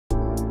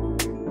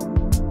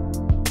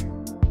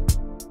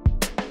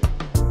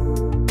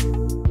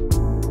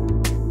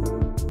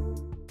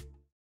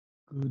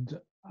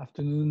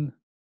afternoon,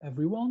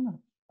 everyone.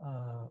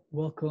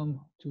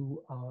 Welcome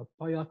to our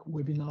PIARC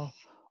webinar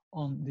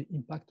on the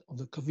impact of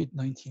the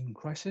COVID-19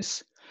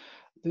 crisis.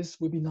 This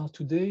webinar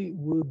today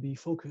will be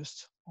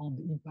focused on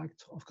the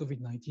impact of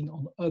COVID-19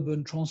 on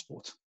urban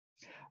transport.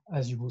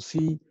 As you will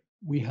see,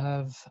 we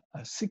have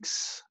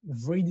 6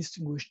 very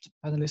distinguished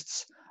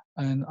panelists,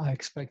 and I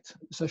expect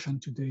the session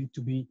today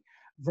to be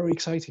very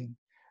exciting.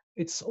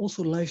 It's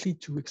also likely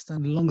to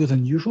extend longer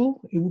than usual.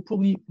 It will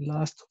probably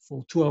last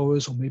for 2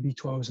 hours or maybe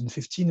 2 hours and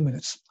 15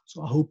 minutes.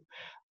 So I hope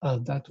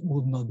that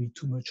will not be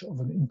too much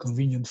of an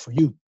inconvenience for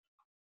you.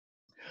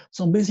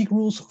 Some basic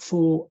rules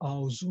for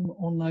our Zoom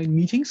online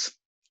meetings.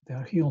 They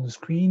are here on the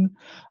screen.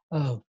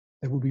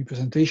 There will be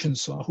presentations,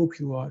 so I hope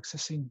you are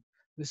accessing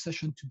this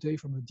session today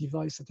from a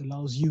device that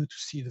allows you to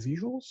see the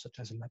visuals, such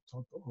as a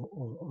laptop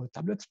or a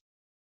tablet.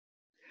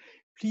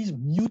 Please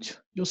mute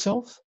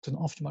yourself, turn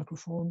off your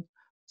microphone.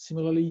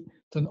 Similarly,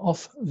 turn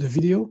off the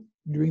video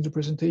during the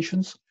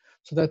presentations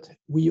so that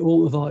we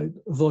all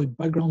avoid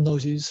background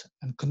noises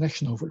and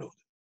connection overload.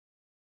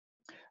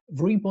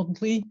 Very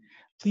importantly,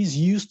 please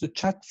use the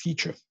chat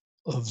feature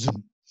of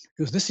Zoom,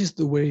 because this is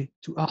the way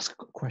to ask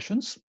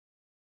questions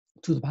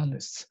to the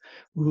panelists.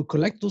 We will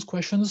collect those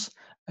questions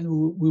and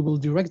we will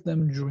direct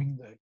them during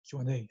the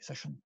Q&A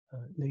session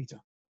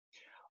later.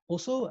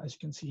 Also, as you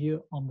can see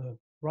here on the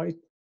right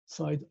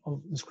side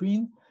of the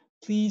screen,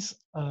 please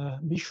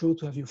be sure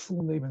to have your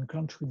full name and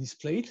country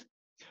displayed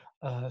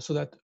so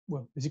that,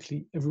 well,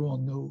 basically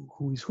everyone knows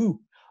who is who.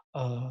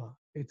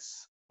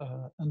 It's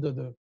under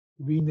the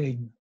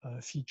rename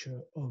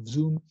feature of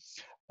Zoom,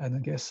 and I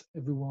guess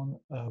everyone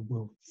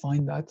will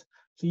find that.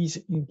 Please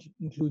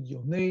include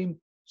your name,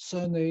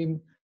 surname,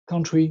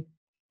 country,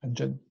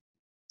 and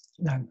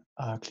then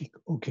click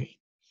OK.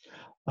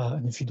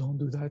 And if you don't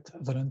do that,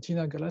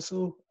 Valentina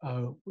Galasso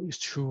is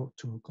sure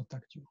to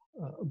contact you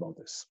about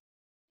this.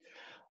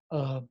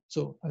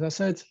 So, as I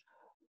said,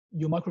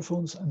 your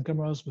microphones and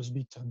cameras must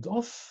be turned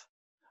off.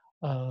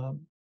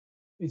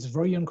 It's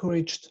very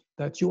encouraged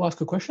that you ask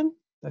a question,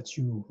 that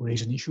you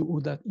raise an issue, or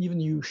that even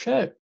you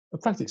share a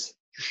practice.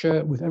 You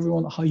share with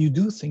everyone how you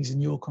do things in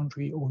your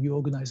country or your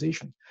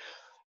organization.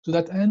 To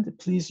that end,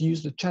 please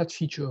use the chat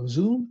feature of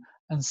Zoom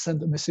and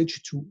send a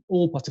message to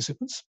all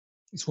participants.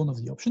 It's one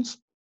of the options.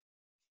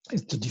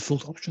 It's the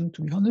default option,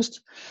 to be honest,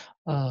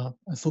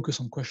 and focus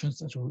on questions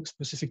that are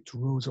specific to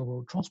roads or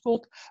road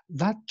transport.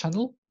 That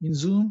channel in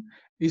Zoom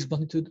is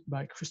monitored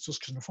by Christos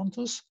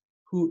Xenophontos,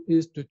 who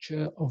is the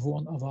chair of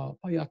one of our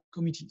PIARC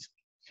committees.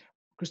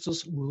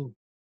 Christos will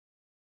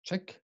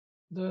check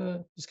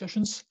the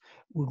discussions,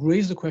 will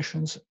raise the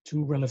questions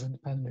to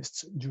relevant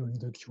panelists during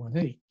the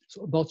Q&A.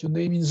 So about your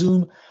name in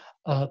Zoom,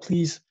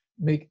 please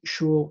make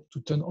sure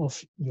to turn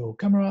off your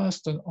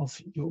cameras, turn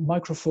off your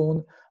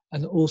microphone,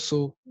 and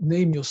also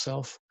name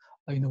yourself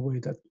in a way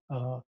that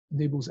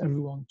enables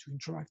everyone to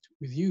interact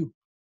with you.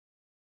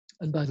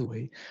 And by the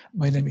way,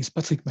 my name is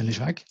Patrick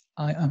Melejak.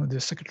 I am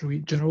the Secretary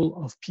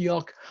General of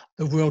PIARC,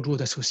 the World Road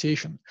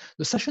Association.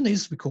 The session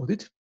is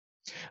recorded.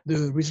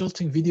 The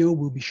resulting video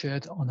will be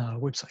shared on our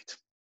website.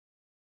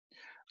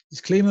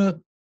 Disclaimer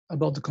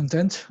about the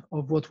content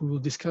of what we will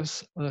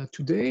discuss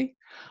today.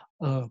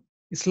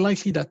 It's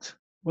likely that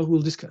what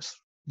we'll discuss,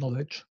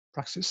 knowledge,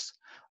 praxis,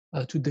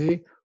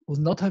 today will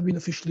not have been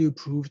officially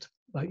approved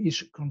by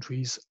each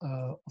country's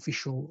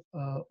official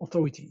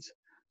authorities.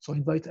 So I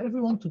invite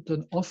everyone to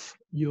turn off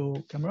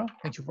your camera.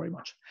 Thank you very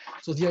much.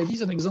 So the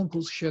ideas and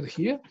examples shared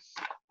here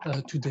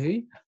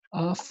today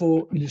are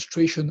for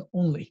illustration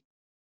only.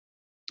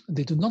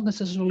 They do not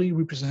necessarily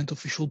represent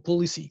official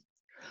policy.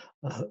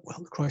 Well,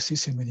 the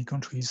crisis in many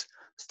countries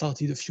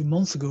started a few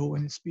months ago,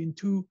 and it's been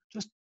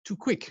just too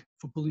quick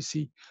for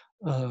policy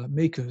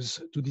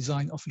makers to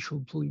design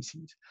official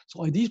policies.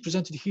 So ideas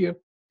presented here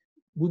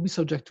will be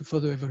subject to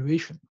further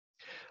evaluation.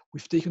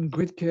 We've taken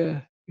great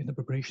care in the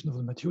preparation of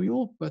the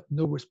material, but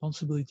no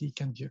responsibility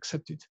can be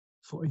accepted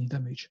for any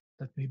damage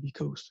that may be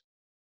caused.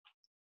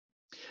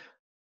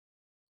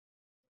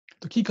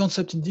 The key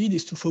concept indeed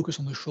is to focus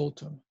on the short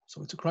term.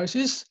 So it's a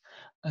crisis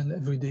and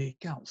every day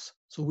counts.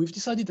 So we've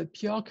decided at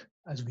PIARC,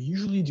 as we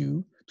usually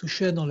do, to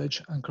share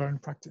knowledge and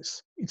current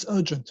practice. It's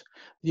urgent.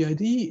 The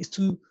idea is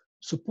to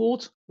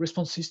support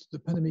responses to the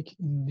pandemic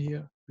in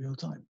near real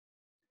time.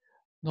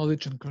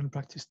 Knowledge and current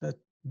practice that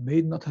may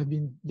not have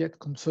been yet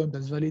confirmed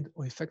as valid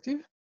or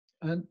effective,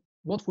 and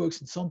what works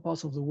in some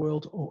parts of the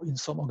world or in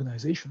some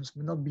organizations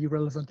may not be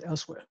relevant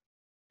elsewhere.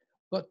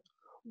 But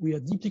we are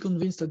deeply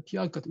convinced that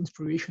PIARC that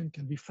inspiration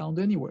can be found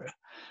anywhere,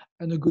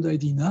 and a good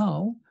idea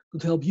now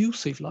could help you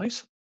save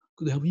lives,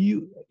 could help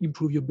you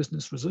improve your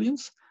business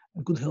resilience,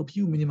 and could help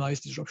you minimize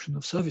disruption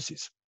of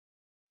services.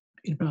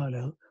 In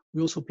parallel,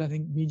 we're also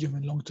planning medium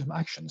and long-term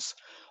actions,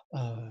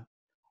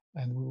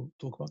 and we'll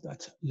talk about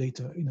that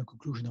later in the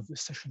conclusion of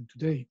this session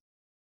today.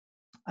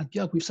 At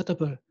PIARC, we've set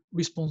up a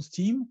response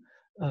team,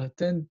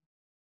 10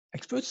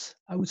 experts,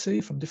 I would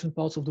say, from different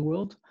parts of the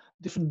world,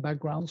 different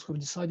backgrounds, who have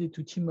decided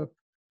to team up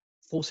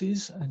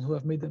forces and who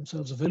have made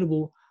themselves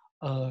available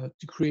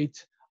to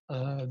create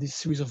this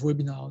series of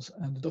webinars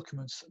and the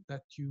documents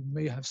that you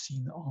may have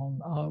seen on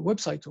our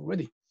website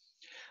already.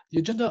 The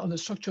agenda on the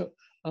structure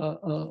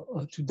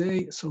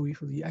today, sorry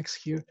for the X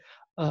here,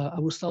 I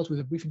will start with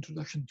a brief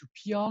introduction to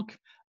PIARC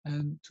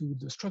and to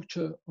the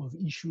structure of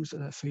issues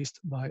that are faced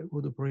by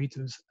road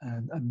operators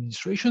and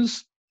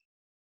administrations.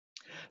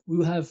 We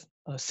will have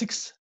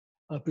 6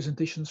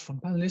 presentations from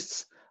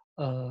panelists.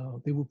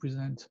 They will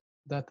present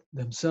that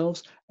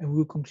themselves, and we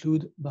will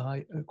conclude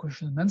by a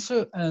question and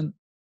answer and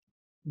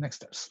next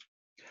steps.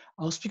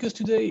 Our speakers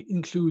today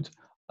include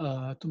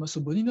Tommaso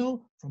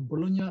Bonino from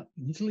Bologna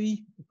in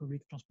Italy, the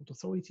Public Transport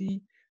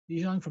Authority,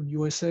 Zhang from the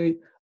USA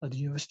at the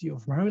University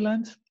of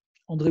Maryland,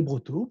 André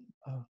Broto,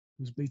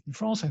 who's based in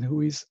France and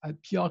who is at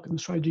PIARC, the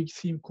strategic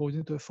theme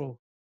coordinator for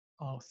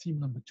our theme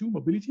number 2,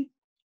 mobility,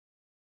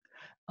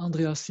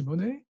 Andrea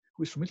Simone,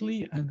 who is from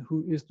Italy and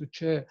who is the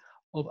chair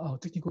of our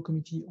technical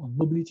committee on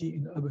mobility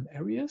in urban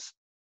areas,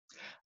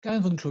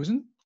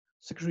 Vancluysen,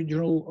 Secretary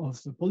General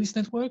of the POLIS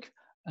network,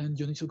 and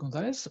Dionisio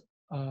González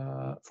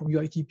from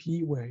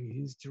UITP, where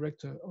he is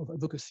Director of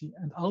Advocacy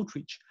and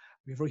Outreach.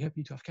 We're very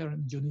happy to have Karen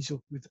and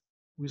Dionisio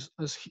with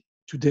us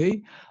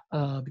today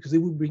because they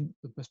will bring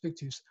the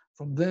perspectives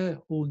from their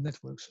own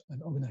networks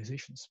and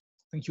organizations.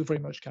 Thank you very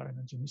much, Karen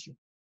and Dionisio.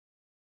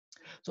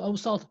 So I will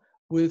start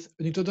with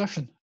an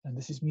introduction, and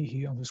this is me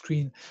here on the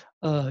screen,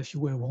 if you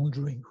were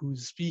wondering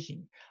who's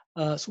speaking.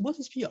 So what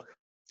is PIARC?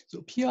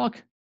 So PIARC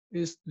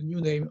is the new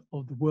name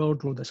of the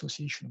World Road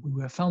Association. We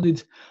were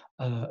founded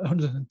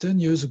 110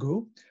 years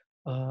ago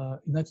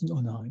in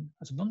 1909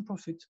 as a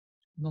non-profit,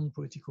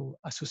 non-political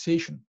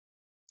association.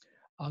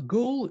 Our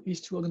goal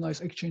is to organize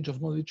exchange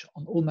of knowledge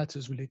on all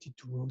matters related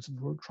to roads and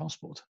road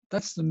transport.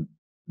 That's the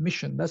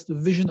mission, that's the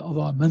vision of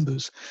our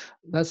members.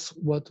 That's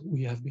what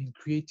we have been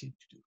created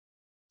to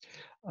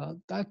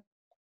do. That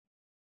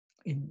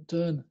in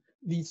turn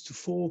leads to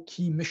 4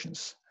 key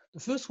missions. The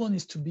first one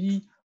is to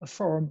be a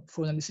forum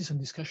for analysis and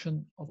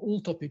discussion of all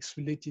topics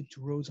related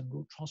to roads and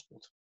road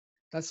transport.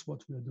 That's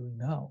what we are doing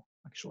now,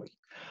 actually.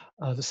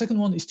 The second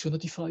one is to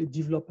notify,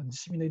 develop, and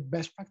disseminate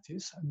best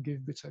practice and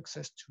give better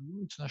access to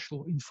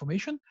international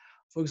information.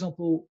 For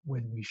example,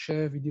 when we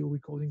share video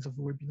recordings of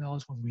the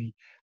webinars, when we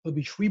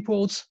publish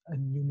reports,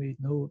 and you may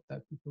know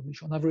that we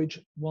publish on average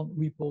 1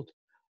 report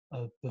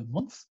per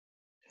month.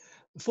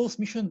 The fourth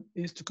mission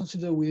is to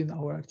consider within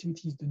our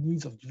activities the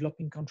needs of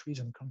developing countries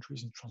and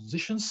countries in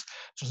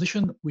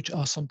transition, which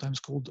are sometimes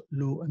called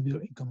low and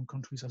middle income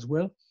countries as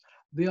well.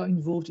 They are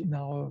involved in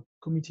our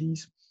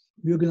committees.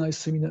 We organize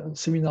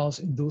seminars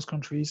in those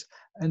countries,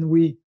 and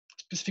we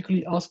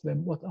specifically ask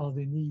them what are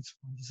their needs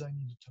when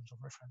designing the terms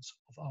of reference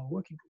of our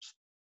working groups.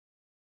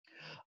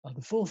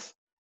 The fourth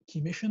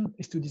key mission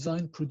is to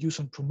design, produce,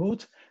 and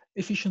promote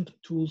efficient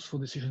tools for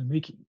decision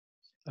making.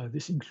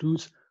 This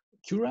includes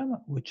QRAM,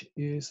 which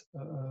is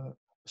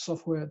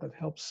software that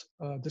helps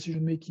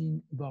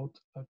decision-making about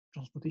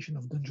transportation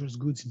of dangerous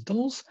goods in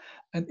tunnels,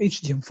 and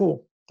HDM4,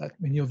 that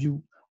many of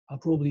you are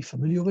probably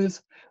familiar with,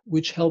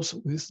 which helps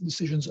with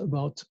decisions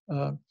about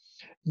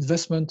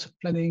investment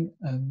planning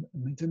and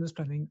maintenance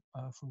planning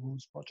for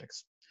roads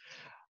projects.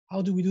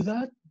 How do we do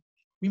that?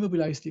 We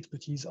mobilize the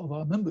expertise of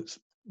our members.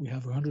 We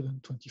have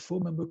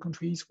 124 member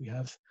countries. We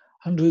have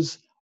hundreds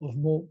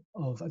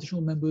of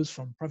additional members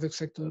from private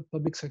sector,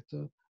 public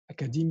sector,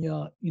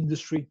 academia,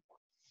 industry,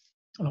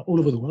 all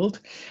over the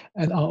world.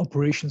 And our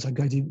operations are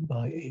guided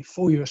by a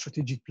 4-year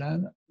strategic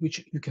plan,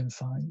 which you can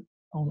find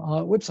on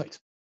our website.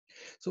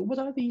 So what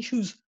are the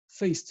issues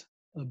faced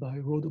by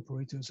road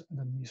operators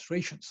and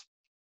administrations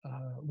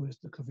with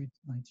the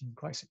COVID-19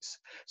 crisis?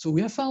 So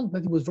we have found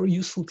that it was very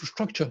useful to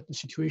structure the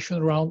situation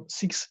around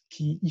 6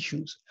 key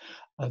issues.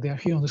 They are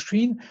here on the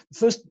screen. The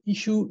first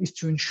issue is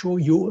to ensure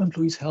your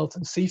employees' health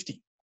and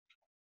safety.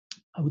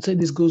 I would say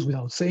this goes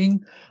without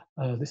saying.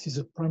 This is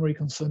a primary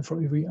concern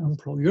for every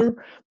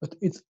employer, but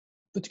it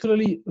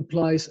particularly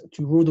applies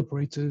to road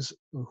operators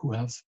who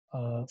have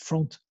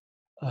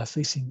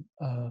front-facing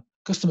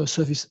customer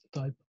service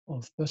type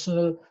of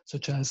personnel,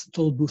 such as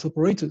toll booth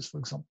operators, for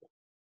example.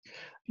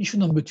 Issue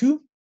number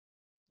 2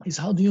 is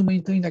how do you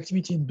maintain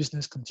activity and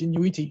business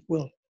continuity?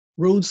 Well,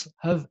 roads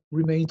have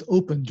remained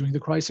open during the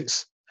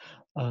crisis.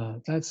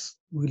 That's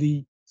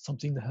really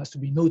something that has to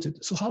be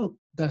noted. So how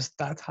does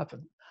that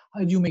happen?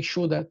 How do you make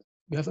sure that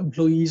you have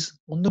employees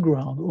on the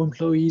ground or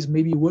employees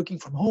maybe working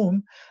from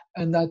home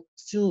and that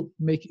still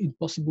make it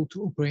possible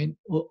to operate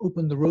or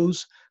open the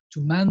roads,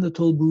 to man the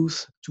toll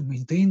booth, to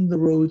maintain the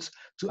roads,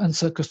 to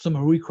answer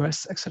customer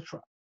requests,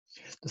 etc.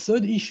 The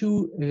third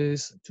issue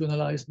is to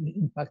analyze the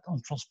impact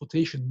on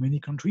transportation. Many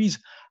countries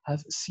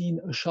have seen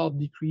a sharp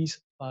decrease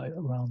by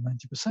around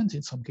 90%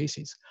 in some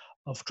cases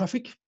of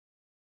traffic.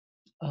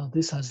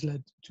 This has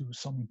led to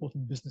some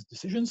important business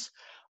decisions.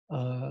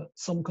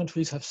 Some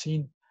countries have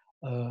seen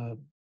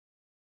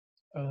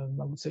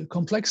I would say,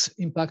 complex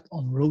impact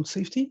on road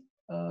safety.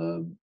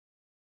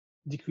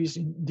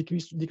 Decreasing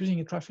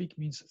in traffic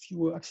means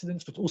fewer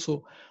accidents, but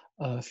also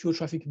fewer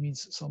traffic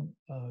means some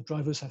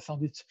drivers have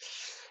found it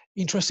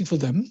interesting for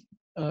them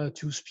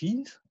to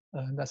speed,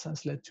 and that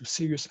has led to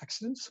serious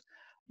accidents.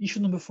 Issue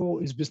number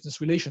 4 is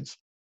business relations.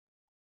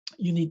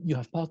 You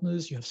have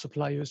partners, you have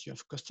suppliers, you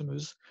have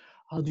customers.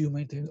 How do you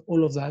maintain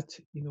all of that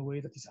in a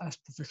way that is as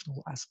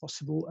professional as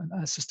possible and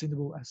as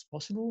sustainable as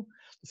possible?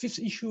 The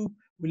 5th issue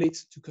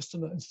relates to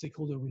customer and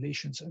stakeholder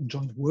relations and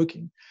joint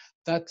working.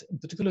 That in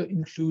particular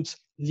includes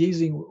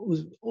liaising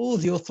with all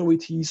the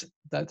authorities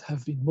that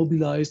have been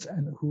mobilized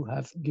and who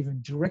have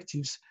given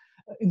directives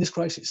in this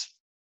crisis.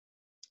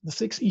 The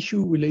 6th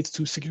issue relates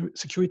to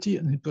security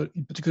and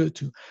in particular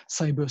to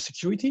cyber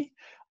security.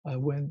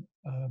 When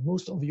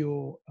most of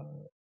your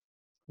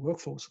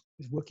workforce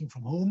is working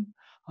from home,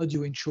 how do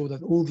you ensure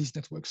that all these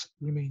networks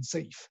remain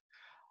safe?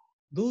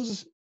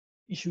 Those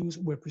issues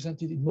were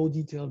presented in more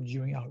detail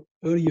during our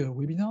earlier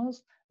webinars,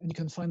 and you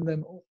can find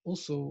them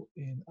also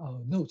in our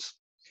notes.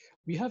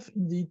 We have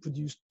indeed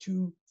produced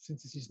 2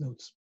 synthesis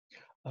notes.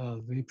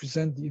 They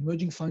present the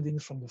emerging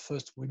findings from the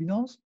first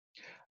webinars.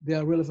 They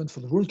are relevant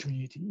for the rural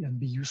community and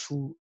be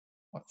useful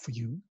for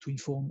you to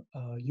inform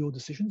your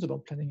decisions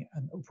about planning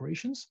and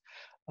operations.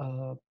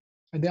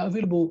 And they are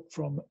available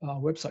from our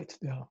website.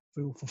 They are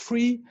available for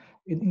free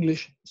in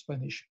English,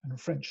 Spanish, and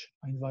French.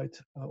 I invite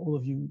all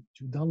of you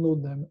to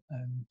download them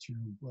and to,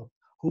 well,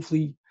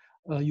 hopefully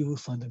you will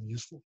find them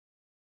useful.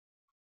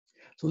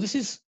 So this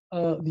is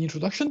the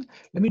introduction.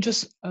 Let me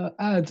just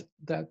add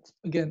that,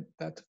 again,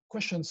 that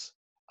questions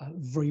are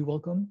very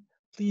welcome.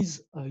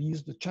 Please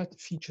use the chat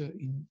feature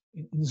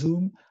in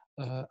Zoom,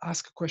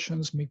 ask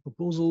questions, make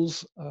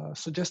proposals,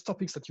 suggest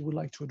topics that you would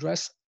like to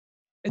address.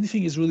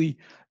 Anything is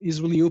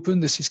really open.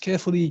 This is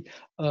carefully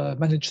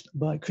managed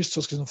by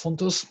Christos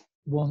Chrysofontos,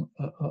 one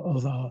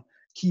of our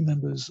key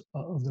members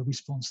of the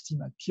response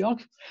team at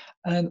PIARC.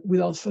 And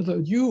without further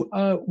ado,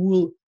 I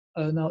will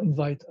now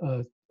invite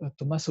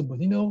Tommaso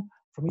Bonino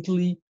from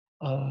Italy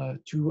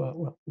to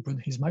well,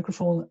 open his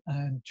microphone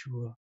and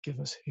to give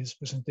us his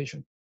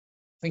presentation.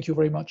 Thank you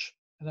very much.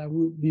 And I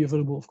will be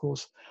available, of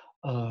course,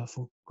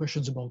 for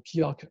questions about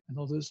PIARC and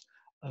others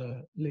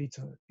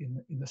later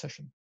in the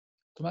session.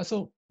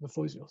 Tommaso, the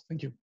floor is yours.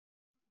 Thank you.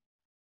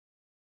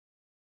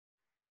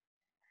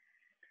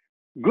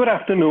 Good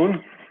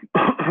afternoon.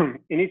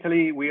 In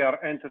Italy, we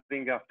are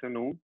entering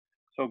afternoon.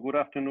 So good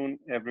afternoon,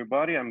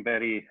 everybody. I'm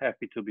very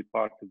happy to be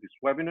part of this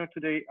webinar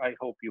today. I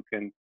hope you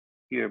can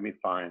hear me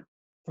fine.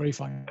 Very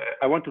fine.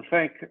 I want to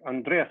thank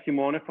Andrea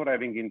Simone for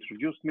having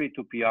introduced me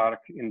to PIARC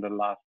in the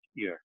last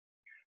year.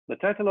 The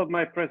title of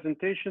my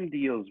presentation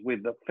deals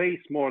with the phase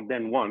more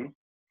than one,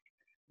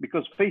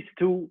 because phase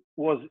 2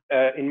 was,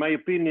 in my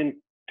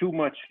opinion, too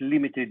much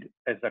limited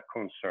as a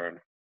concern.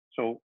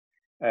 So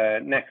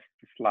next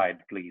slide,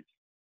 please.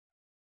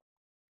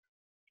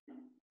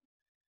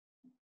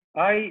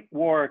 I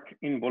work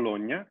in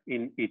Bologna,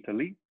 in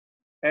Italy,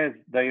 as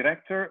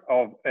director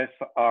of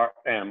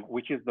SRM,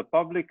 which is the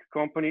public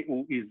company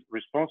who is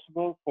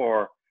responsible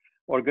for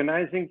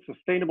organizing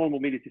sustainable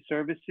mobility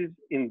services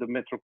in the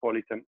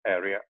metropolitan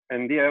area.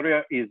 And the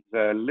area is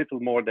little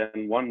more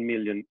than 1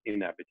 million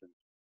inhabitants.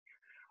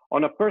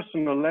 On a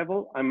personal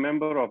level, I'm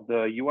member of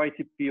the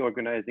UITP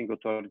Organizing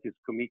Authorities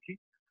Committee,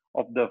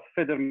 of the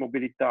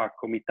Federmobilità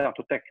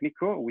Comitato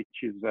Tecnico, which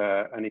is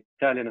an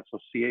Italian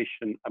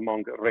association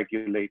among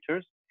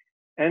regulators,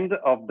 and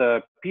of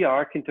the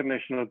PIARC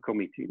International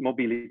Committee,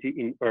 Mobility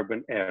in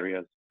Urban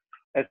Areas.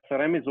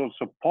 SRM is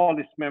also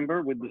POLIS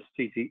member with the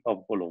city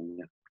of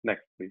Bologna.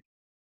 Next, please.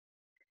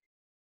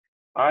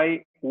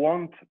 I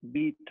won't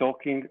be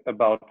talking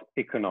about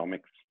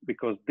economics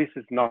because this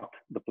is not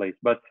the place,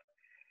 but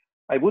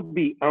I would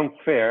be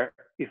unfair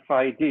if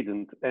I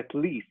didn't at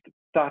least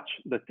touch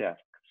the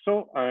task.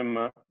 So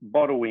I'm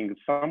borrowing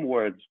some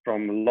words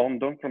from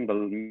London, from the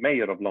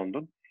mayor of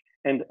London,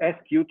 and ask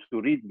you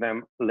to read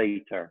them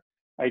later.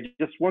 I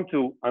just want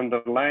to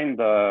underline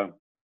the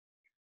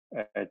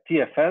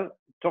TfL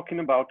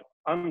talking about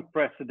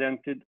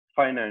unprecedented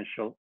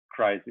financial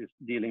crisis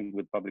dealing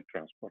with public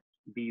transport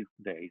these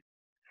days.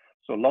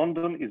 So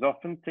London is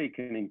often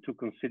taken into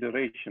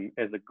consideration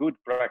as a good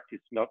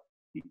practice, not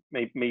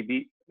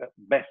maybe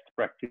best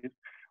practice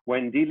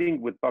when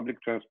dealing with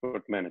public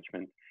transport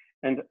management.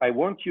 And I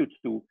want you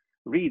to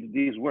read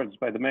these words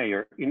by the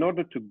mayor in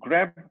order to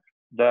grab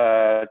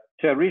the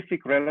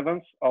terrific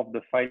relevance of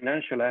the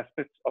financial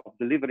aspects of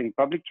delivering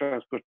public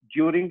transport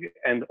during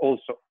and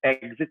also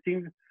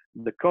exiting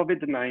the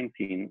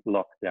COVID-19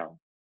 lockdown.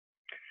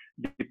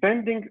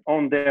 Depending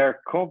on their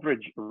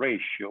coverage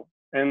ratio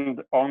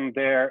and on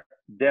their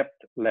debt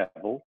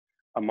level,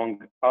 among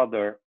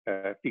other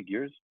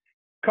figures,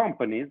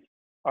 companies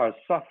are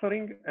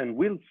suffering and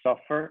will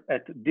suffer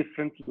at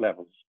different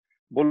levels.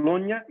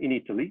 Bologna in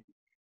Italy,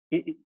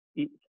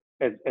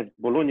 as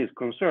Bologna is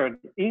concerned,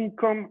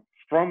 income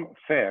from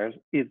fares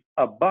is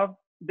above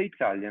the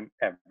Italian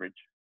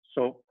average.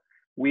 So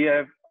we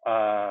have,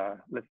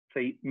 let's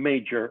say,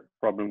 major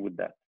problem with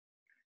that.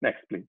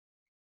 Next, please.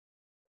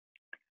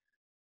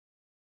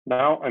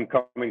 Now I'm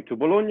coming to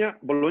Bologna.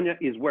 Bologna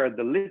is where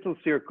the little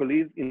circle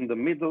is in the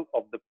middle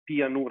of the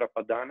Pianura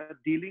Padana,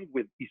 dealing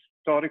with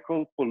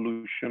historical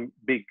pollution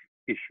big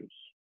issues.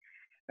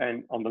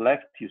 And on the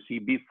left, you see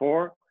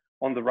before,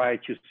 on the right,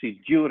 you see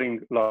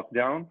during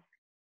lockdown.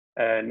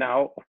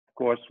 now, of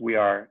course, we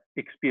are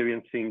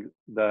experiencing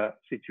the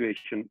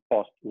situation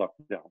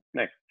post-lockdown.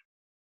 Next.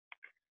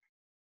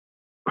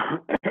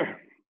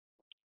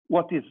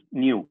 What is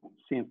new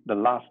since the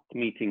last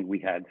meeting we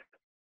had?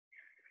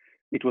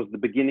 It was the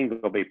beginning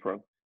of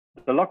April.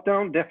 The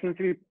lockdown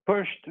definitely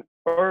pushed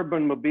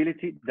urban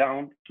mobility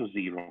down to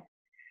zero.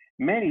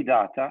 Many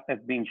data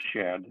have been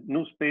shared.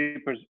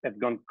 Newspapers have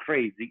gone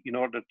crazy in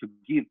order to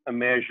give a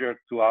measure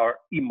to our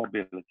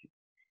immobility.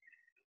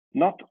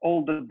 Not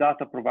all the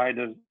data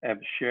providers have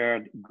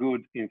shared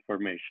good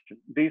information.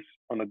 This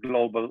on a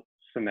global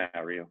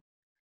scenario.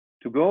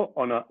 To go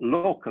on a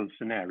local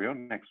scenario,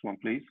 next one,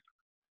 please.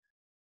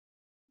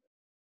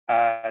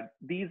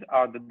 These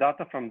are the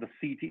data from the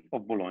city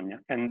of Bologna,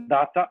 and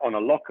data on a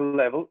local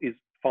level is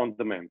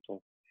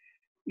fundamental.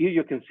 Here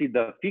you can see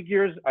the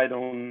figures. I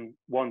don't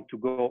want to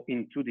go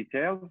into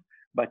details,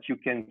 but you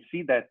can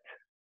see that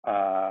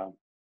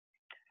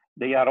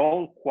they are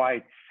all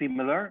quite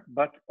similar,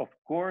 but of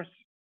course,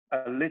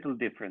 a little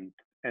different.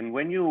 And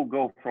when you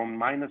go from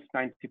minus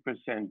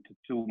 90%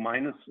 to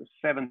minus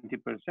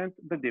 70%,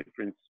 the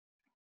difference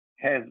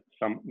has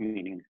some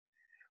meaning.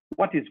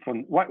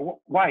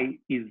 Why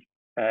is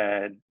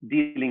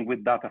dealing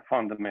with data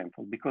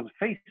fundamental? Because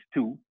phase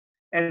 2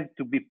 has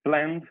to be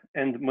planned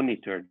and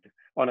monitored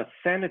on a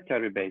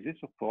sanitary basis,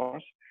 of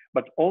course,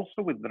 but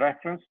also with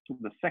reference to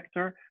the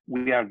sector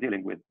we are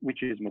dealing with,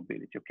 which is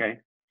mobility, okay?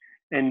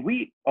 And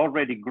we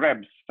already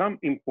grabbed some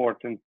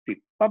important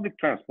tips. Public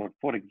transport,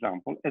 for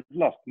example, has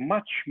lost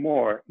much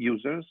more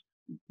users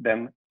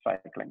than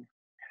cycling.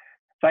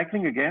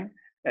 Cycling, again,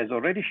 has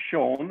already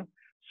shown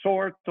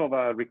sort of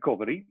a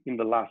recovery in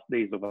the last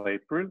days of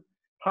April,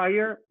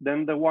 higher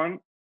than the one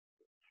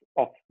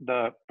of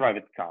the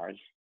private cars.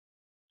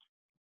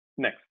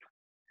 Next.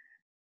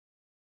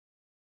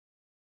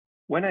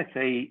 When I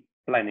say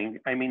planning,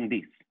 I mean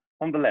this.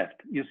 On the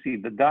left, you see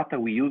the data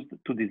we used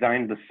to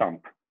design the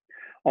SUMP.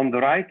 On the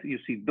right, you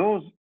see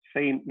those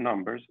same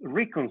numbers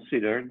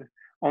reconsidered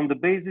on the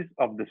basis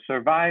of the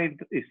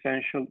survived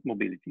essential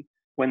mobility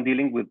when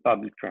dealing with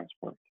public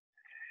transport.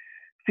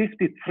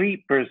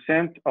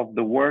 53% of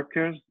the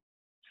workers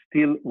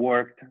still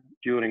worked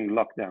during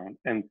lockdown,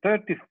 and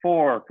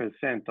 34%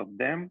 of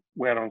them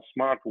were on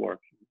smart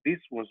working. This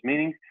was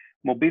meaning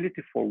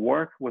mobility for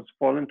work was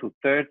fallen to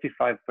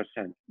 35%,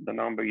 the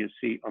number you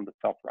see on the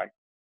top right.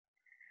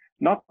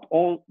 Not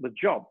all the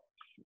jobs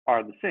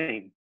are the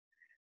same.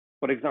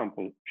 For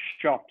example,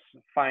 shops,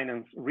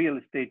 finance, real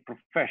estate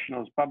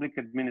professionals, public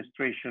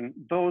administration,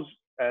 those,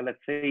 let's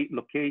say,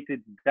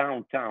 located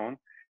downtown,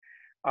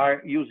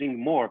 are using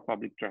more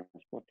public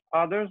transport.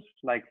 Others,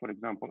 like, for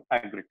example,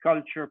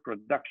 agriculture,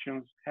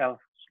 productions, health,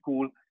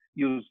 school,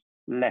 use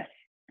less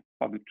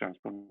public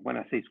transport. When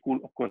I say school,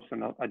 of course,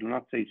 I do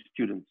not say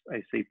students,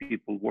 I say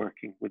people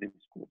working within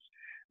schools.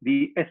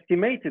 The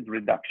estimated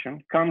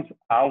reduction comes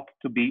out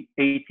to be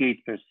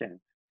 88%,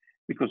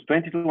 because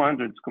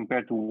 2200s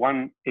compared to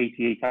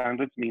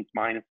 18800s means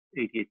minus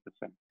 88%,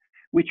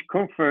 which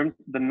confirms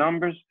the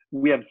numbers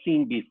we have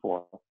seen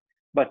before.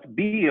 But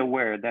be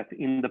aware that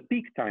in the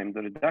peak time,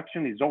 the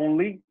reduction is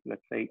only,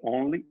 let's say,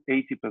 only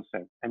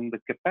 80%, and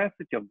the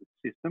capacity of the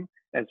system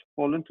has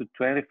fallen to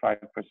 25%.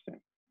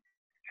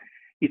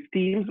 Its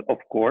teams, of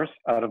course,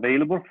 are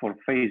available for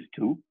phase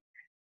 2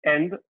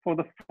 and for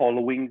the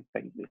following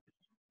phases.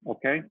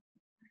 Okay,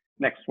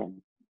 next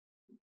one.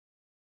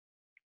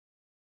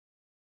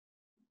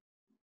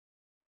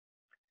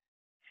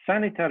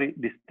 Sanitary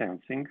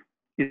distancing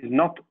is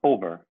not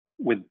over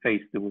with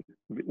phase 2.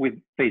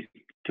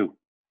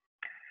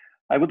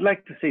 I would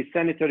like to say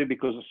sanitary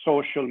because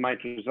social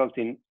might result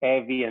in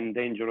heavy and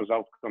dangerous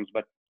outcomes,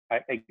 but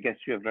I guess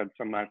you have read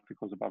some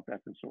articles about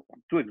that and so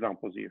on. Two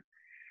examples here.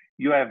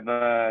 You have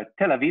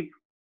Tel Aviv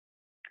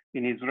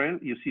in Israel.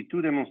 You see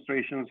two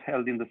demonstrations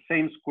held in the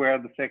same square,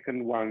 the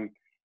second one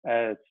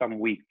some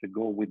weeks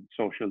ago with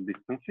social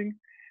distancing.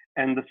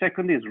 And the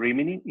second is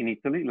Rimini in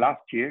Italy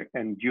last year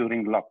and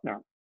during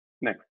lockdown.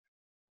 Next.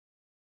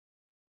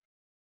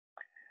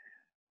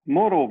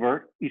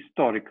 Moreover,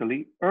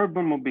 historically,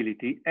 urban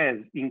mobility has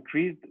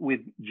increased with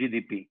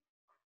GDP.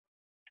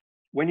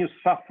 When you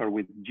suffer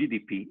with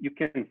GDP, you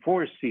can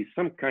foresee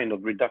some kind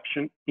of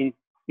reduction in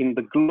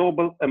the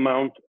global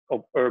amount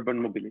of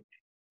urban mobility.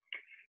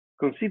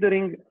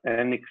 Considering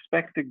an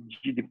expected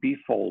GDP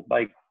fall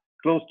by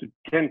close to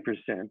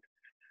 10%,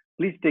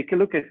 please take a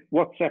look at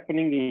what's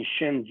happening in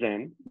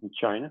Shenzhen, in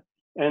China,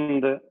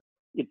 and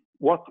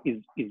what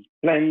is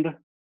planned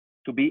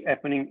to be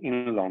happening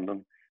in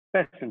London.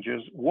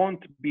 Passengers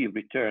won't be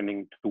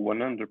returning to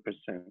 100%.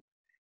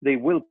 They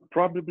will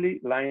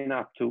probably line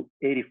up to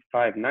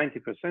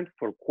 85–90%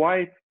 for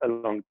quite a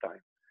long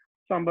time.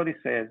 Somebody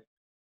says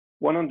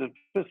 100%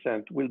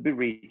 will be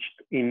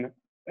reached in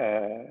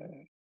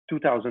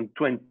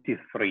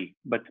 2023,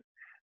 but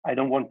I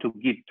don't want to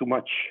give too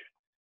much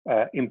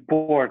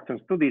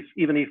importance to this,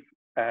 even if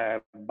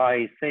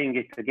by saying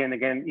it again,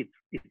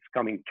 it's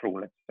coming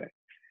true, let's say.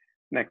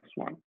 Next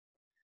one.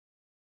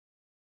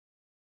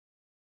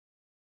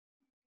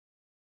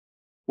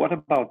 What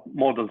about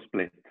modal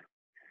split?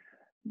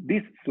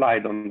 This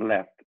slide on the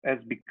left has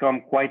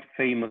become quite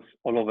famous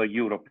all over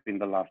Europe in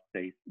the last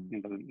days,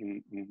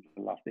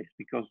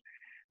 because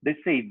they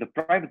say the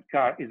private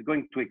car is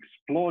going to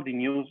explode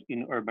in use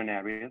in urban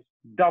areas,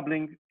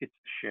 doubling its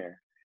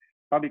share.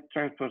 Public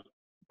transport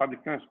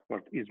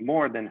is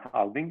more than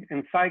halving,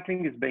 and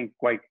cycling is being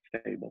quite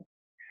stable.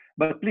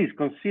 But please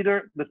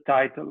consider the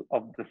title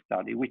of the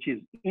study, which is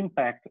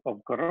Impact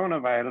of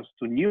Coronavirus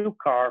to New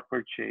Car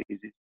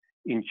Purchases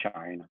in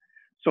China.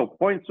 So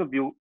points of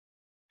view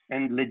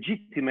and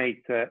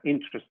legitimate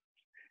interests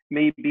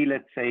may be,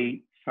 let's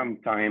say,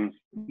 sometimes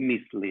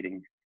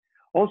misleading.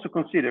 Also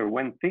consider,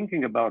 when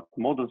thinking about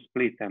model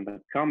split and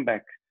the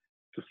comeback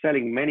to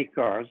selling many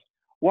cars,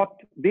 what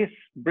this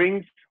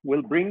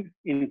will bring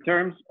in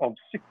terms of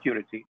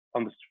security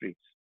on the streets.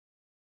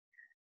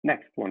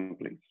 Next one,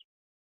 please.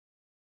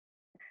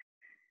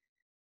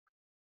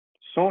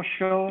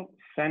 Social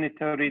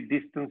sanitary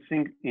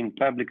distancing in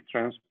public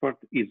transport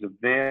is a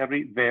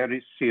very,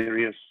 very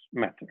serious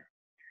matter.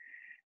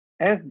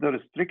 As the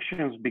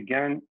restrictions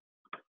begin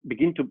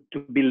to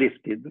be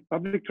lifted,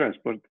 public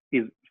transport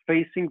is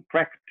facing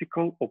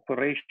practical,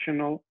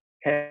 operational,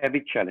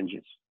 heavy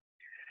challenges.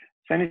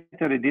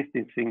 Sanitary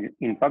distancing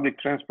in public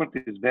transport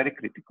is very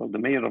critical. The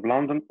Mayor of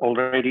London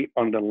already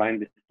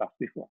underlined this stuff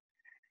before.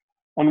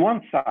 On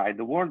one side,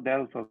 the World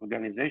Health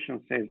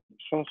Organization says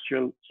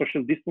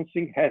social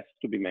distancing has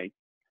to be made.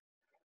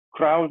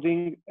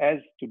 Crowding has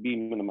to be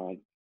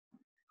minimized.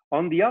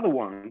 On the other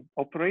one,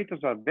 operators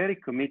are very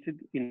committed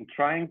in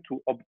trying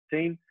to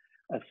obtain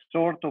a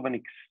sort of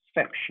an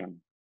exception.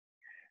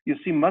 You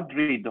see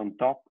Madrid on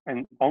top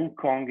and Hong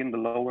Kong in the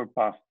lower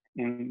part,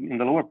 in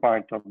the lower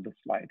part of the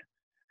slide.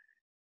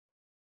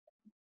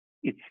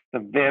 It's a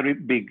very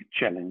big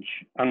challenge.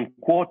 I'm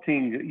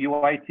quoting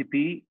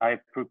UITP. I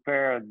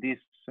prepared this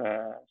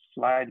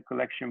slide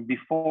collection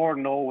before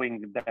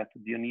knowing that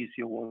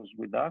Dionisio was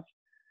with us.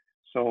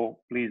 So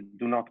please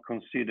do not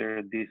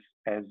consider this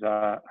as,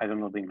 I don't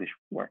know the English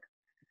word.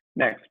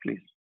 Next, please.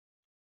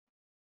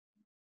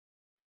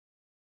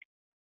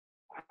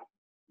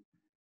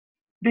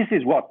 This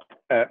is what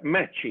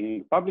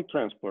matching public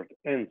transport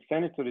and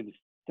sanitary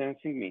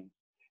distancing means.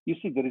 You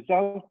see the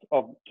result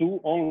of 2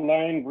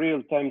 online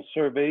real-time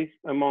surveys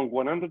among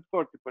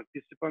 140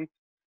 participants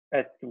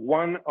at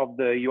one of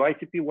the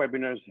UITP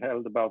webinars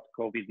held about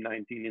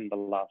COVID-19 in the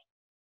last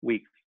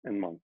weeks and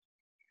months.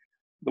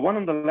 The one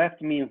on the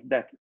left means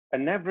that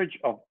an average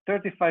of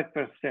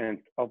 35%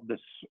 of the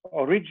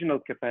original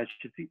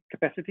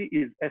capacity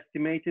is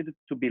estimated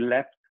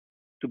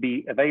to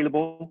be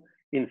available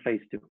in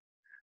phase 2.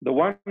 The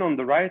one on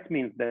the right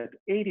means that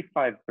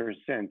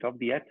 85% of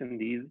the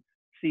attendees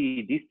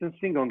see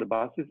distancing on the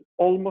buses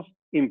almost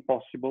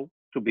impossible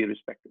to be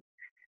respected.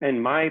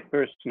 And my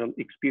personal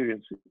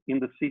experience in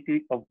the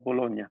city of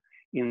Bologna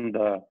in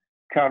the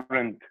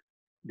current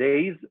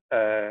days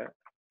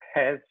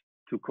has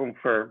to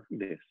confirm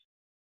this.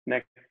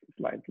 Next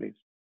slide, please.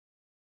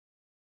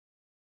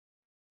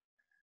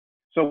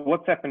 So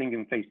what's happening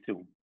in phase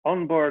 2?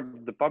 On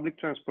board the public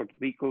transport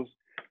vehicles,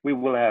 we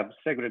will have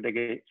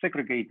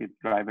segregated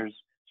drivers,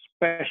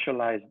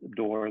 specialized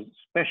doors,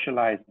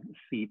 specialized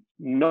seats,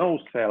 no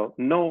cell,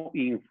 no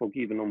info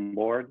given on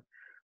board,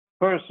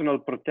 personal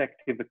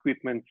protective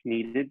equipment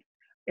needed,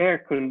 air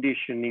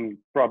conditioning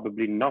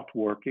probably not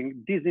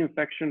working,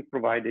 disinfection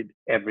provided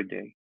every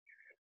day.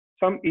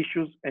 Some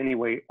issues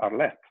anyway are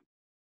left.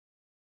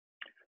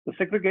 The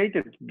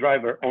segregated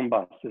driver on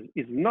buses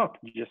is not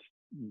just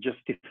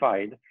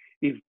justified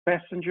if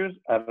passengers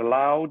are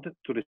allowed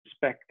to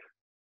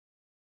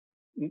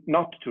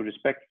not to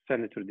respect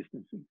sanitary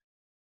distancing.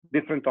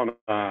 Different on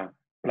a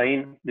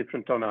plane,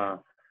 different on a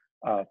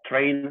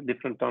train,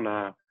 different on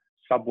a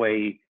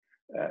subway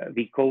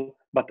vehicle,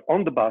 but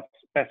on the bus,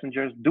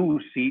 passengers do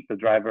see the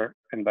driver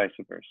and vice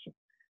versa.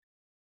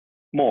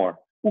 More,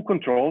 who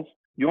controls?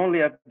 You only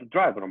have the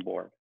driver on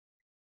board.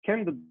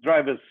 Can the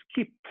driver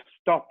skip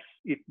stops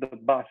if the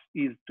bus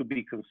is to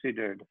be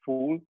considered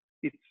full?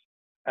 It's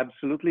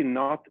absolutely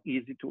not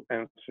easy to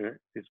answer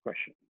these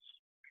questions.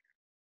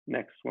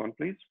 Next one,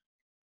 please.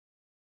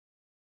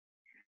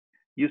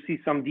 You see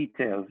some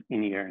details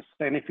in here.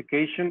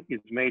 Sanification is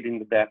made in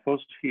the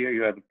depots. Here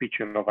you have a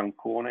picture of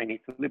Ancona in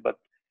Italy, but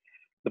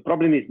the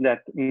problem is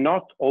that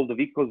not all the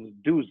vehicles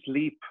do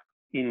sleep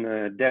in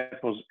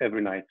depots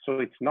every night. So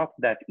it's not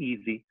that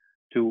easy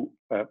to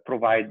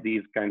provide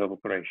these kind of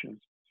operations.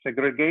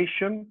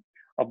 Segregation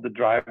of the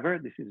driver,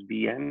 this is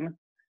BN,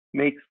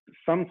 makes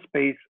some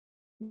space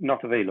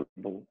not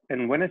available.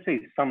 And when I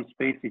say some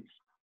space, it's,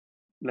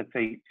 let's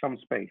say, some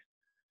space.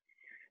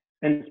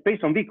 And space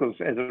on vehicles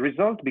as a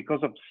result, because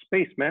of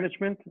space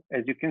management,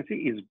 as you can see,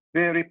 is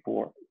very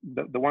poor.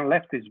 The one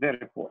left is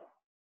very poor.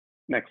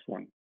 Next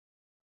one.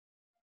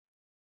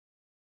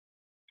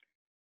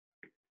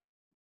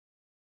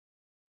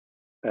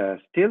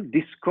 Still,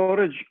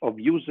 discourage of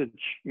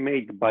usage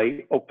made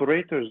by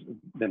operators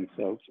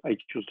themselves. I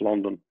choose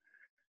London,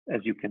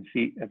 as you can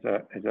see, as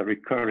a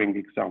recurring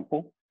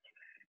example.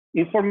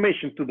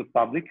 Information to the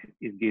public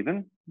is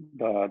given.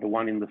 The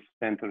one in the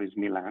center is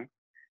Milan.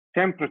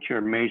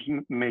 temperature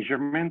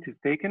measurement is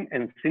taken,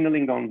 and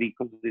signaling on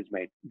vehicles is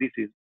made. This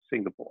is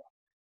Singapore.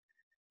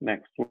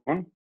 Next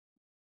one.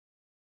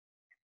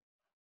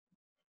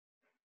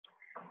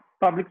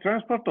 Public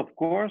transport, of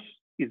course,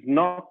 is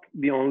not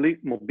the only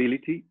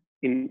mobility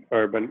in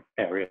urban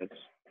areas.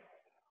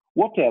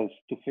 What else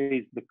to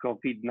face the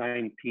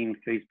COVID-19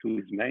 phase 2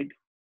 is made?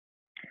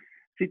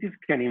 Cities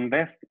can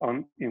invest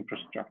on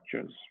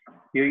infrastructures.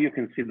 Here you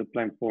can see the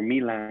plan for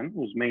Milan,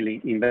 who's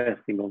mainly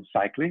investing on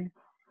cycling.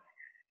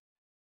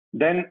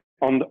 Then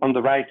on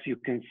the right, you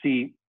can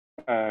see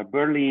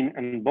Berlin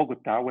and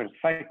Bogota, where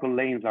cycle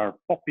lanes are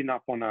popping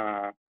up on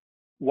a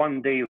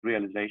one-day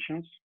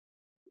realizations.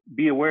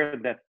 Be aware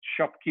that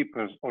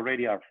shopkeepers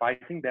already are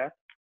fighting that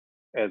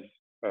as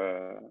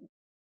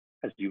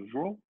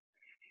usual.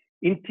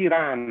 In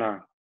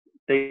Tirana,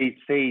 they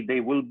say they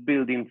will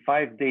build in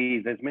 5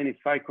 days as many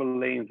cycle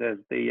lanes as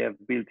they have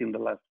built in the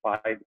last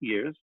 5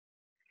 years.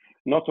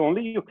 Not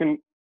only, you can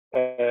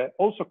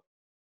also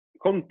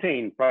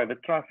contain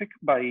private traffic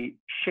by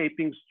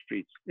shaping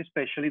streets,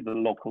 especially the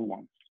local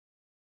ones.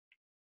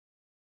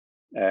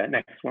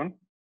 Next one.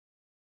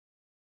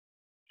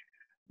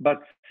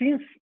 But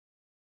since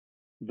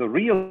the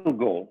real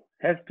goal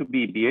has to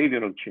be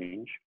behavioral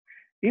change,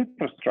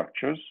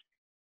 infrastructures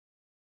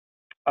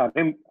are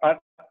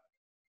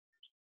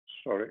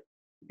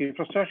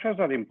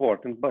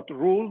important, but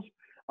rules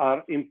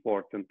are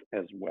important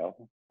as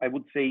well. I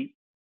would say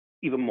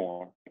even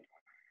more.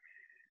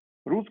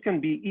 Rules can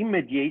be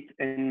immediate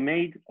and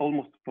made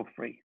almost for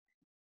free.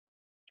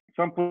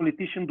 Some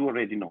politicians do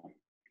already know.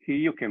 Here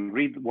you can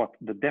read what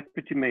the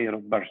deputy mayor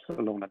of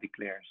Barcelona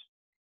declares.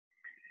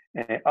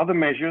 Other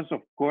measures,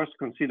 of course,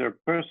 consider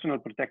personal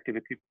protective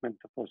equipment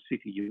for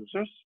city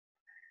users,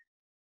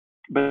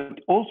 but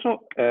also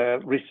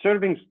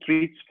reserving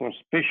streets for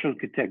special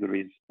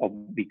categories of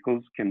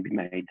vehicles can be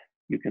made.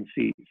 You can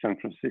see San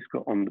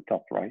Francisco on the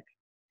top right.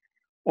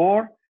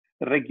 Or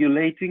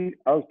regulating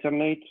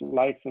alternate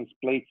license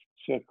plate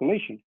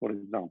circulation, for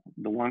example.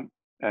 The one,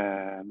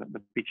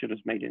 the picture is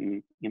made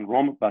in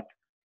Rome, but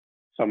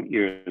some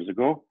years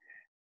ago,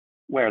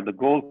 where the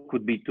goal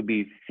could be to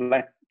be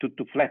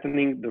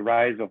flattening the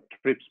rise of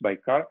trips by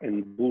car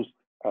and boost,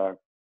 for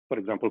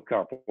example,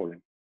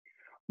 carpooling.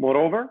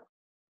 Moreover,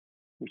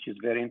 which is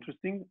very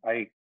interesting,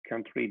 I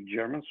can't read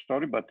German,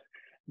 sorry, but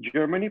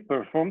Germany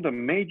performed a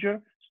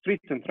major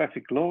street and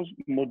traffic laws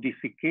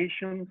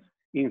modifications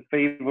in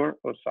favor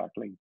of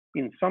cycling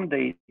in some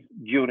days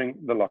during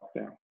the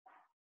lockdown.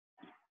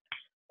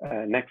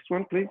 Next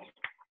one, please.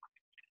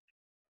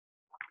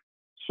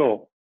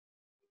 So,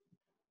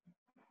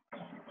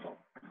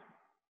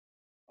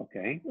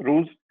 okay,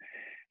 rules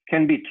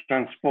can be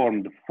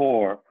transformed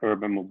for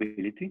urban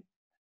mobility,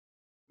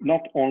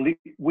 not only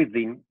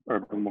within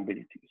urban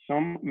mobility.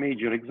 Some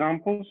major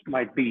examples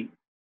might be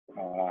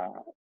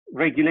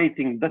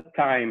regulating the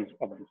times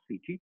of the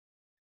city.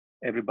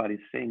 Everybody's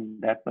saying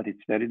that, but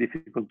it's very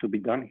difficult to be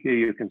done. Here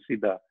you can see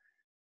the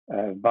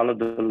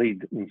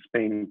Valladolid in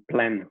Spain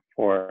plan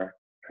for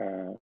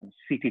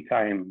city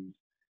time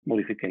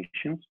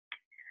modifications.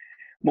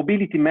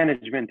 Mobility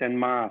management and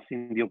mass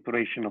in the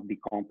operation of the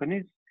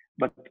companies,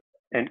 but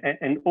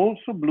and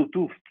also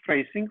Bluetooth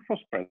tracing for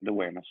spread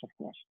awareness, of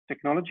course.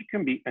 Technology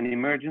can be an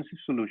emergency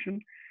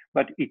solution,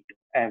 but it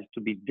has to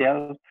be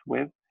dealt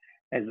with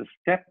as a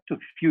step to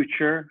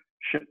future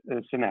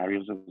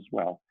scenarios as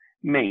well.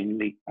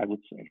 Mainly, I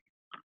would say.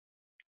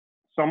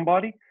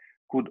 Somebody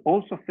could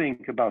also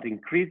think about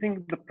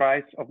increasing the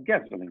price of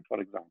gasoline,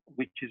 for example,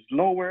 which is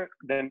lower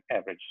than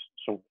average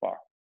so far.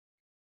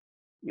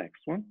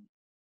 Next one.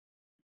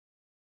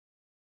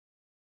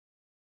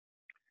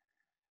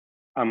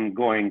 I'm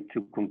going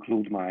to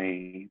conclude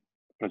my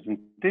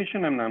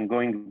presentation and I'm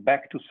going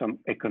back to some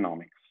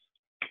economics.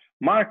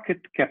 Market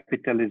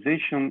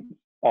capitalization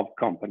of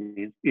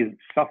companies is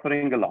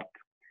suffering a lot,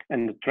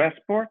 and the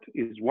transport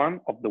is one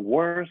of the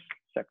worst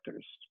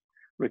sectors,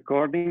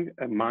 recording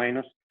a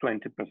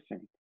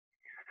 -20%.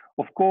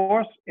 Of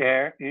course,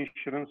 air,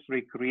 insurance,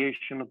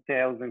 recreation,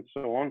 hotels, and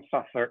so on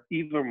suffer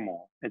even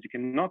more. As you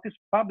can notice,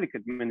 public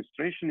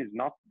administration is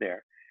not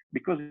there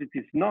because it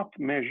is not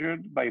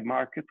measured by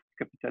market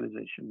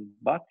capitalization,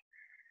 but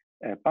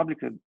public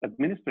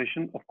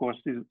administration, of course,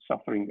 is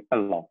suffering a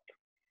lot.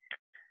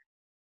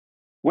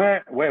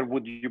 Where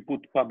would you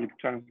put public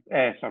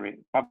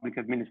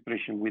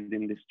administration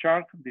within this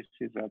chart? This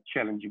is a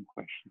challenging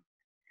question.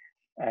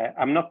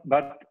 I'm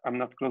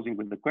not closing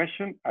with the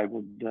question.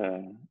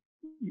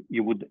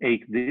 You would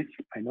hate this,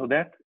 I know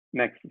that.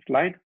 Next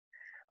slide.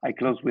 I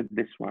close with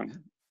this one.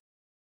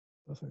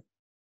 Perfect.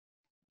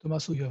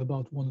 Tommaso, you have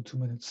about 1 or 2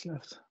 minutes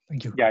left.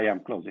 Thank you. Yeah,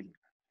 I'm closing.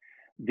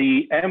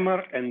 The hammer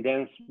and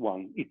dance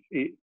one.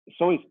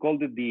 So it's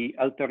called the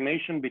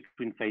alternation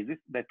between phases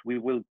that we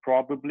will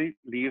probably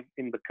live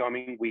in the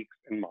coming weeks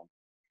and months.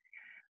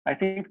 I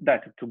think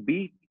that to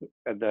beat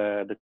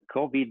the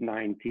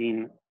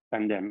COVID-19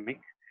 pandemic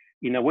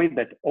in a way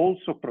that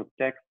also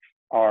protects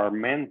our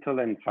mental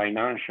and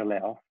financial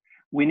health,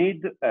 we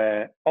need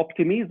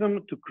optimism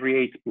to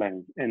create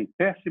plans and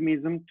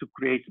pessimism to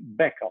create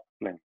backup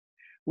plans.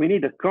 We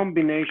need a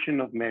combination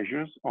of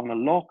measures on a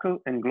local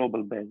and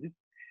global basis,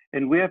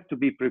 and we have to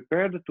be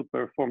prepared to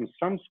perform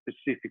some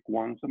specific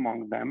ones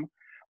among them,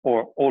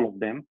 or all of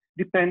them,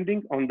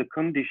 depending on the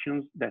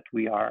conditions that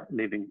we are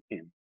living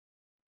in.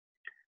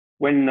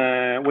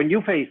 When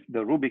you face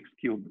the Rubik's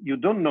Cube, you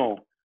don't know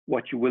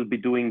what you will be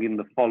doing in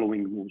the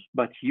following moves,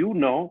 but you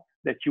know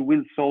that you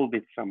will solve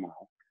it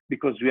somehow,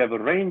 because you have a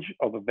range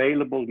of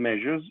available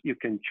measures you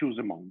can choose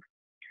among.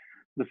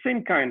 The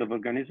same kind of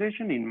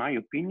organization, in my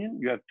opinion,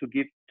 you have to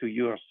give to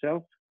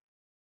yourself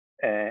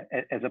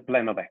as a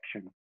plan of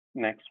action.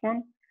 Next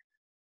one.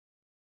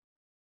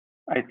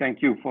 I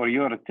thank you for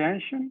your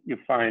attention. You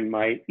find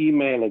my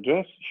email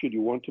address should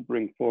you want to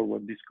bring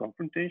forward this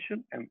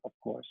confrontation. And of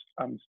course,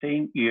 I'm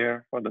staying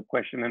here for the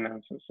question and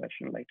answer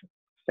session later.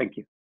 Thank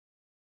you.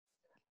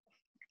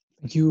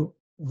 Thank you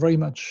very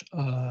much.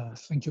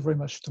 Thank you very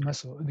much,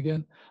 Tommaso. And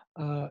again,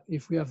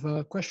 if we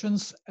have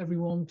questions,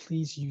 everyone,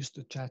 please use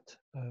the chat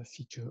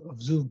feature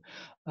of Zoom.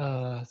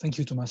 Thank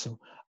you, Tommaso.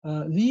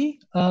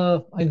 Lee,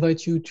 I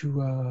invite you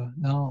to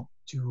now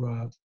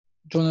to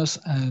join us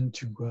and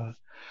to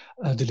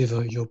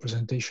deliver your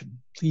presentation.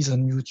 Please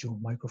unmute your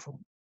microphone.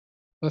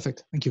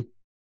 Perfect. Thank you.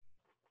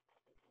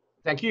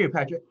 Thank you,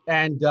 Patrick.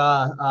 And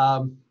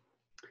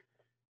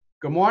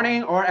good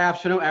morning or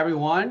afternoon,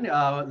 everyone.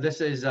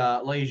 This is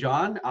Lee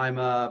Zhang. I'm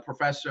a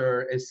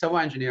professor in civil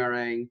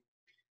engineering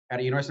at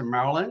the University of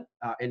Maryland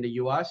in the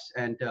US,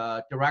 and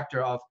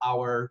director of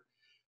our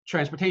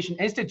Transportation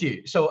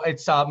Institute. So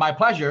it's my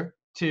pleasure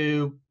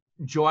to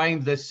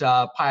join this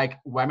PIARC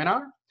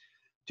webinar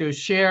to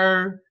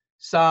share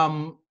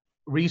some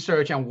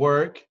research and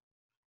work.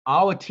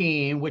 Our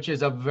team, which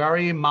is a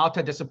very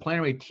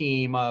multidisciplinary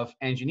team of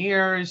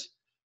engineers,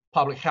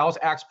 public health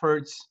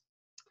experts,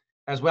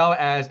 as well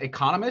as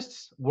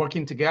economists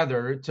working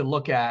together to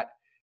look at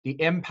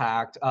the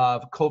impact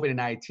of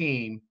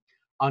COVID-19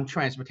 on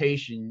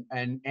transportation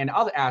and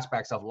other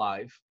aspects of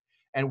life.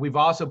 And we've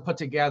also put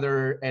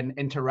together an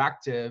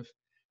interactive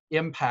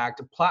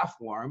impact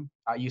platform.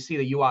 You see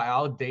the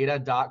URL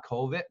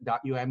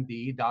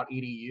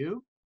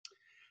data.covid.umd.edu.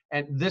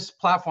 And this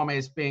platform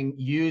is being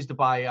used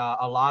by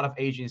a lot of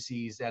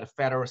agencies at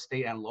federal,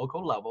 state, and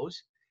local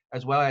levels,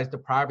 as well as the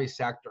private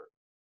sector.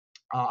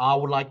 I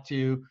would like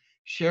to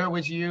share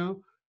with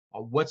you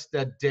what's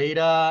the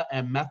data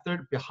and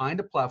method behind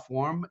the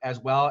platform, as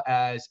well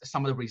as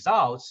some of the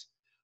results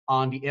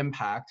on the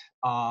impact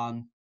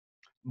on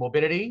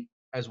mobility,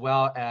 as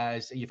well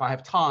as, if I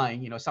have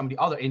time, some of the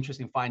other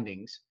interesting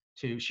findings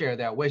to share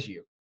that with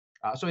you.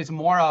 So it's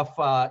more of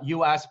a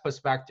US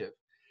perspective.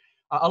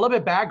 A little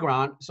bit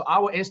background. So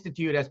our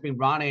institute has been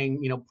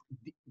running,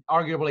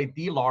 arguably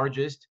the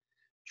largest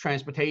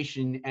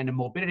transportation and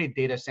mobility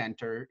data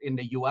center in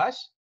the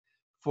US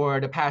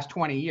for the past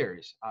 20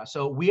 years.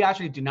 So we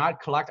actually do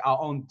not collect our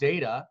own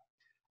data,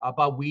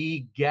 but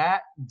we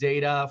get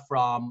data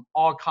from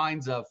all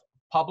kinds of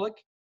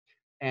public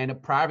and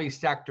private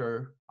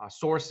sector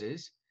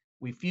sources.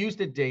 We fuse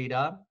the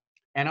data,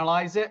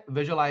 analyze it,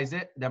 visualize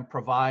it, then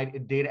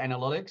provide data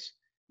analytics,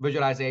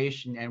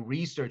 visualization, and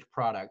research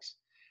products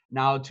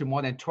now to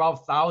more than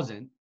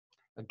 12,000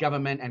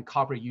 government and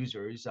corporate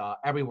users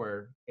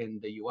everywhere in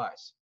the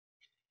US.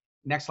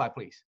 Next slide,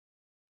 please.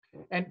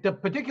 And the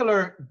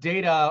particular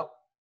data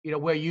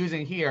we're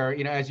using here,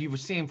 as you've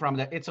seen from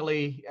the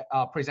Italy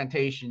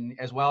presentation,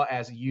 as well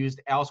as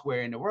used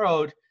elsewhere in the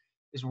world,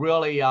 is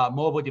really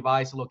mobile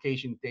device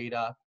location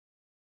data.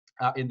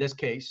 In this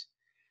case,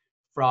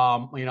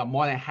 from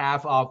more than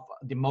half of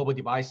the mobile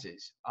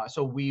devices.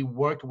 So we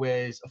worked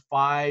with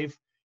 5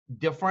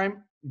 different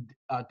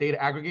data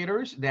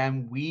aggregators.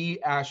 Then we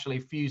actually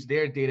fuse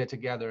their data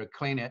together,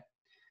 clean it,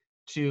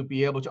 to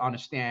be able to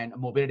understand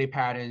mobility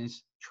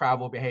patterns,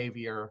 travel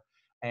behavior,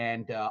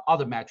 and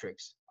other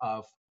metrics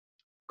of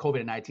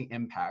COVID-19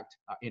 impact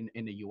in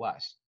the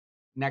US.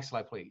 Next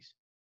slide, please.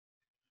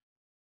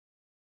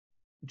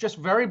 Just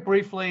very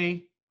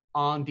briefly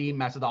on the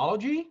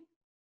methodology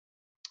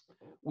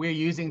we're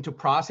using to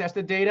process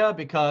the data,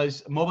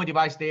 because mobile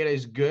device data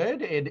is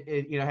good.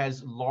 It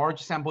has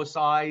large sample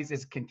size,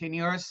 it's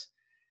continuous,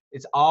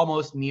 it's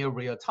almost near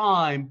real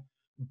time,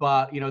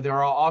 but there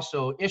are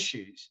also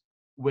issues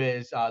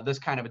with this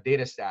kind of a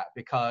data set,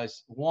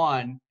 because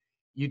one,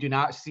 you do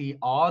not see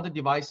all the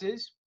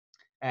devices.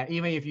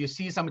 Even if you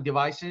see some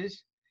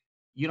devices,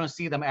 you don't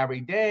see them every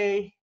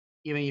day.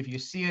 Even if you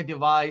see a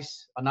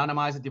device,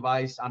 anonymize a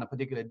device on a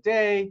particular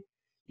day,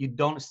 you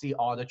don't see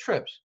all the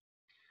trips.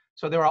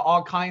 So there are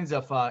all kinds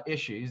of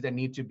issues that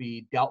need to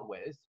be dealt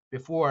with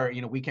before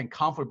we can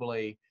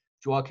comfortably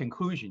draw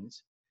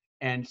conclusions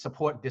and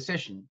support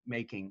decision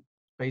making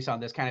based on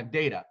this kind of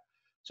data.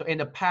 So in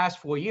the past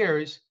 4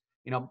 years,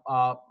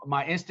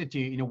 my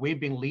institute, we've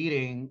been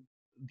leading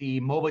the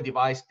mobile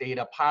device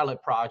data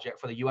pilot project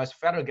for the US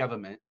federal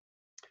government.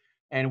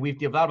 And we've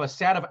developed a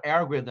set of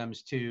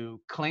algorithms to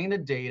clean the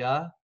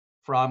data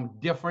from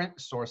different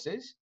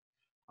sources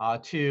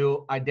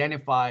to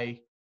identify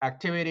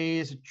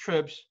activities,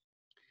 trips,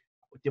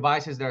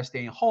 devices that are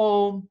staying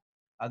home.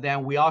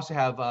 Then we also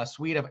have a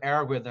suite of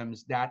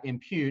algorithms that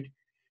impute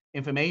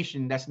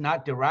information that's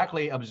not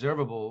directly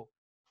observable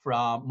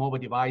from mobile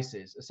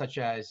devices, such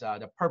as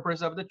the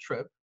purpose of the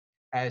trip,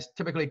 as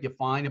typically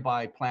defined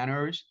by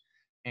planners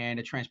and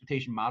the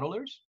transportation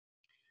modelers.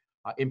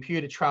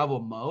 Imputed travel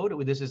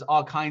mode, this is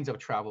all kinds of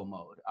travel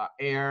mode,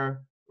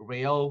 air,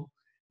 rail,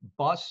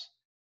 bus,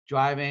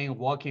 driving,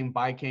 walking,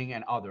 biking,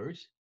 and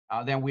others.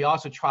 Then we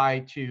also try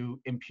to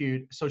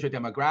impute social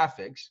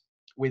demographics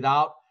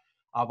without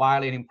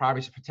violating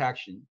privacy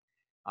protection,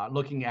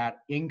 looking at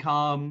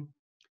income,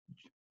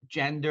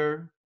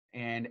 gender,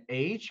 and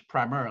age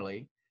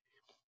primarily.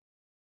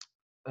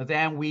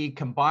 Then we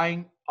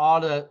combine all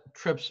the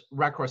trips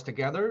records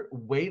together,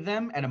 weigh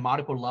them at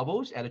multiple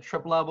levels, at a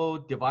trip level,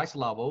 device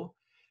level,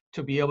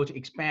 to be able to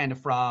expand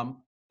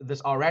from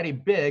this already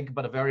big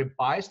but a very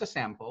biased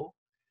sample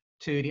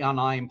to the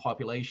online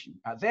population.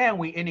 Then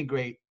we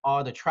integrate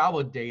all the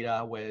travel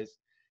data with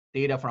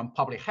data from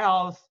public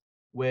health,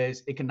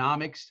 with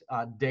economics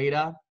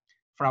data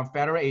from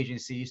federal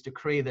agencies to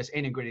create this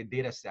integrated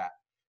data set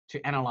to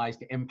analyze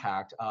the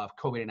impact of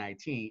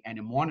COVID-19 and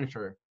to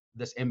monitor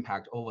this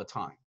impact over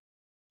time.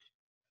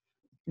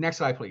 Next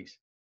slide, please.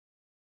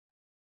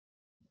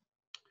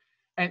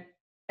 And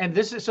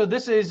this is, so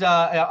this is,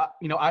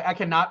 you know, I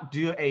cannot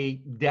do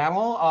a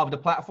demo of the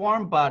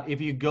platform, but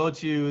if you go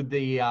to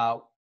the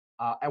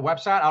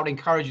website, I would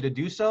encourage you to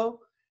do so.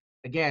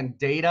 Again,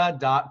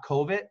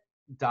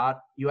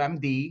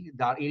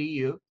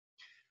 data.covid.umd.edu.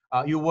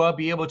 You will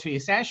be able to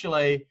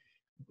essentially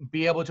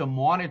be able to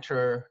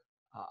monitor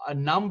a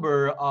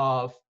number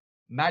of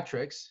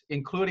metrics,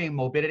 including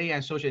mobility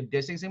and social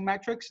distancing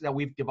metrics that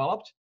we've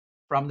developed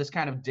from this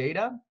kind of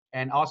data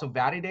and also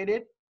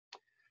validated,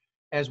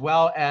 as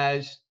well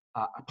as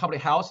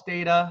public health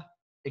data,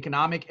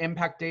 economic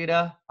impact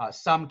data,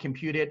 some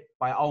computed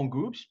by our own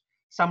groups.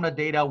 Some of the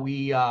data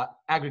we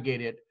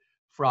aggregated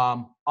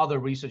from other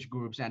research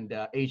groups and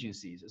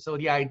agencies. So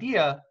the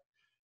idea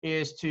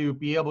is to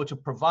be able to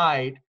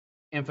provide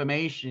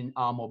information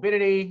on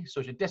mobility,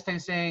 social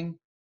distancing,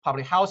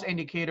 public health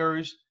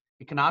indicators,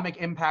 economic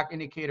impact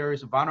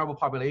indicators, vulnerable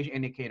population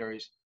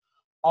indicators,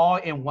 all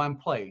in one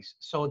place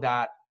so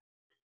that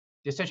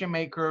decision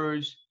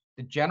makers,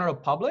 the general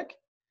public,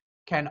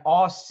 can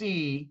all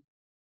see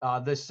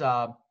this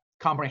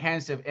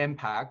comprehensive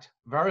impact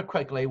very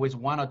quickly with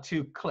 1 or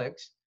 2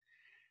 clicks.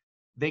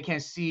 They can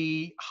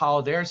see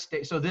how their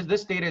state, so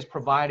this data is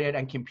provided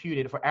and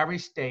computed for every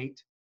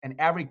state and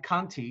every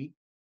county.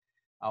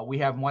 We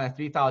have more than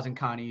 3,000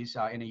 counties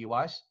in the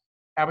US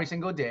every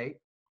single day.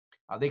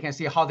 They can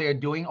see how they're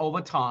doing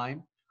over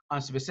time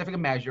on specific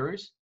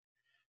measures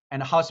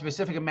and how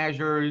specific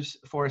measures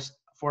for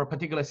a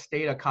particular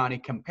state or county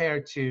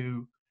compared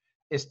to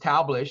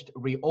established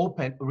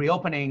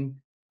reopening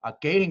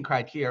gating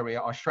criteria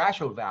or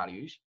threshold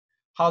values,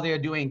 how they're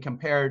doing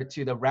compared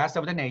to the rest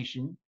of the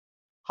nation,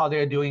 how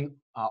they're doing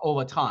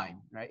over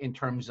time, right, in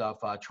terms of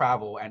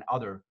travel and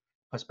other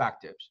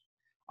perspectives.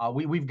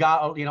 We've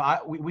got, you know,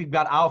 we've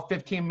got our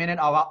 15-minute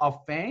of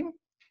fame,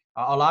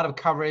 a lot of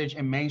coverage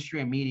in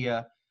mainstream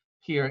media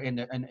here in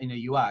the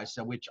US,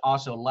 which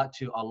also led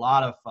to a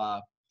lot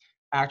of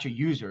actual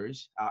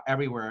users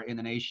everywhere in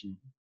the nation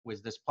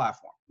with this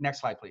platform.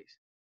 Next slide, please.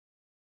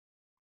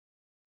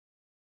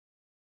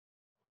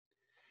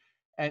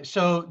 And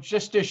so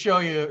just to show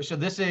you, so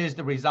this is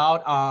the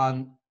result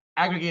on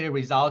aggregated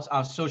results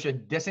on social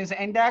distance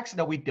index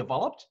that we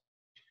developed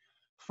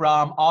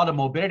from all the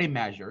mobility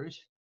measures.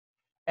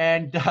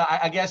 And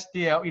I guess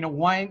the, you know,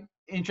 one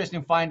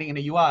interesting finding in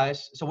the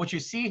US, so what you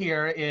see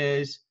here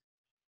is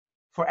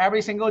for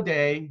every single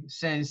day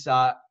since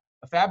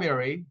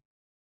February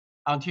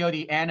until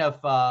the end of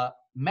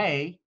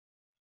May,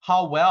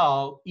 how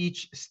well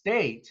each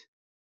state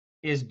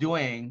is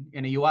doing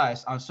in the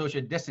US on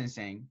social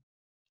distancing.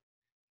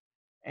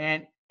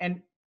 And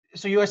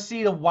so you'll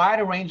see the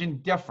wide ranging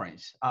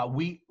difference.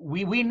 We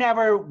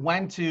never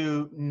went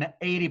to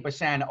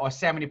 80% or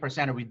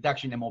 70%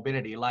 reduction in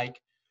mobility like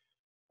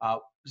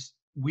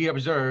we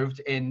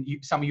observed in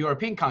some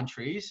European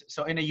countries.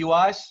 So in the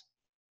US,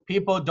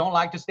 people don't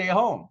like to stay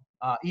home,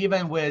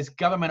 even with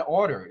government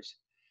orders.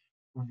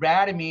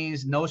 Red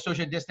means no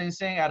social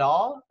distancing at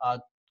all.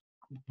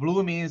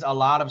 Blue means a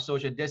lot of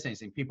social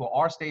distancing. People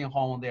are staying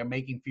home, they're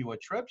making fewer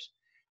trips,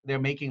 they're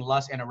making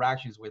less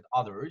interactions with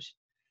others.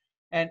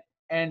 And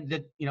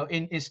the, you know,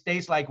 in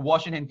states like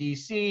Washington,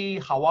 D.C.,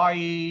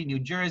 Hawaii, New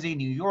Jersey,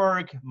 New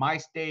York, my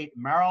state,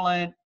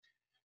 Maryland,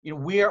 you know,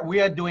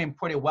 we are doing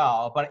pretty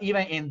well. But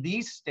even in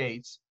these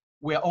states,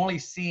 we're only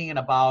seeing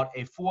about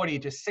a 40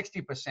 to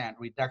 60%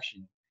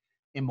 reduction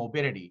in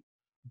mobility.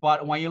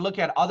 But when you look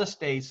at other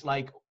states,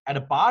 like at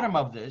the bottom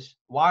of this,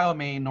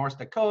 Wyoming, North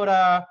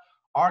Dakota,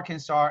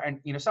 Arkansas, and,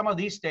 you know, some of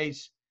these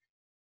states,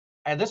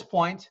 at this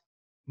point,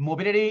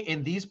 mobility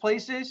in these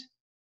places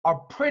are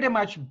pretty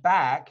much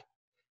back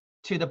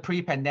to the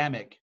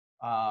pre-pandemic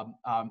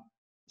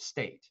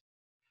state.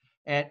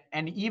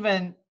 And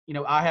even, you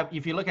know, I have,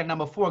 if you look at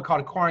number 4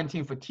 called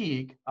quarantine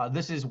fatigue,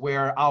 this is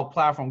where our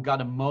platform got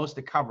the most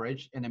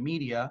coverage in the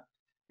media,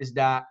 is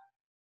that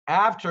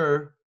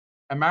after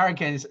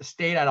Americans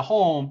stayed at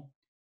home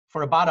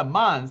for about a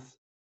month,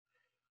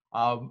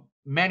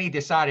 many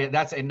decided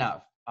that's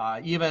enough.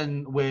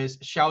 Even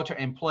with shelter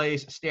in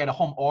place,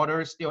 stay-at-home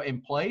orders still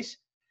in place,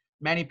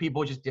 many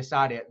people just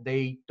decided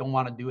they don't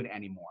want to do it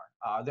anymore.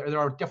 There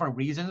are different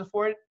reasons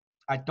for it.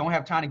 I don't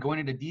have time to go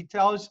into the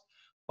details,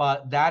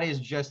 but that is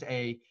just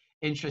a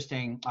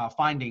interesting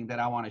finding that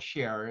I want to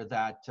share,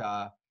 that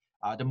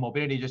the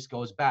mobility just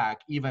goes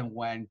back even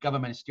when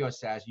government still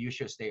says you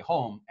should stay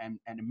home, and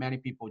many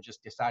people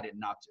just decided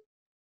not to.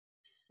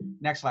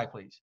 Next slide,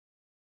 please.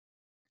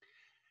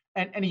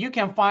 And you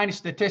can find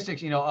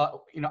statistics,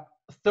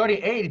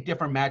 38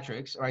 different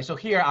metrics, right? So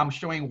here I'm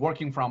showing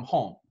working from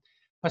home,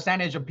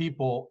 percentage of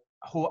people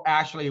who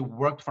actually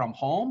worked from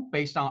home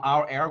based on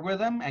our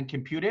algorithm and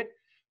computed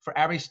for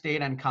every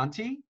state and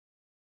county.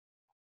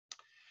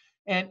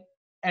 And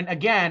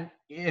again,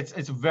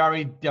 it's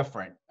very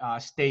different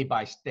state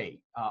by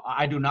state.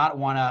 I do not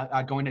want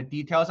to go into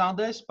details on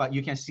this, but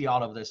you can see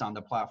all of this on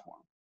the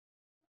platform.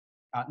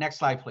 Next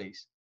slide,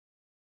 please.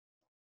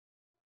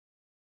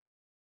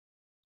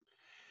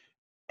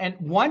 And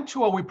one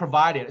tool we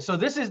provided, so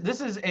this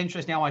is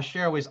interesting, I want to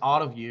share with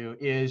all of you,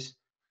 is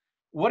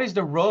what is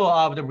the role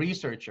of the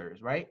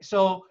researchers, right?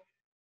 So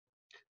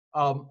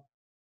when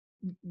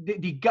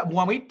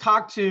we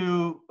talk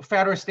to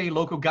federal, state,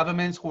 local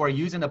governments who are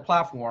using the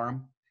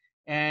platform,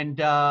 and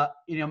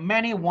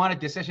many wanted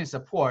decision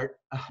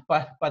support,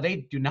 but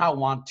they do not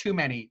want too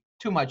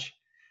much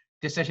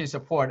decision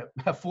support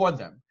for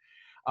them.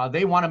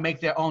 They want to make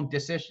their own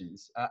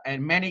decisions,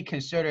 and many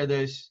consider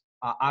this.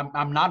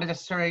 I'm not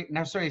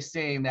necessarily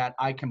saying that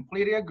I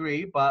completely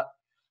agree, but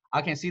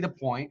I can see the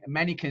point.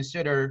 Many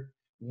consider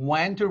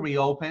when to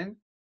reopen,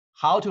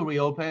 how to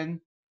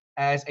reopen,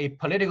 as a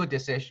political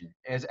decision,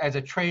 as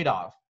a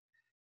trade-off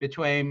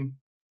between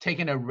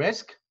taking a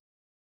risk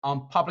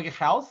on public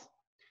health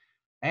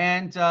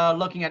and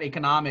looking at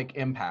economic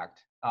impact,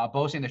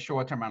 both in the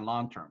short term and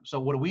long term. So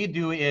what we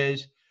do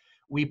is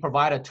we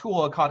provide a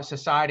tool called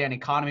Society and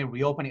Economy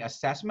Reopening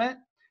Assessment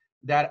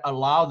that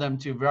allow them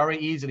to very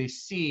easily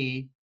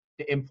see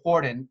the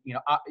important,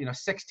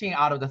 16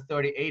 out of the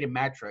 38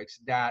 metrics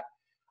that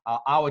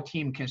our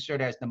team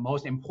consider as the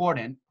most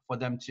important for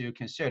them to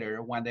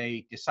consider when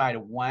they decide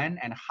when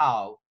and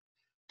how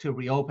to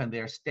reopen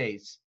their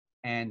states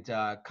and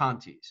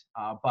counties.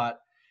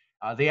 But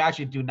they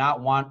actually do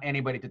not want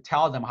anybody to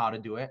tell them how to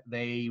do it.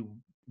 They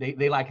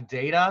like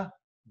data,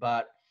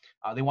 but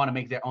they want to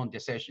make their own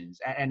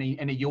decisions. And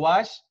in the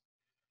US,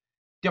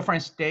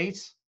 different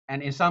states,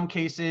 and in some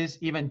cases,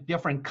 even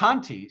different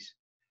counties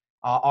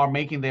are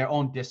making their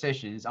own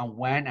decisions on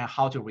when and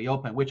how to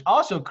reopen, which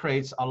also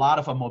creates a lot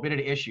of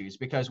mobility issues,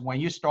 because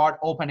when you start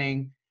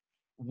opening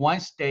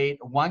one state,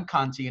 one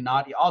county, and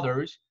not the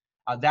others,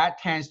 that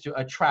tends to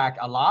attract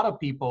a lot of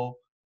people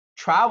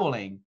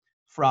traveling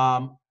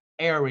from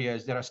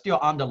areas that are still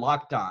under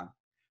lockdown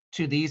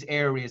to these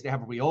areas that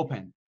have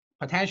reopened,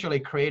 potentially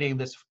creating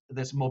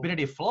this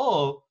mobility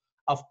flow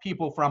of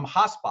people from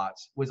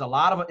hotspots with a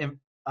lot of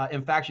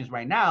infections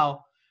right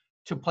now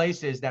to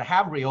places that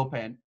have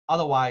reopened,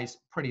 otherwise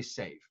pretty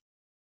safe.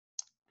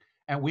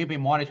 And we've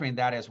been monitoring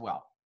that as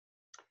well.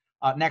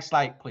 Next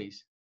slide,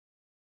 please.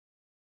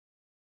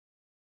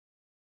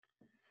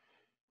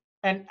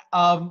 And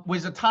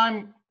with the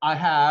time I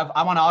have,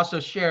 I want to also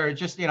share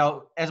just,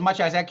 as much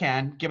as I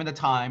can, given the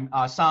time,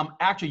 some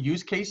actual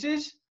use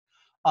cases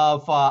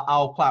of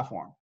our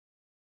platform.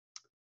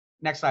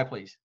 Next slide,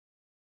 please.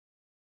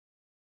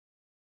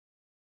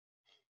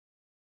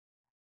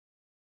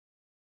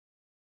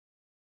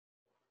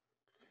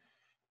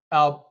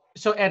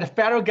 So at the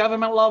federal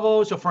government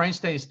level, so for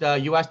instance, the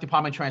U.S.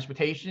 Department of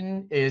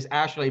Transportation is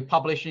actually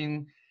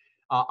publishing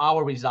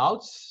our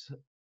results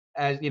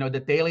as,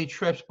 the daily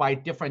trips by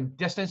different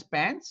distance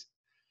bands.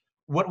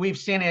 What we've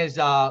seen is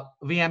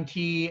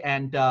VMT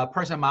and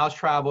person miles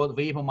traveled,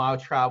 vehicle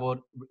miles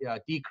traveled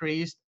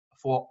decreased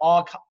for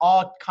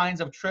all kinds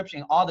of trips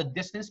in all the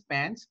distance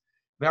bands.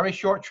 Very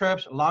short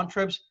trips, long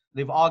trips,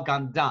 they've all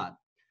gone down.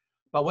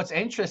 But what's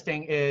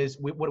interesting is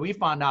what we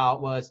found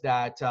out was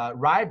that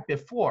right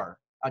before,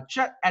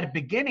 just at the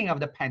beginning of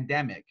the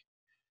pandemic,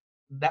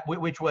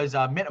 which was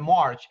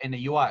mid-March in the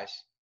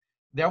US,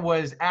 there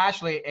was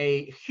actually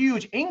a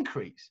huge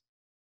increase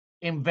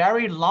in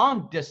very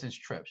long distance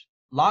trips,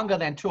 longer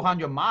than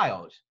 200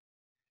 miles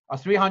or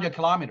 300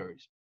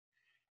 kilometers.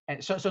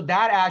 And so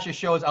that actually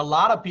shows a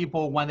lot of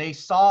people, when they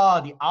saw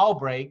the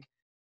outbreak,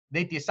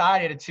 they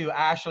decided to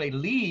actually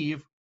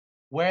leave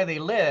where they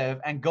live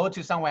and go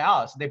to somewhere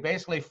else. They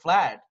basically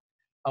fled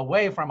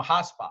away from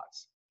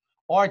hotspots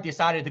or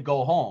decided to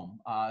go home.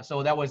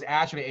 So that was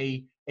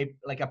actually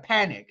a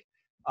panic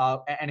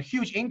and a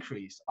huge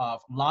increase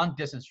of long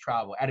distance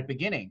travel at the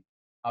beginning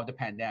of the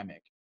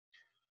pandemic.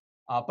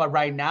 But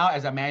right now,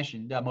 as I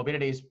mentioned, the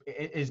mobility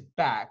is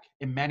back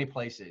in many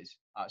places.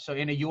 So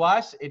in the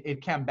US,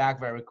 it came back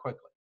very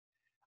quickly.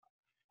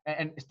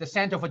 And the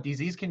Center for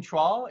Disease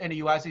Control in the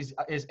US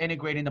is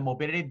integrating the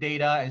mobility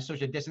data and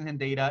social distancing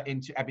data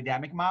into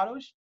epidemic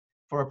models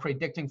for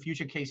predicting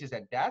future cases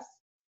and deaths.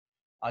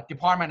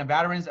 Department of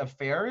Veterans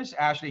Affairs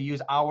actually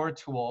use our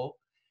tool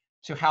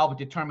to help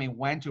determine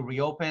when to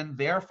reopen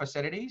their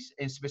facilities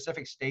in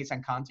specific states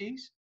and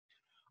counties.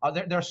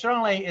 There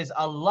certainly is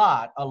a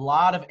lot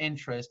of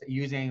interest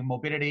using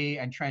mobility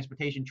and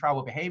transportation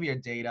travel behavior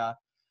data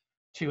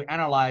to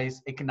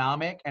analyze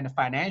economic and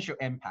financial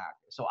impact.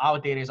 So our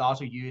data is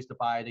also used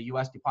by the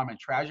US Department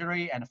of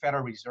Treasury and the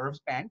Federal Reserve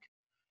Bank,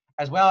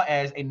 as well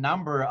as a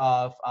number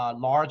of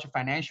large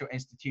financial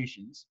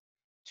institutions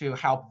to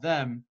help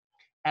them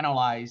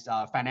analyze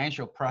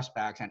financial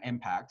prospects and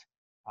impact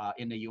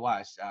in the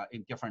US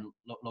in different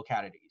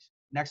localities.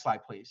 Next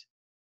slide, please.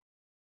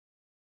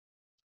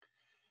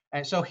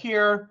 And so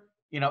here,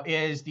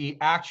 is the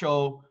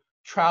actual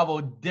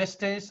travel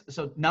distance.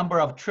 So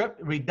number of trip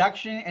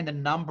reduction in the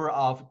number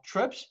of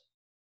trips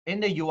in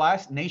the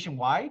US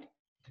nationwide.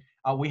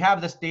 We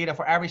have this data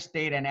for every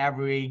state and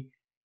every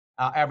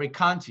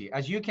county.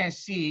 As you can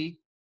see,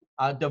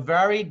 the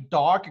very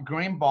dark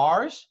green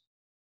bars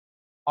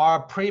are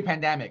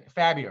pre-pandemic,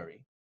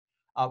 February.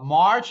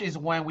 March is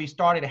when we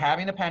started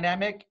having the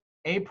pandemic.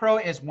 April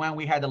is when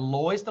we had the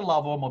lowest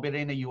level of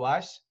mobility in the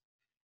US.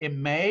 In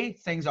May,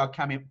 things are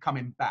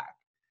coming back,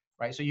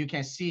 right? So you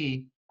can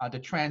see the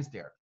trends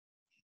there.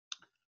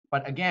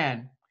 But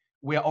again,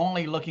 we're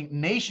only looking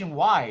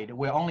nationwide,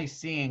 we're only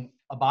seeing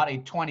about a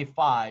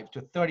 25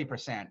 to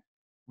 30%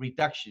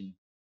 reduction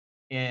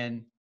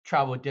in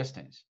travel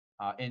distance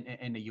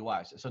in the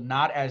US. So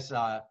not as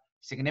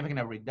significant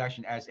a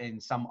reduction as in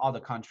some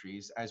other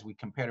countries as we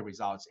compare the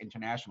results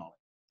internationally.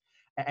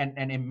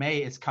 And in May,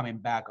 it's coming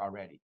back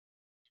already.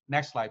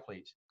 Next slide,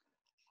 please.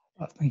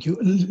 Thank you.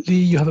 Lee,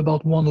 you have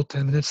about 1 or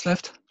 10 minutes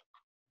left.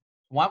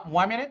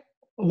 1 minute?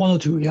 1 or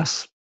 2,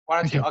 yes.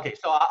 1 or 2, okay,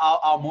 so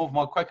I'll move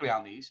more quickly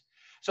on these.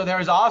 So there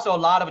is also a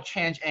lot of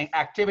change in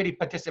activity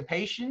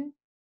participation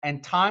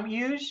and time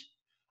use.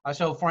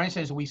 So for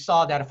instance, we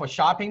saw that for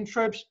shopping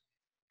trips,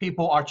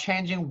 people are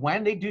changing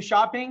when they do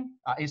shopping.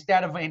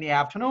 Instead of in the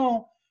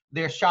afternoon,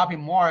 they're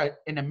shopping more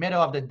in the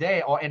middle of the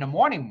day or in the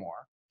morning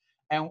more.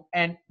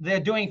 And they're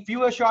doing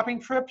fewer shopping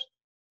trips,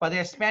 but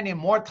they're spending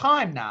more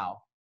time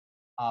now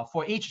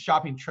for each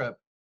shopping trip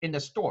in the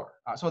store.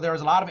 So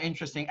there's a lot of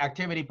interesting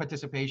activity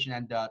participation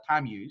and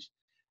time use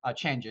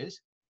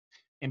changes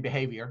in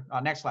behavior.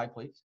 Next slide,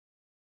 please.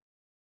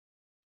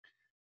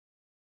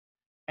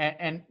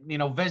 And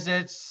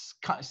visits,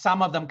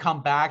 some of them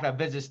come back.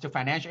 Visits to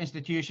financial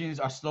institutions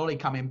are slowly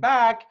coming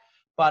back,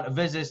 but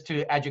visits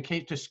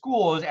to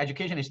schools,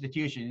 education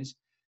institutions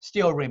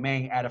still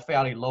remain at a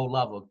fairly low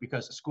level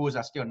because schools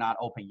are still not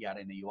open yet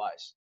in the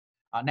US.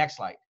 Next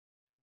slide.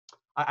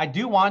 I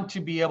do want to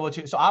be able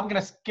to, so I'm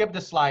gonna skip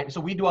this slide. So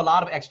we do a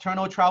lot of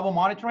external travel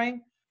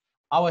monitoring.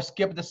 I will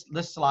skip this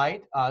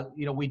slide.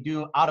 We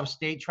do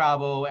out-of-state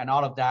travel and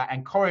all of that,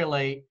 and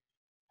correlate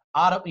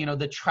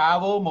the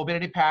travel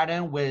mobility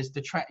pattern with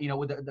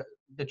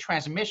the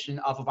transmission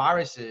of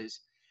viruses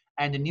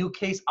and the new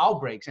case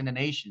outbreaks in the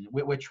nation.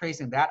 We're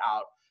tracing that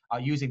out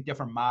using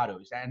different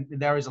models, and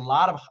there is a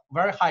lot of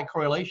very high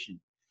correlation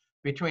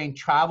between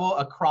travel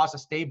across the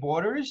state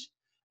borders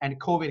and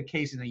COVID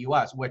cases in the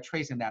US. We're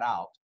tracing that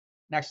out.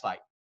 Next slide.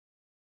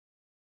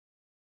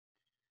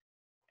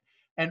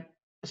 And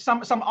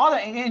some other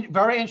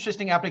very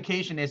interesting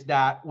application is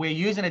that we're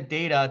using the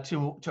data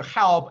to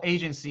help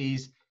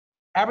agencies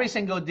every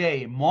single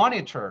day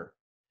monitor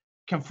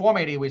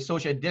conformity with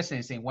social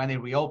distancing when they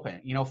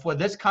reopen. For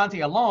this county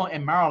alone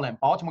in Maryland,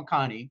 Baltimore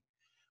County,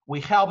 we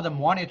help them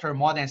monitor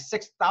more than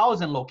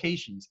 6,000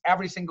 locations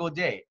every single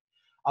day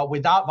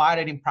without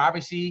violating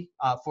privacy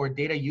for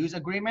data use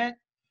agreement.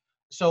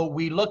 So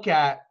we look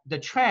at the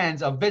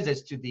trends of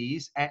visits to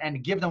these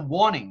and give them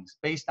warnings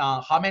based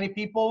on how many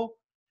people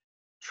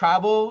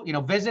travel,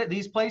 visit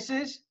these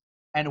places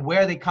and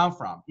where they come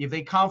from. If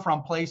they come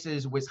from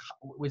places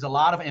with a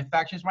lot of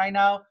infections right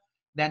now,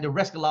 then the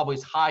risk level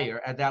is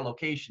higher at that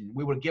location.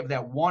 We will give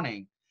that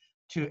warning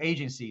to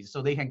agencies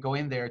so they can go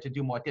in there to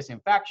do more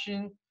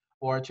disinfection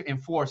or to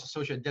enforce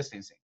social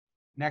distancing.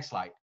 Next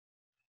slide.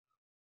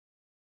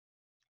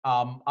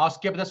 I'll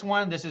skip this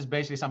one. This is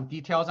basically some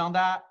details on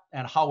that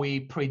and how we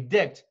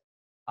predict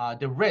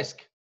the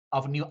risk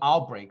of new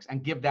outbreaks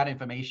and give that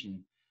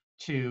information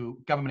to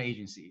government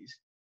agencies.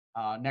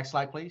 Next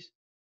slide, please.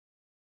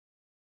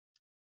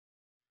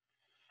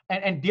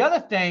 And the other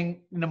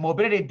thing the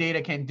mobility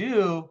data can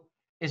do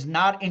is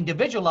not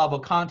individual level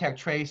contact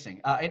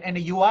tracing. In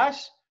the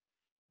US,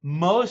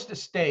 most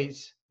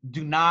states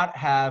do not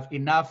have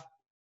enough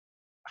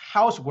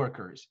house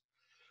workers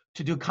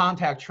to do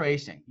contact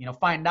tracing,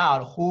 find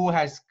out who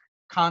has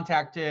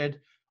contacted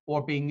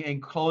or being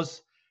in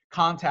close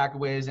contact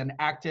with an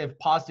active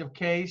positive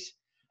case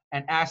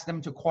and ask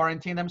them to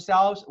quarantine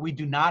themselves. We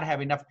do not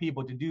have enough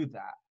people to do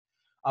that.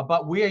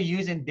 But we are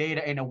using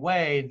data in a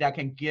way that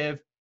can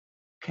give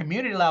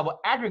community level,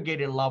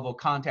 aggregated level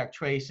contact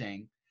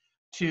tracing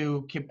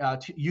to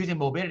using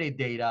mobility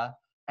data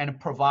and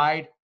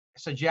provide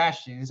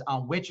suggestions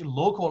on which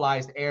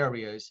localized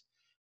areas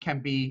can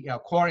be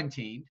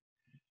quarantined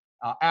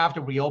after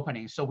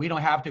reopening. So we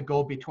don't have to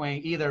go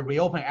between either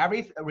reopen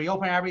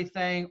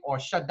everything or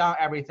shut down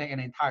everything in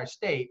the entire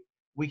state.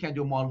 we can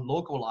do more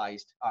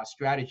localized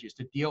strategies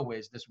to deal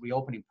with this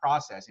reopening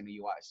process in the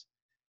US.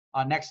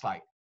 Next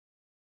slide.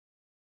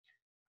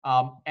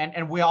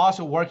 And we're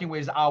also working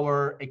with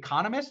our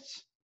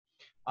economists,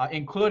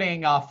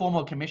 including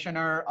former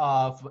commissioner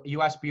of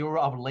US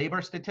Bureau of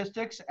Labor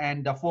Statistics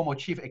and the former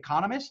chief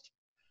economist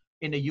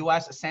in the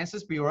US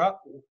Census Bureau,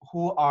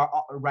 who are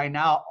right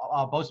now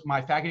both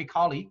my faculty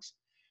colleagues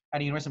at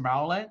the University of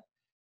Maryland,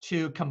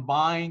 to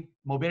combine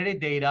mobility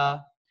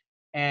data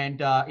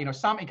and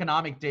some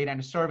economic data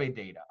and survey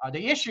data.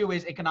 The issue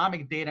is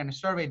economic data and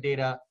survey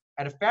data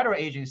at the federal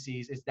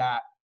agencies is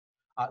that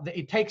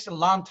it takes a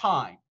long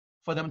time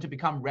for them to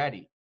become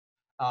ready.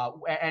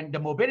 And the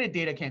mobility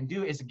data can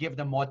do is give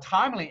them more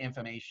timely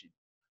information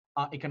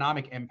on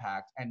economic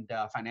impact and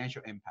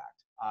financial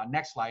impact.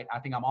 Next slide, I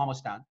think I'm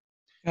almost done.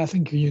 I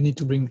think you need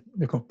to bring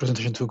the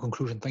presentation to a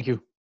conclusion. Thank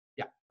you.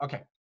 Yeah,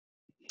 okay.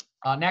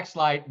 Next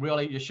slide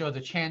really just shows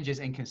the changes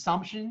in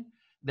consumption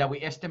that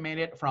we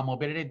estimated from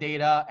mobility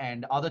data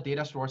and other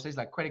data sources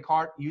like credit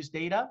card use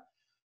data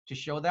to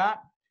show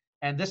that.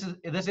 And this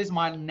is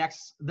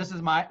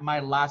my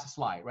last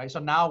slide, right? So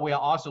now we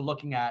are also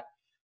looking at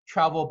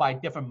travel by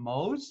different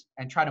modes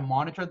and try to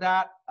monitor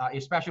that,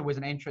 especially with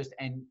an interest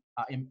in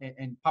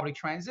public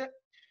transit.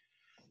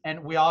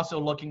 And we're also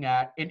looking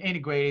at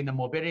integrating the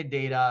mobility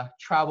data,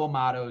 travel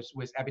models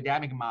with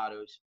epidemic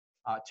models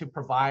to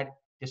provide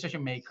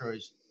decision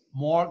makers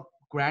more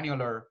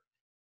granular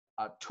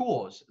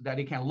tools that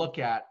they can look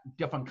at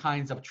different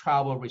kinds of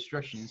travel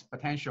restrictions,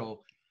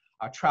 potential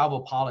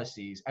travel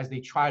policies as they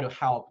try to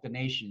help the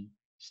nation,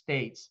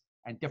 states,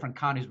 and different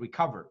countries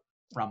recover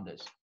from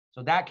this.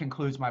 So that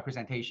concludes my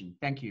presentation.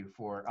 Thank you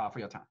for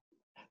your time.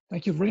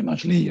 Thank you very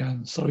much, Lee,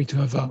 and sorry to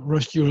have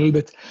rushed you a little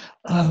bit.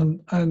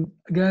 And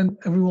again,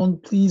 everyone,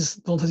 please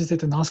don't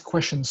hesitate and ask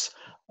questions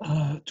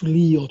to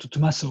Lee or to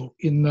Tommaso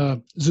in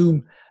the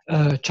Zoom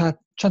chat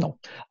channel.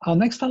 Our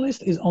next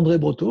panelist is André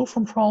Broto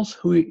from France,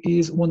 who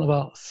is one of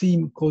our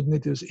theme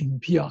coordinators in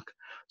PIARC.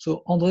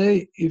 So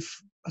André,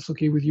 if that's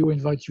okay with you, I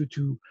invite you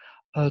to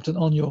turn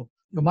on your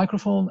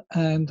microphone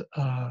and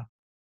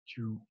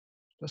to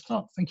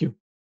start. Thank you.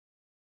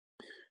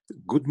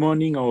 Good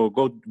morning or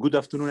good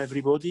afternoon,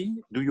 everybody.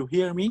 Do you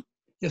hear me?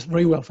 Yes,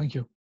 very well, thank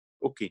you.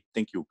 Okay,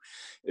 thank you.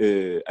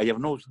 I have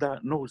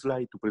no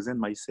slide to present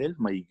myself.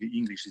 My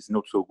English is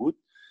not so good,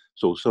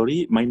 so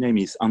sorry. My name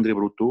is André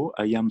Broto.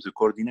 I am the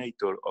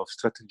coordinator of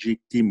Strategic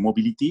Team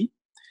Mobility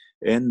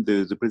and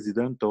the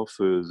president of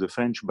the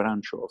French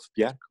branch of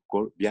PIARC,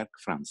 called PIARC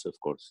France, of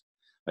course.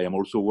 I am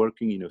also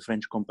working in a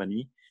French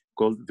company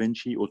called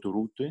Vinci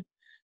Autoroute,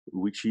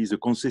 which is a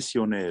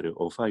concessionaire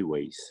of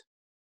highways.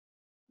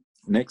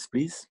 Next,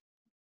 please.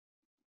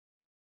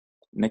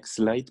 Next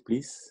slide,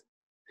 please.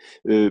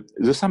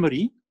 The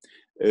summary.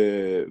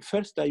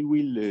 First, I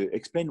will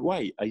explain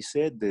why I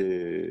said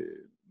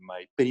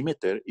my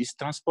perimeter is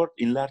transport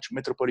in large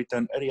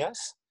metropolitan areas.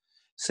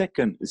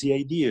 Second, the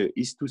idea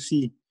is to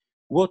see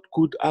what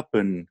could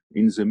happen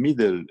in the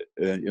middle,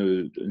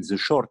 in the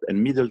short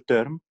and middle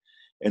term,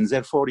 and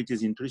therefore it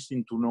is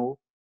interesting to know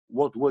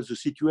what was the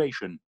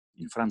situation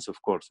in France,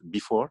 of course,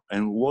 before,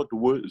 and what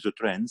were the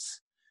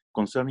trends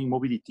concerning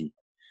mobility.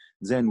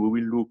 Then we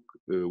will look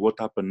what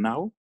happened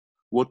now,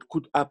 what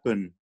could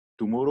happen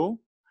tomorrow,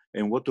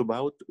 and what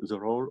about the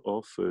role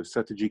of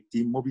strategic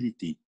team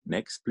mobility.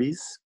 Next,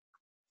 please.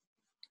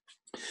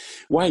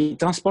 Why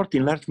transport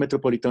in large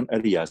metropolitan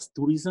areas?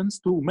 Two reasons,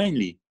 two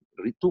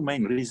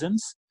main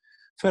reasons.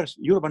 First,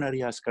 urban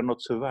areas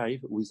cannot survive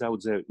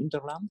without their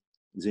hinterland.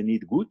 They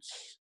need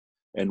goods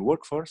and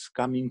workforce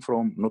coming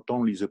from not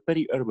only the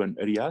peri-urban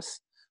areas,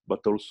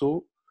 but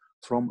also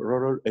from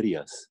rural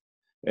areas.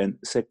 And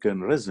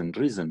second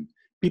reason,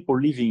 people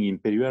living in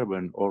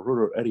peri-urban or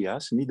rural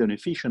areas need an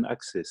efficient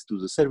access to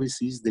the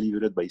services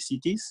delivered by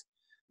cities,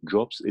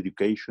 jobs,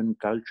 education,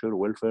 culture,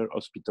 welfare,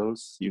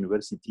 hospitals,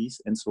 universities,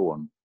 and so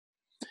on.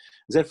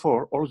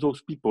 Therefore, all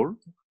those people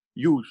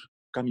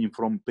coming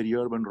from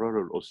peri-urban,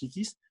 rural, or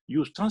cities,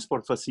 use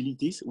transport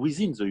facilities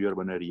within the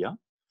urban area,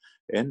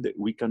 and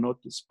we cannot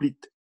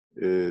split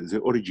the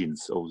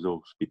origins of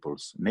those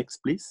peoples. Next,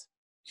 please.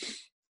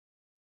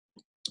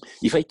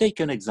 If I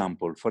take an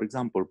example, for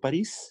example,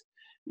 Paris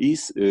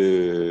is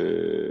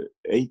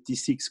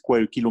 86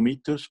 square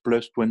kilometers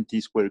plus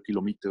 20 square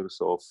kilometers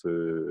of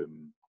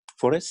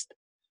forest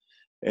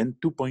and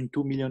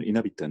 2.2 million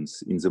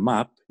inhabitants. In the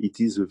map, it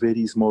is a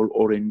very small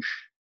orange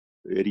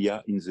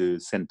area in the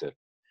center.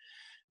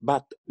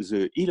 But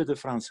the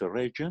Île-de-France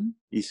region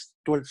is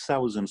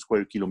 12,000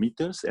 square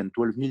kilometers and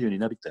 12 million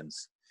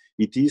inhabitants.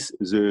 It is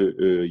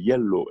the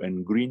yellow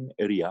and green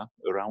area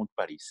around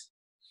Paris.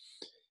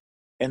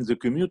 And the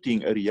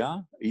commuting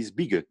area is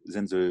bigger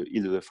than the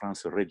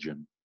Île-de-France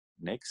region.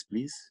 Next,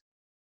 please.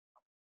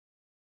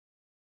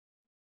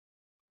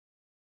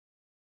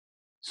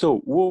 So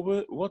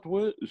what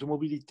were the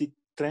mobility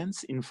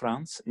trends in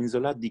France in the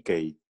last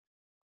decade?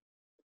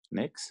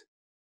 Next.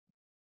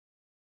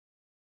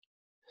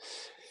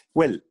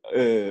 Well,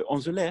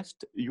 on the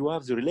left, you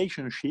have the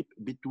relationship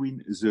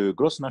between the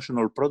gross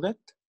national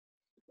product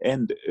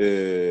And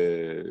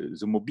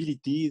the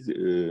mobility,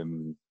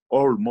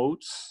 all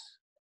modes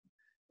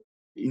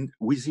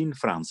within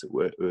France,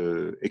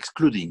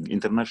 excluding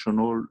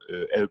international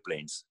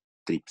airplanes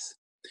trips.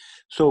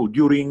 So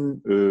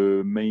during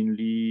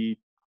mainly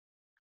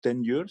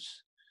 10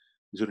 years,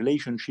 the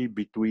relationship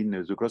between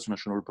the gross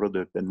national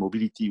product and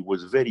mobility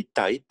was very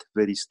tight,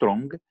 very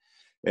strong.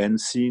 And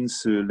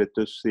since, let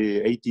us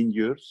say, 18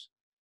 years,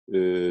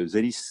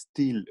 there is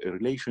still a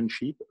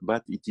relationship,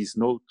 but it is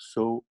not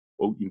so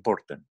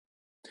important.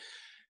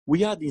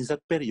 We had in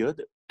that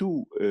period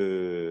two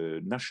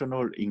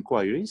national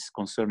inquiries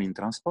concerning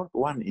transport,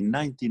 one in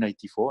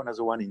 1994,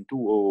 another one in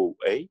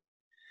 2008,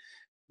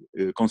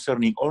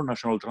 concerning all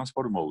national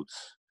transport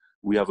modes.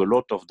 We have a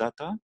lot of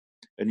data,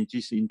 and it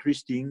is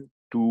interesting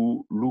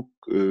to look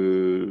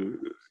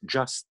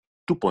just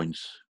 2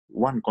 points.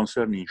 One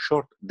concerning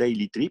short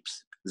daily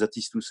trips, that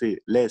is to say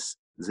less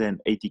than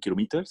 80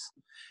 kilometers.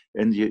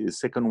 And the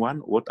second one,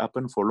 what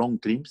happened for long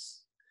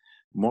trips,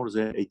 more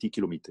than 80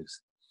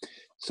 kilometers.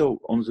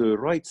 So on the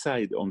right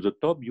side, on the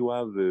top, you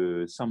have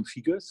some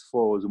figures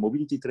for the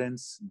mobility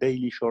trends,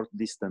 daily short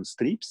distance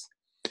trips.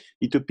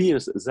 It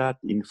appears that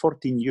in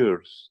 14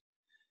 years,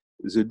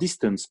 the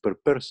distance per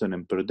person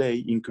and per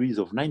day increase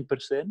of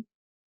 9%,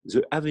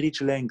 the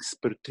average length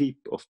per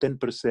trip of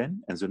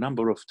 10%, and the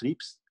number of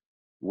trips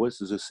was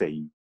the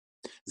same.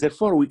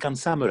 Therefore, we can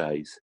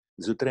summarize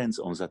the trends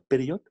on that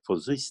period for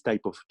this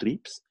type of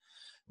trips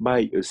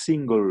by a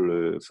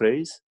single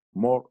phrase,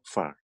 more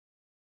far.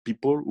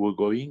 People were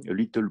going a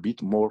little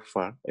bit more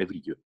far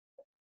every year.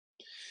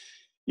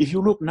 If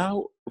you look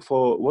now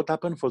for what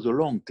happened for the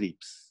long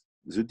trips,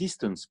 the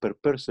distance per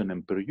person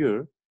and per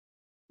year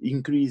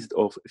increased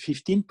of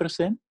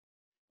 15%.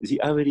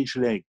 The average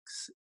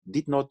length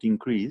did not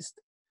increase.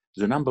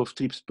 The number of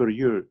trips per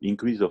year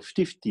increased of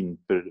 15%,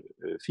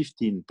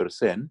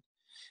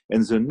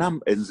 and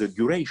the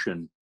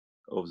duration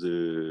of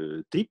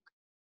the trip,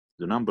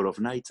 the number of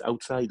nights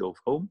outside of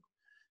home,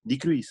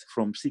 decreased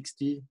from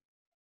 16%.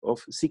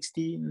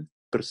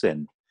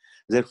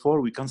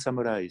 Therefore, we can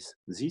summarize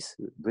this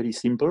very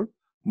simple: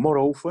 more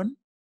often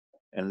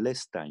and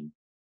less time.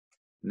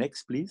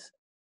 Next, please.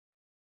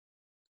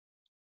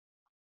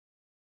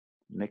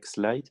 Next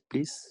slide,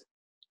 please.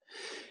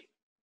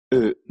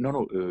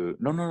 No,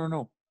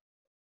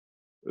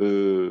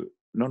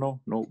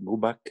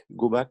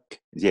 go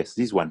back. Yes,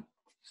 this one.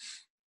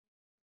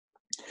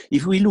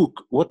 If we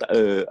look what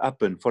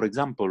happened, for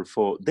example,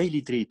 for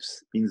daily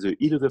trips in the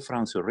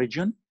Île-de-France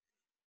region,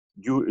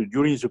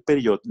 during the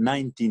period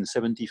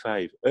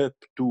 1975 up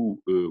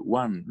to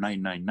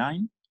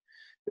 1999,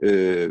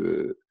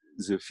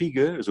 the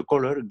figure, the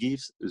color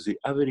gives the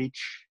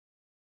average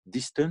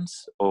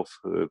distance of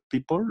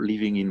people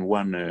living in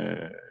one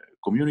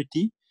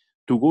community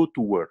to go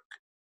to work.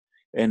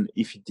 And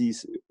if it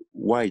is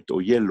white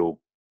or yellow,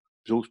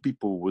 those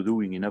people were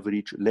doing in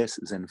average less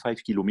than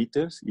 5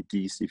 kilometers.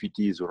 If it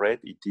is red,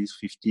 it is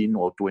 15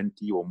 or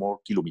 20 or more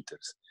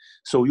kilometers.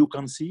 So you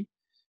can see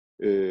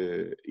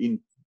in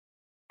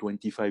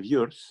 25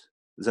 years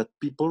that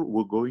people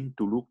were going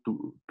to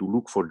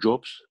look for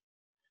jobs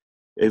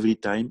every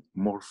time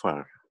more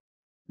far.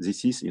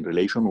 This is in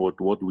relation with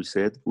what we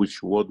said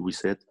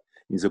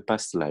in the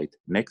past slide.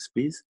 Next,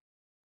 please.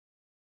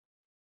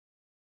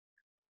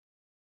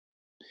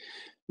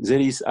 There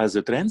is, as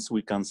a trends,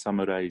 we can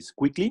summarize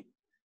quickly,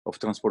 of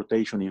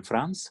transportation in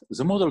France,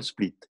 the model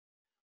split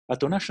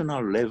at a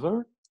national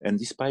level, and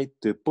despite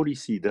the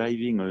policy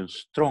driving a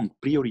strong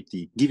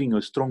priority, giving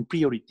a strong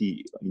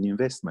priority in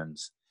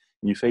investments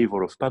in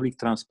favor of public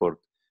transport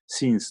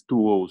since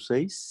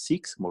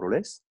 2006, more or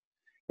less,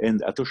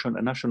 and at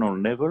a national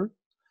level,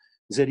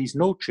 there is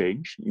no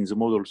change in the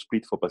model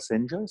split for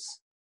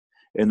passengers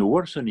and a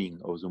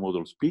worsening of the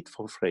model split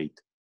for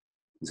freight.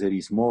 There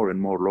is more and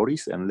more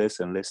lorries and less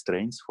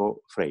trains for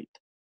freight.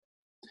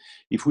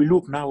 If we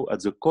look now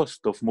at the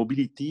cost of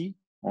mobility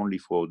only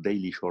for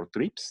daily short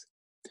trips,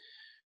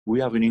 we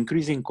have an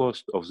increasing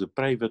cost of the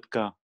private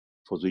car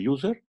for the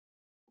user,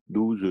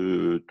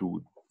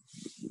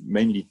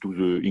 mainly to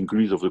the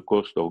increase of the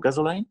cost of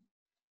gasoline,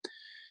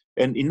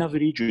 and in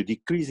average a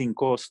decreasing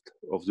cost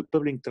of the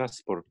public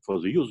transport for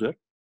the user,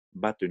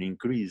 but an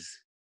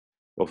increase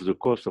of the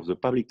cost of the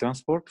public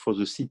transport for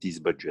the city's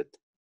budget.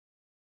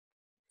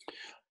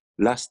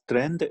 Last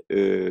trend,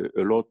 a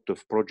lot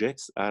of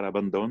projects are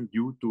abandoned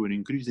due to an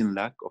increasing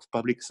lack of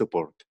public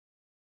support.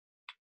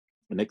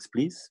 Next,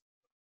 please.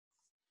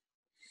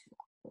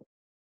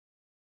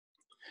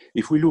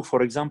 If we look,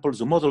 for example,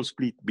 the model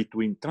split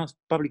between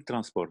public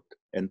transport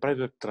and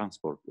private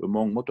transport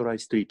among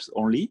motorized trips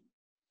only,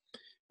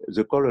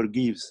 the color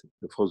gives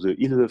for the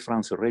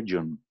Île-de-France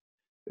region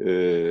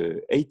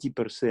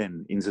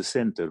 80% in the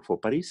center for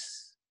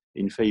Paris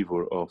in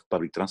favor of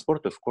public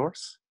transport, of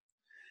course,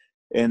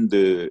 and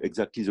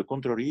exactly the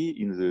contrary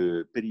in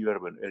the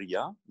peri-urban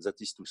area, that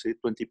is to say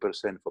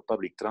 20% for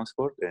public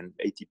transport and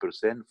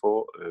 80%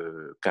 for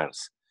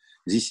cars.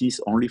 This is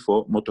only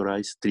for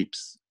motorized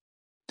trips.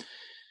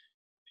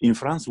 In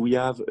France, we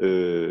have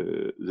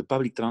the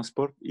public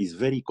transport is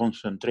very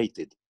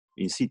concentrated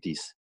in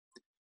cities.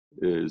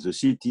 The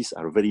cities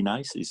are very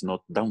nice. It's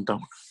not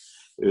downtown.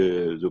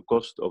 The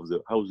cost of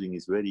the housing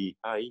is very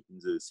high in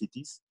the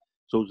cities.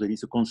 So there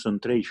is a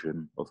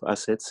concentration of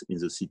assets in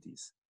the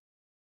cities.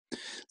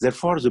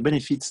 Therefore, the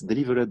benefits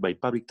delivered by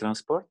public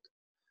transport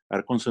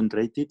are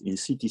concentrated in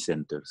city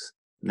centers.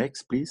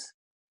 Next, please.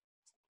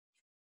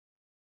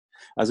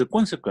 As a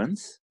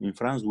consequence, in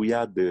France, we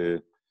had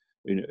an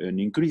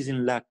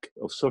increasing lack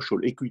of social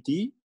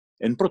equity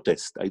and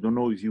protest. I don't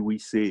know if you will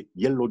say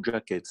yellow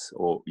jackets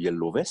or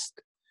yellow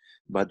vest,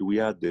 but we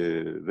had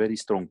a very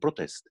strong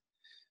protest.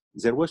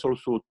 There was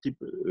also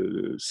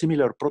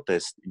similar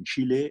protest in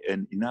Chile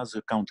and in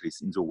other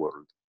countries in the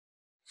world.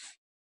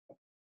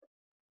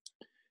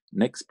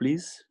 Next,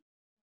 please.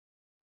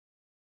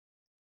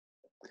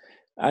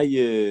 I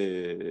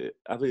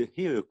have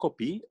here a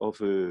copy of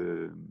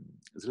a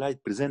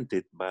slide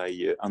presented by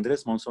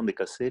Andrés Monzón de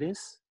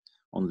Cáceres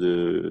on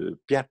the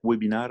PIARC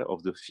webinar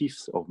of the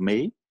 5th of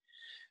May.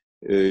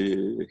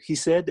 He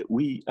said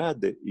we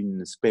had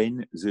in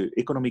Spain the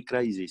economic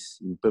crisis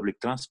in public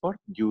transport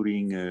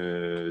during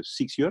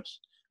 6 years,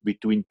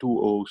 between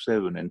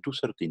 2007 and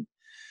 2013.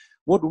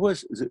 What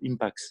was the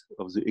impacts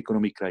of the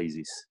economic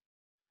crisis?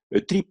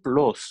 A triple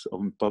loss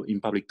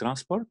in public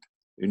transport,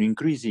 an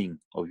increasing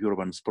of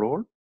urban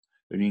sprawl,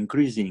 an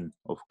increasing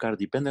of car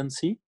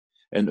dependency,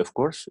 and of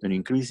course, an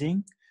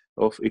increasing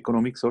of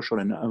economic, social,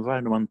 and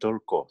environmental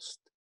cost.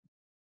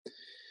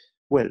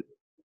 Well,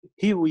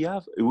 here we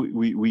have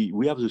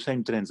the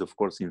same trends, of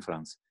course, in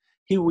France.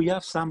 Here we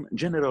have some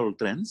general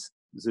trends,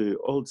 the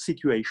old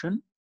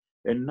situation,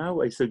 and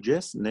now I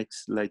suggest,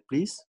 next slide,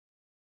 please,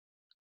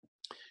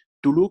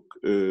 to look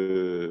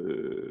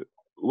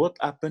what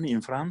happened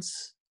in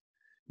France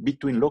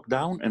between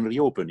lockdown and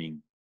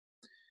reopening.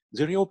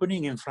 The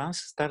reopening in France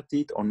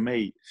started on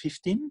May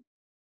 15.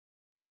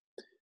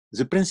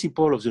 The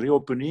principle of the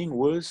reopening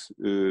was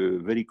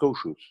very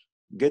cautious,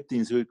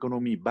 getting the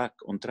economy back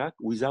on track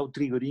without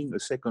triggering a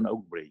second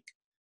outbreak.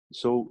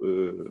 So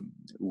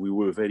we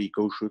were very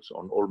cautious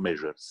on all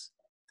measures.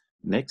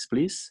 Next,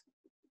 please.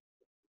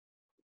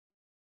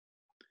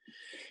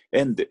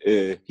 And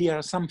here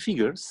are some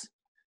figures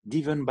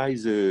given by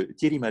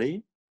Thierry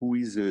Malet, who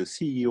is the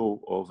CEO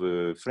of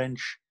a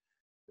French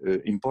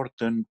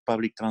important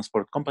public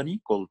transport company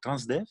called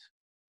Transdev.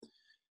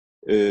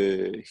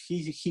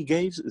 He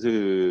gave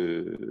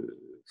the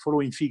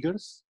following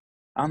figures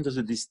under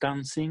the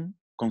distancing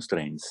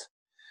constraints.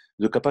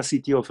 The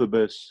capacity of a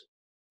bus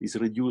is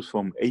reduced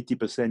from 80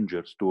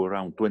 passengers to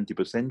around 20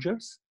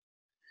 passengers.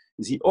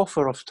 The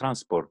offer of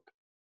transport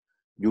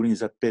during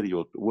that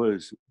period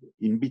was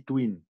in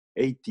between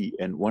 80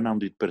 and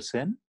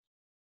 100%.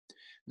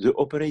 The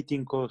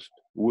operating costs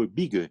were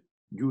bigger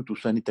due to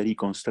sanitary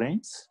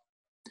constraints,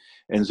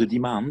 and the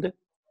demand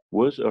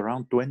was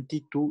around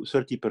 20 to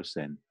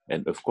 30%.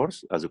 And of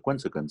course, as a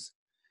consequence,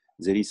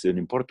 there is an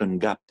important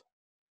gap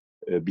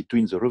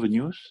between the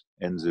revenues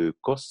and the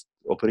cost,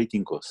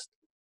 operating cost.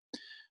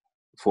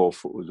 For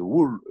the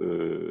whole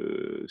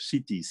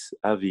cities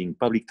having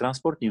public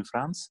transport in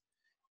France,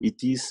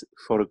 it is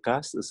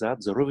forecast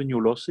that the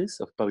revenue losses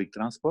of public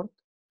transport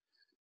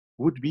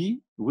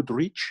would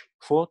reach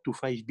 4 to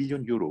 5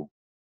 billion euro.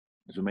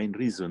 The main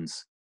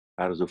reasons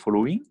are the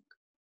following: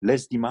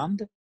 less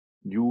demand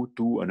due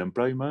to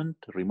unemployment,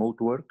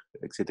 remote work,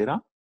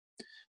 etc.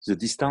 The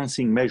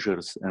distancing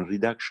measures and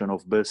reduction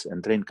of bus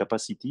and train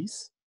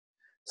capacities,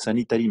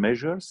 sanitary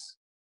measures,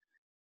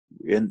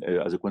 and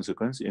as a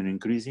consequence, an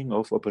increasing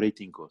of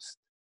operating costs.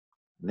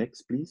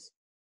 Next, please.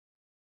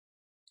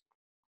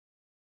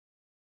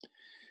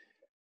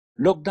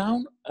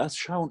 Lockdown has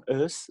shown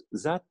us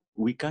that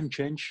we can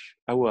change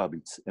our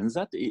habits, and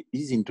that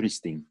is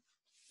interesting.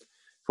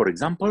 For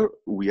example,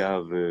 we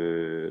have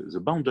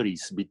the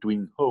boundaries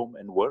between home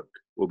and work,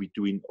 or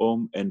between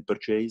home and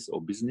purchase or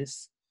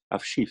business,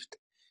 have shifted.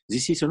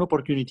 This is an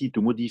opportunity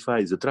to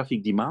modify the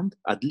traffic demand,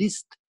 at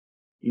least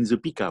in the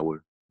peak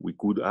hour. We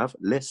could have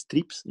less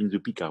trips in the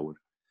peak hour.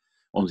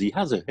 On the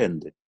other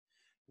hand,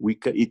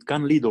 it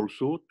can lead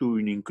also to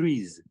an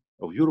increase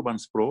of urban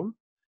sprawl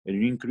and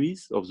an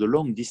increase of the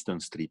long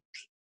distance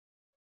trips.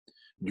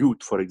 Due,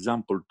 for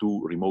example,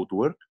 to remote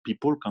work,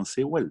 people can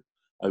say, well,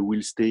 I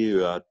will stay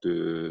at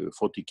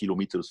 40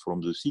 kilometers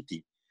from the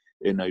city,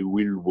 and I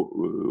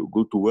will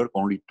go to work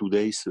only 2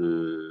 days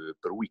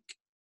per week.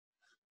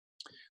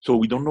 So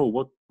we don't know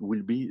what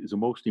will be the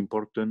most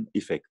important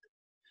effect.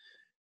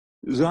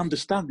 The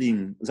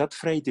understanding that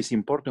freight is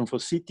important for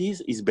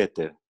cities is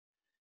better.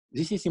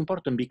 This is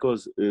important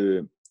because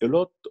a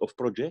lot of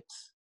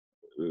projects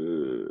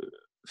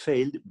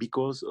failed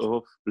because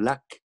of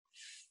lack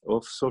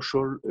of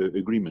social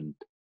agreement.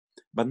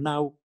 But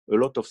now a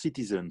lot of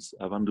citizens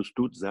have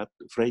understood that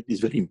freight is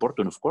very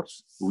important, of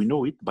course. We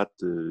know it, but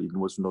it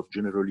was not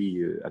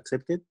generally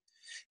accepted.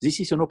 This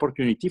is an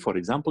opportunity, for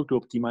example, to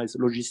optimize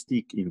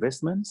logistic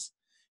investments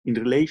in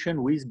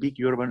relation with big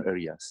urban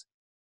areas.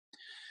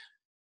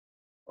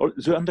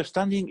 The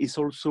understanding is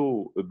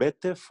also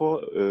better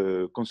for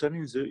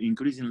concerning the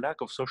increasing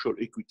lack of social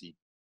equity.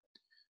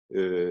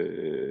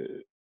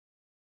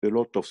 a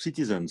lot of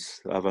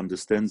citizens have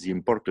understand the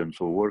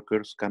importance of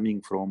workers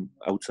coming from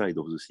outside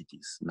of the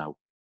cities now.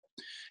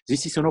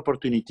 This is an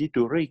opportunity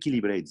to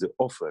re-equilibrate the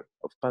offer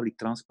of public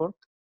transport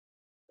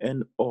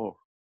and or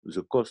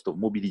the cost of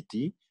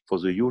mobility for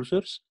the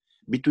users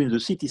between the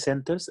city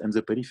centers and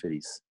the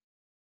peripheries.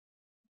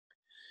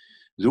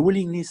 The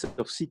willingness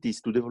of cities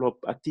to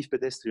develop active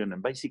pedestrian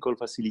and bicycle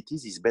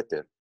facilities is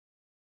better.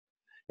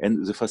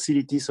 And the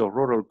facilities of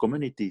rural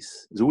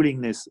communities, the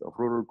willingness of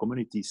rural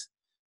communities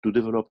to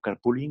develop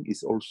carpooling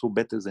is also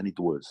better than it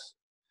was.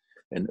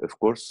 And of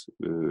course,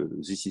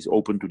 this is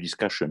open to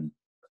discussion.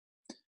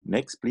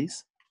 Next,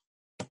 please.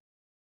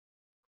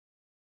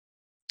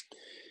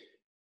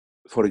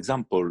 For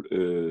example,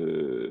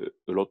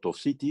 a lot of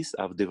cities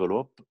have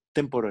developed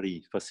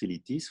temporary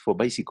facilities for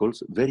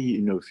bicycles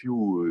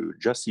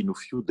just in a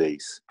few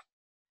days.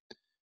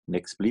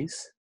 Next,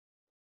 please.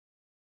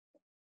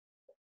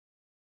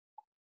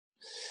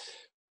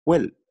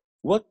 Well,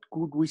 what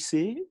could we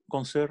say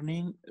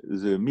concerning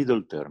the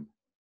middle term?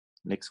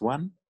 Next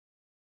one.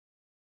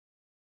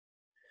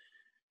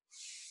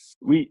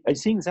 I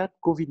think that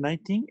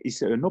COVID-19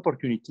 is an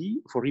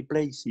opportunity for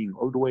replacing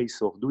old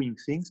ways of doing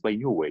things by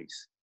new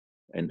ways.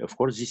 And of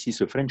course, this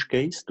is a French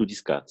case to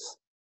discuss.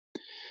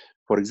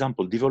 For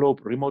example,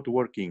 develop remote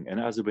working and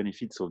other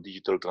benefits of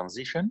digital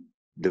transition,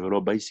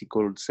 develop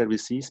bicycle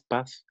services,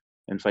 path,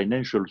 and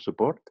financial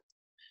support,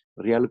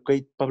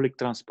 reallocate public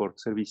transport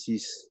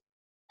services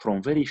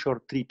from very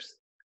short trips,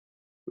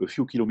 a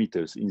few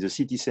kilometers in the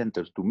city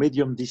centers, to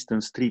medium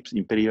distance trips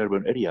in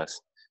peri-urban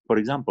areas. For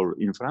example,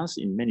 in France,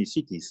 in many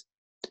cities,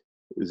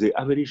 the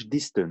average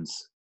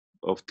distance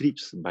of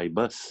trips by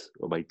bus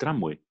or by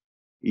tramway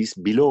is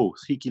below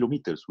 3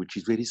 kilometers, which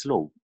is very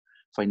slow.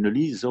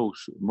 Finally,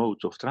 those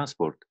modes of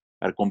transport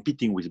are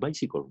competing with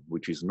bicycle,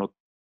 which is not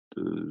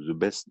the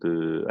best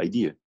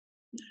idea.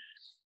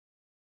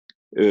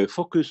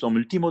 Focus on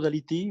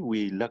multimodality.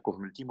 We lack of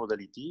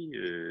multimodality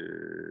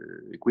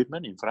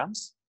equipment in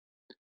France.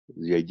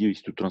 The idea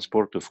is to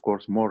transport, of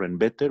course, more and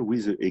better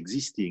with the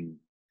existing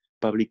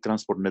public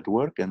transport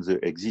network and the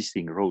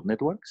existing road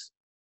networks.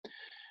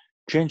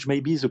 Change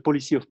maybe the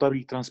policy of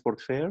public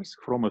transport fares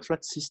from a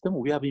flat system.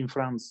 We have in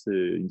France,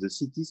 in the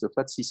cities, a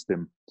flat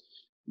system.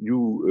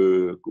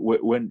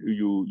 When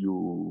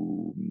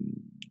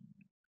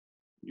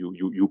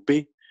you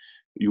pay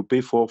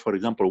for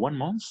example, 1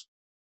 month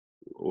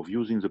of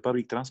using the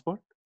public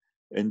transport,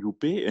 and you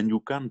pay and you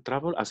can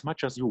travel as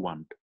much as you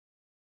want.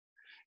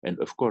 And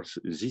of course,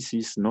 this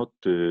is not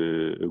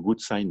a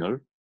good signal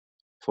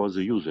for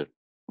the user.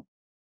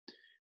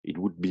 It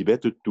would be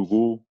better to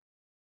go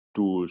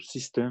to a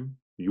system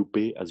you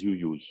pay as you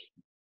use,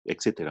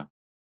 etc.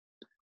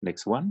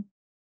 Next one.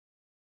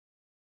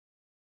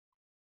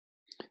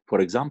 For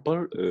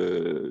example,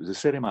 the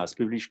CEREMA has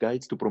published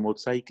guides to promote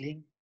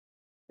cycling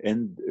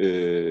and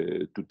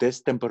to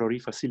test temporary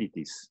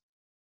facilities.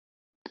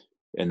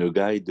 And a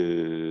guide,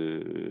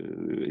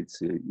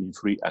 it's in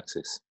free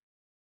access.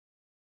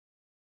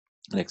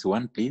 Next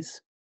one,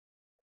 please.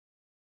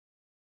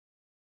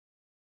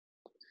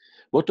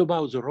 What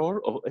about the role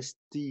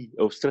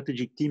of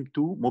Strategic Team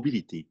 2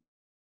 Mobility?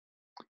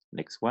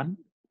 Next one.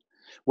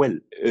 Well,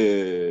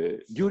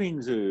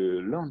 during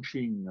the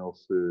launching of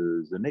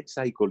the next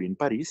cycle in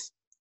Paris,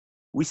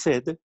 we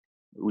said,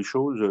 we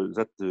showed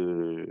that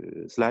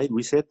slide,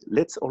 we said,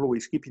 let's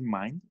always keep in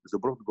mind the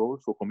broad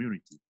goals for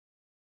community.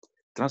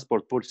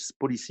 Transport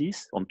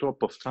policies, on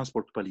top of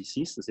transport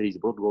policies, there is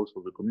broad goals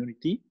for the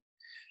community,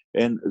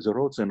 and the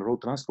roads and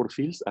road transport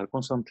fields are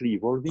constantly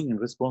evolving in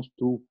response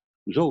to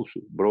those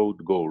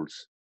broad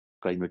goals.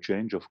 Climate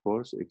change, of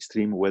course,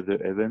 extreme weather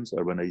events,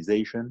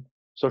 urbanization,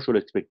 social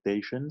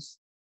expectations,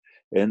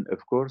 and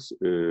of course,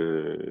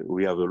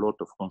 we have a lot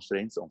of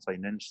constraints on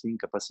financing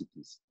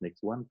capacities.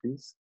 Next one,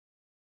 please.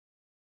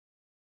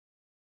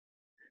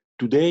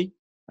 Today,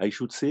 I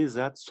should say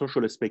that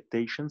social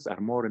expectations are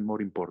more and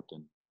more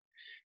important.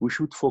 We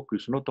should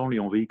focus not only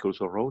on vehicles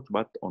or roads,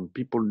 but on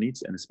people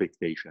needs and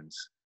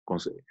expectations,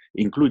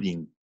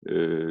 including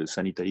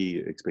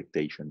sanitary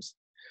expectations.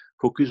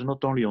 Focus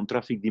not only on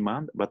traffic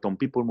demand, but on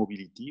people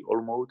mobility,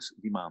 all modes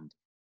demand.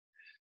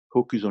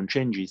 Focus on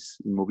changes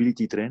in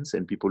mobility trends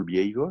and people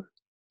behavior.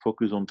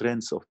 Focus on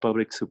trends of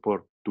public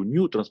support to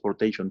new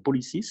transportation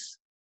policies.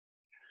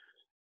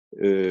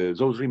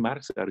 Those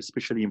remarks are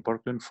especially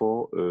important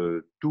for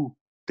 2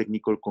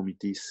 technical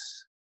committees.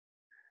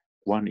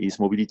 One is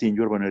mobility in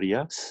urban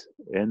areas,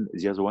 and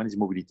the other one is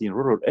mobility in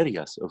rural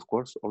areas. Of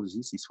course, all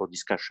this is for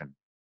discussion.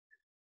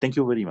 Thank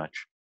you very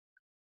much.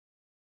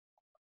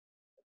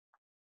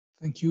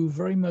 Thank you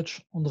very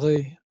much,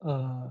 André,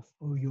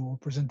 for your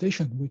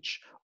presentation,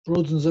 which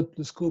broadens up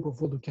the scope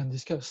of what we can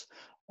discuss.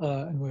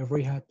 And we're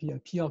very happy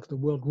at PIARC, the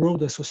World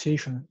Road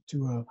Association,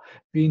 to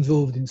be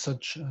involved in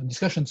such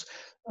discussions.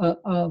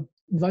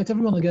 Invite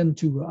everyone again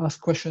to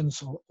ask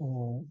questions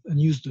and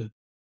use the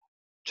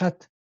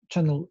chat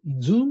channel in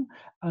Zoom.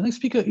 Our next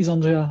speaker is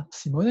Andrea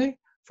Simone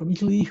from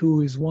Italy,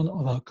 who is one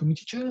of our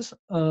committee chairs.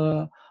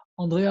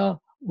 Andrea,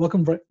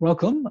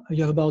 welcome.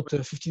 You have about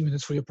 15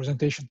 minutes for your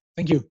presentation.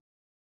 Thank you.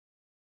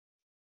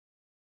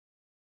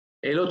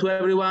 Hello to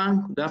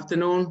everyone. Good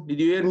afternoon. Did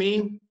you hear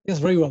me? Yes,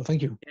 very well.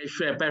 Thank you. Yeah,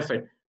 sure.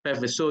 Perfect.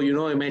 Perfect. So, you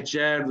know, I'm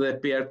chair of the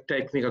PIARC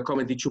Technical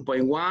Committee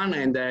 2.1,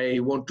 and I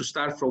want to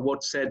start from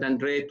what said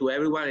André to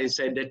everyone. I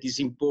said that it's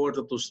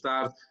important to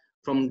start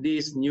from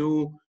this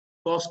new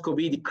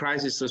post-COVID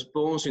crisis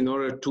response in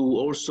order to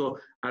also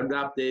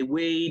adapt the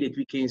way that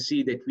we can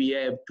see that we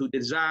have to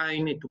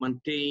design and to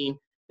maintain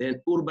an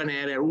urban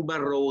area,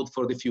 urban road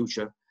for the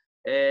future.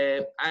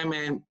 I'm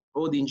a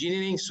road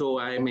engineering, so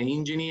I'm an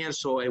engineer,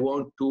 so I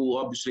want to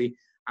obviously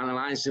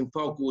analyze and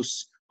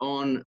focus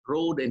on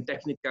road and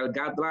technical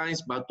guidelines,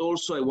 but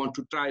also I want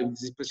to try with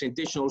this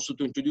presentation also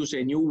to introduce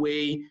a new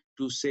way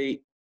to say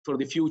for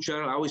the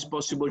future, how is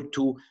possible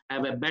to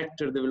have a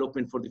better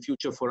development for the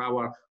future for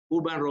our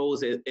urban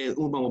roads and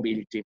urban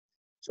mobility.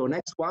 So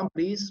next one,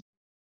 please.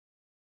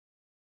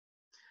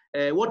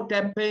 What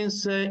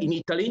happens in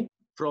Italy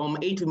from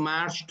 8th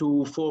March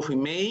to 4th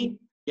May?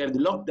 You have the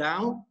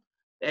lockdown,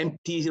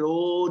 empty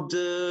road,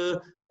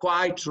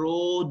 quiet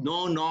road,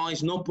 no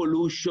noise, no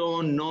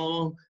pollution,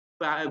 no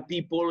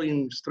people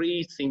in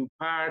streets, in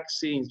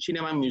parks, in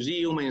cinema,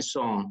 museum, and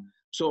so on.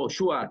 So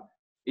sure,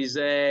 is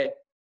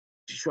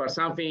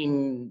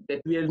something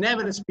that we have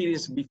never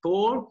experienced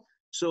before.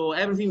 So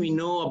everything we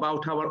know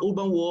about our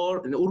urban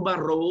world and urban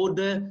road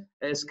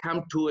has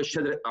come to a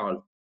shattered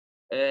halt.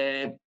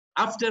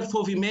 After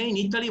 4th May in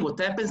Italy, what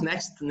happens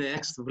next?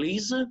 Next,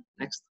 please.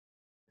 Next.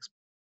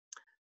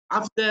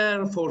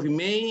 After 4th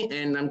May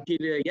and until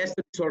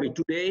yesterday, sorry,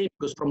 today,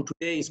 because from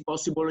today it's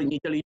possible in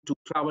Italy to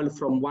travel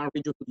from one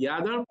region to the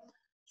other.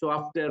 So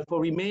after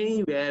 4th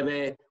May, we have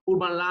a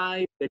urban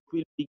life that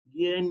will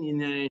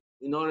begin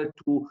in order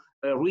to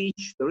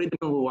reach the rhythm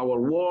of our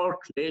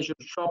work, leisure,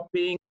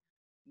 shopping,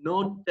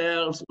 not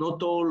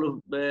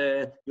all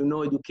you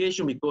know,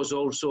 education, because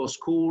also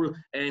school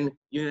and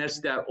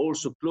university are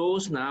also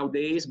closed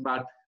nowadays,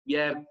 but we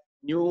have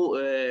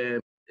new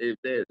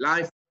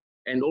life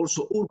and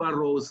also urban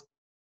roads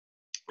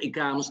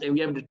becomes, and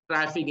we have the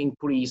traffic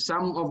increase.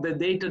 Some of the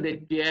data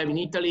that we have in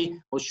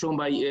Italy was shown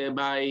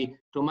by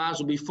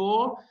Tommaso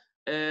before.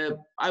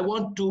 I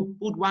want to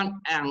put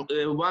one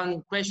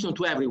question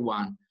to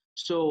everyone.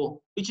 So,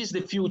 which is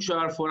the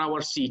future for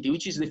our city?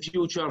 Which is the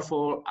future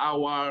for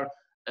our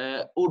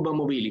urban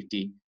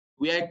mobility?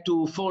 We have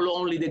to follow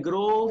only the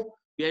growth.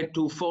 We have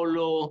to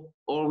follow,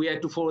 or we have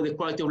to follow the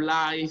quality of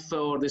life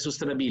or the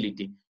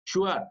sustainability.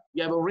 Sure,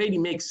 we have already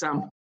made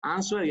some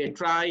answer. I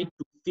tried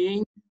to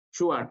think,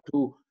 sure,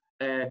 to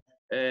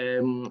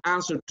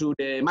answer to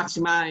the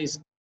maximize,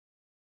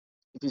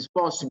 if it's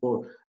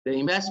possible, the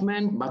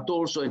investment, but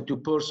also to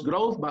pursue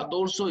growth, but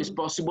also it's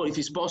possible, if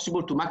it's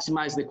possible, to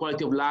maximize the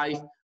quality of life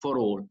for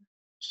all.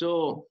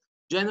 So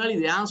generally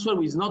the answer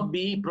will not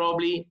be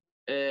probably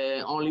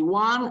only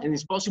one, and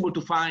it's possible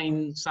to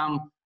find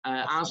some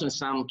answers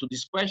to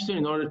this question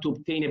in order to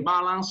obtain a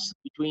balance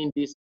between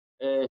this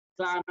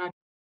climate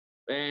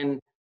and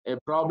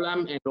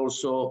problem and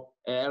also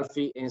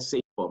healthy and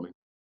safe moment.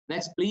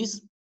 Next,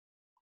 please.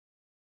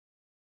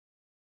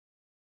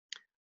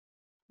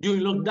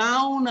 During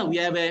lockdown, we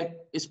have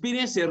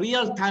experienced a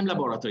real-time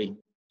laboratory.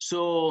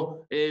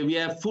 So we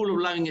are full of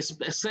learning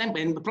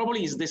example, and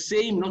probably is the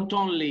same not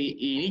only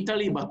in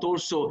Italy, but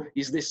also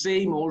is the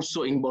same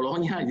also in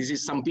Bologna. This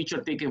is some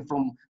picture taken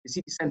from the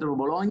city center of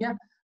Bologna,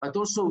 but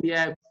also we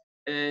have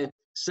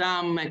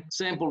some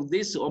example of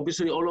this,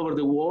 obviously all over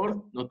the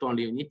world, not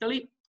only in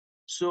Italy.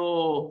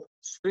 So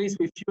streets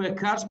with fewer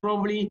cars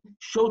probably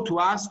show to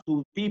us,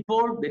 to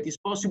people, that it's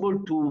possible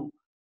to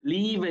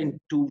live and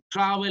to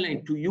travel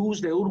and to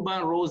use the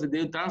urban roads,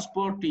 the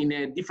transport in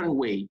a different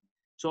way.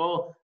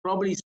 So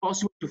probably it's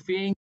possible to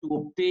think to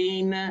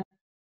obtain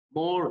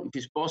more, if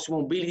it's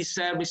possible, mobility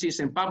services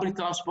and public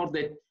transport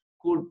that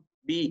could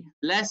be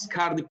less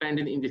car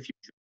dependent in the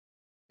future.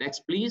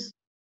 Next, please.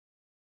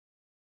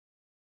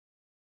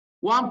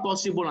 One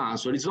possible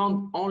answer. It's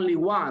not only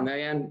one.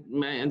 I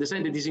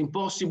understand that it's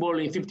impossible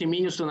in 15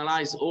 minutes to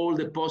analyze all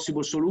the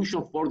possible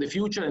solutions for the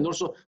future, and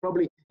also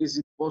probably is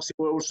it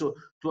possible also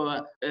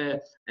to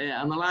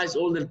analyze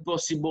all the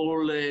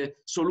possible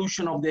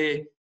solution of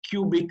the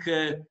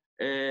the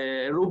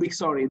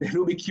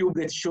Rubik cube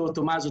that showed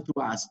Tommaso to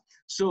us.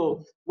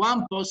 So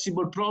one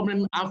possible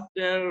problem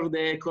after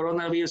the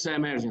coronavirus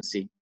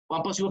emergency.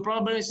 One possible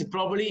problem is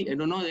probably, I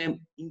don't know, an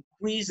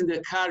increase in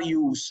the car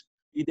use,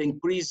 with the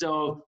increase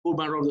of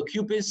urban road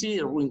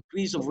occupancy, or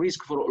increase of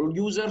risk for all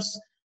users,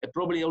 and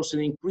probably also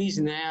an increase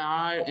in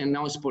air and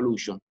noise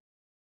pollution.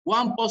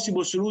 One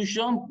possible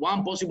solution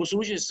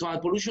is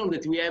sound pollution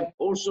that we have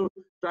also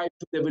tried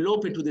to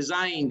develop and to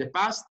design in the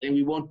past, and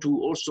we want to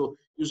also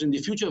use in the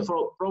future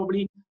for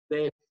probably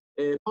the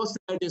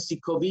post-emergency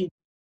COVID.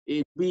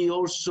 It be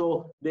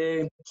also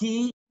the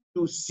key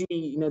to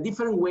see in a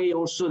different way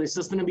also the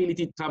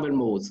sustainability travel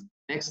modes.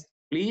 Next,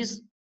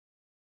 please.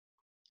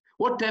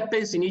 What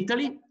happens in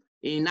Italy?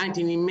 In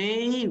 19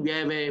 May, we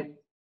have a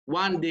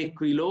one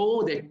decree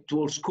law that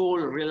was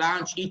called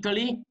Relaunch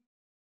Italy,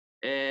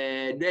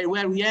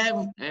 where we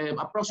have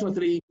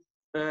approximately,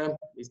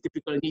 it's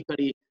typical in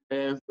Italy,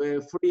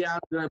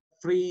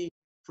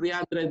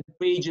 300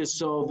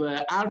 pages of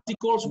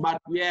articles, but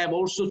we have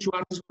also 2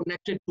 articles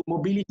connected to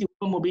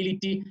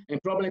mobility,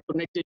 and problem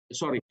connected,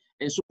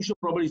 and solution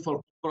probably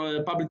for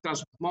public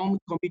transport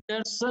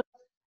commuters.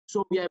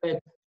 So we have a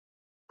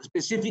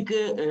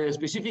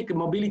specific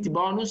mobility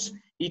bonus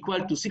equal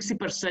to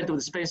 60% of the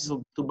expenses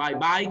to buy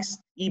bikes,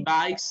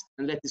 e-bikes,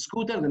 and electric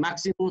scooter. The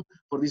maximum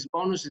for this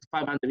bonus is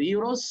 500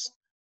 euros.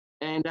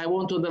 And I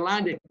want to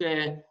underline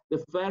that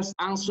the first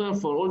answer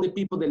for all the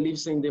people that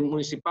lives in the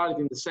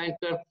municipality, in the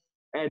center,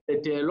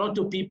 that a lot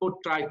of people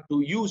try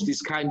to use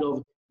this kind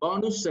of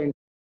bonus. And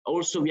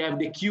also we have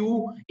the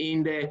queue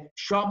in the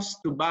shops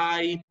to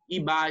buy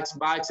e-bikes,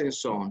 bikes, and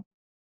so on.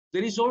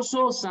 There is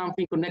also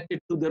something connected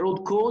to the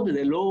road code,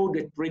 the law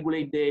that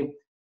regulates the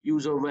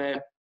use of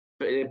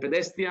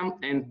pedestrian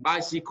and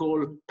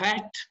bicycle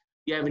path.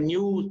 We have a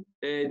new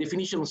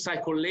definition of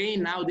cycle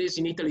lane. Nowadays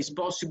in Italy, it's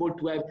possible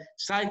to have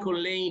cycle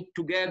lane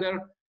together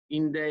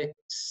in the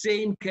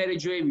same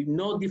carriageway with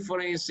no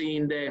difference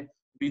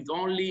with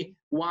only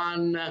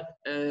one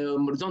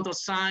horizontal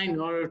sign in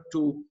order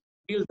to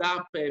build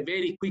up a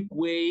very quick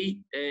way,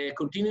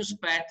 continuous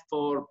path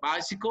for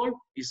bicycle.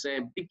 Is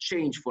a big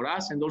change for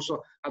us, and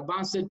also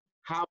advanced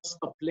house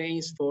of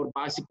lanes for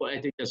bicycle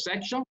at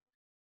intersection.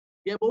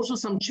 We have also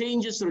some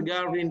changes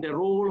regarding the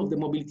role of the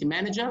mobility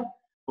manager.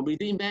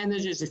 Mobility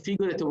manager is a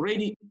figure that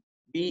already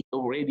be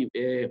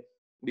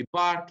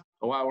part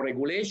of our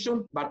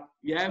regulation, but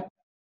we have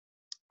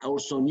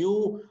also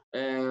new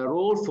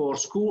role for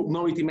school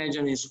mobility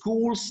manager in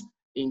schools,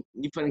 in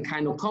different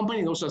kind of company,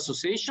 and also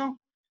association.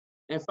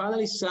 And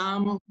finally,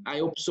 some I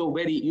hope so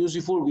very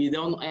useful. We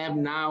don't have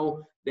now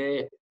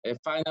the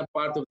final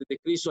part of the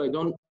decree, so I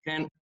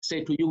can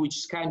say to you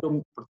which kind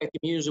of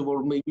protective measures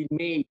may be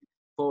made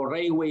for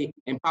railway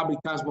and public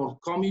transport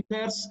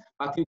commuters,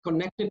 but we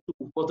connected to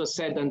what I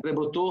said André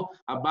Broto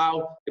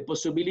about the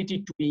possibility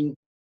to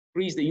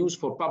increase the use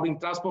for public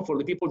transport for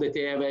the people that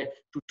they have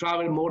to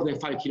travel more than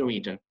 5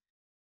 kilometers.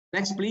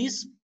 Next,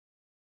 please.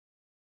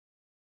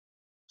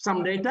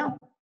 Some data.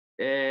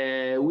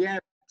 We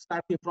have,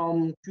 starting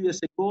from 2 years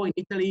ago in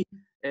Italy,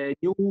 a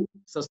new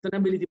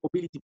sustainability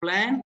mobility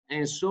plan.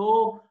 And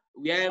so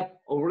we have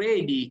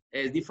already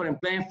a different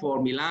plan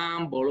for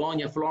Milan,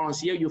 Bologna, Florence.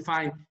 Here you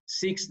find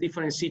 6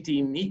 different cities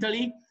in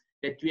Italy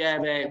that we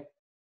have a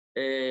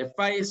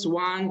phase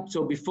 1.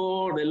 So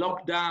before the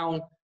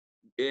lockdown,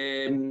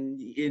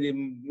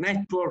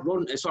 network,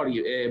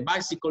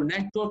 bicycle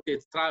network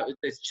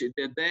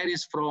that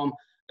varies from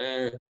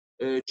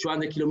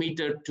 200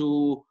 kilometers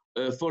to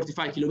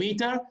 45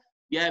 kilometers.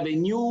 We have a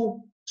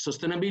new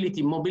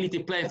sustainability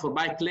mobility plan for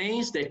bike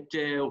lanes that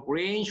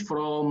range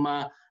from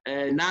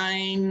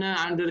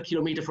 900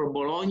 kilometers for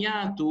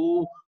Bologna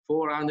to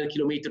 400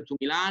 kilometers to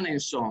Milan,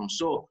 and so on.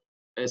 So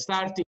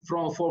starting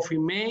from 4th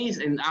May,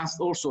 and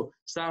also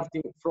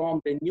starting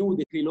from the new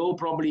decree law,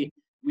 probably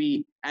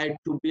we had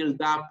to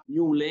build up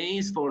new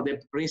lanes for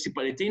the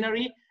principal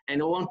itinerary.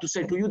 And I want to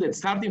say to you that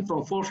starting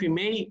from 4th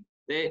May,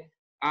 there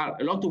are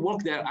a lot of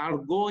work that are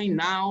going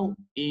now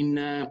in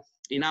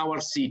our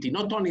city,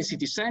 not only in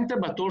city center,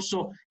 but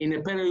also in the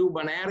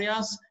peri-urban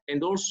areas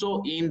and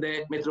also in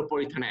the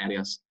metropolitan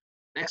areas.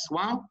 Next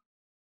one.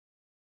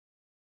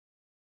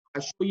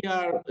 I'll show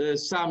you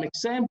some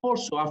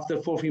examples. So after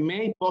 4th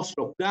May,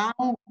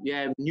 post-lockdown, we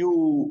have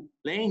new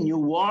lane, new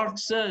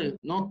works,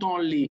 not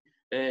only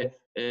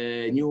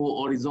new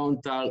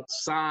horizontal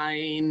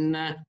sign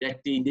that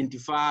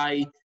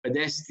identify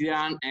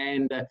pedestrian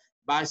and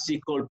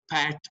bicycle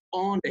path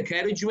on the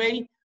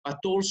carriageway, but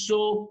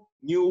also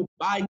new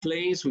bike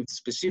lanes with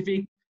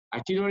specific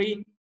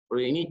itinerary.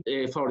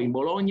 For in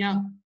Bologna,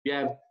 we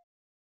have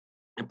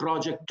a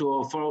project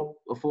for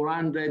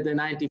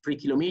 493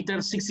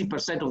 kilometers.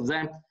 60% of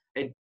them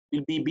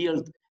will be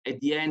built at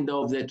the end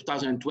of the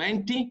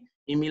 2020.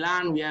 In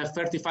Milan, we have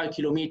 35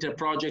 kilometer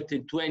project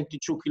and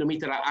 22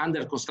 kilometers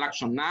under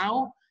construction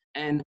now.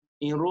 And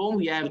in Rome,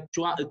 we have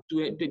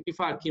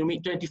 24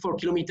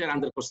 kilometers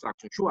under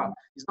construction. Sure,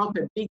 it's not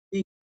a big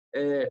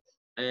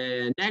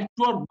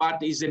network,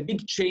 but it's a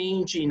big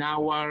change in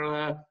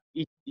our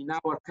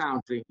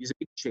country. It's a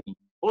big change.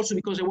 Also,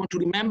 because I want to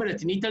remember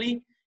that in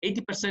Italy,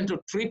 80%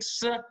 of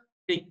trips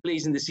take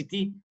place in the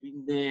city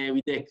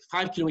with a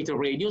 5 kilometer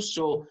radius.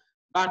 So,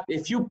 but a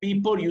few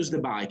people use the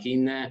bike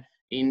in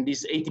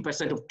this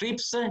 80% of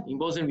trips. In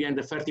Bosnia, we have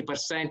the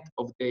 30%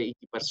 of the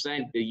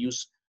 80% they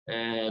use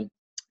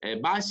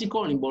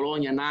bicycle. In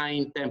Bologna,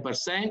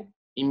 9–10%.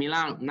 In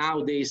Milan,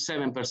 nowadays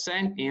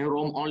 7%. In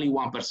Rome, only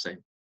 1%.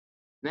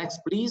 Next,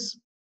 please.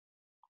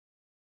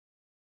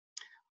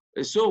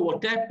 So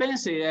what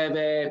happens? They have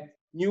a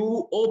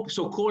new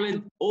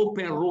so-called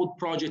open road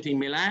project in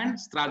Milan,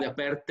 Strade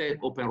Aperte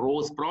Open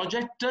Roads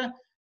project.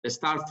 They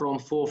start from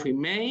 4th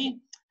May.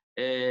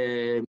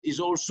 Is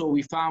also,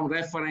 we found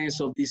reference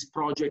of this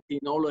project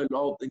in all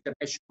of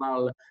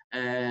international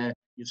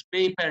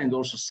newspaper and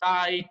also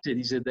site.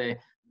 This is the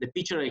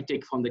picture I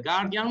take from The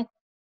Guardian.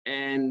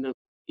 And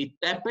it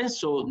happens.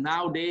 So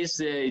nowadays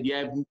you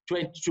have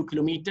 22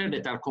 kilometers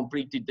that are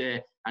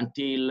completed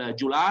until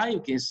July,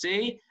 you can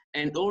say.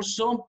 And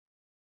also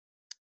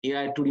you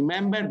have to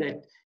remember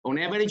that on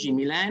average in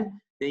Milan,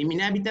 the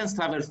inhabitants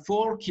travel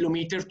 4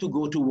 kilometers to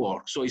go to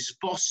work. So it's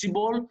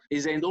possible,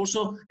 and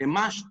also a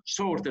much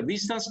shorter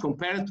distance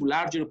compared to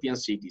large European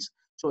cities.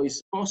 So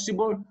it's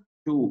possible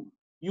to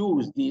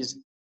use this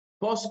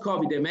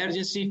post-COVID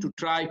emergency to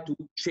try to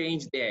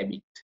change the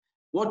habit.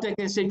 What I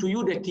can say to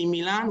you that in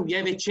Milan, we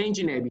have a change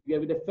in habit. We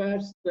have the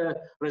first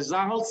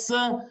results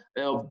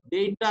of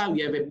data.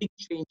 We have a big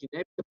change in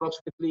habit,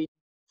 approximately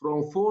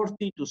from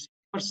 40 to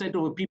 60%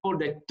 of the people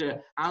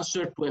that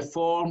answer to a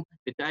form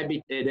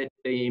that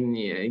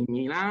in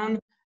Milan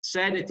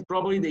said that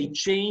probably they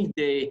changed,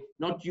 they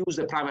not use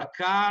a private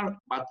car,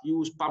 but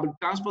use public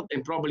transport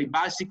and probably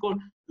bicycle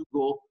to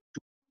go to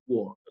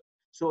work.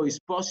 So it's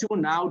possible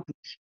now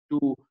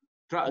to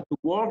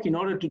work in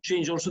order to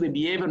change also the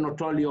behavior,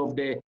 not only of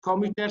the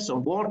commuters,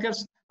 of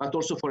workers, but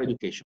also for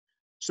education.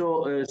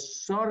 So,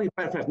 sorry,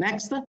 perfect.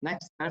 Next,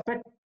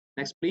 perfect.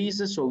 Next,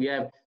 please. So we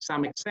have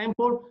some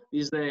example.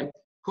 This is the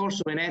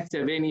Corso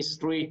Venezia Venice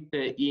Street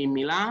in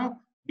Milan.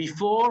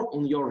 Before,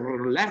 on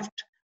your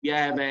left, we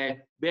have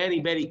a very,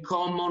 very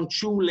common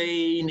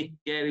two-lane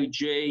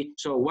carriage.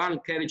 So one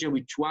carriage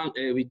with one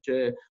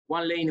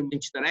lane in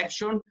each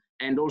direction,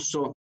 and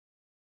also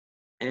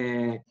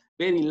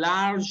very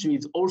large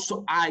with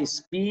also high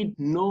speed,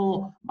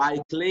 no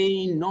bike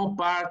lane, no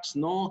parks,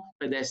 no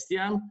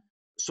pedestrian.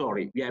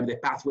 Sorry, we have the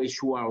pathway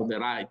sure on the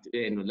right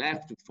and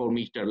left,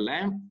 4-meter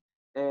length.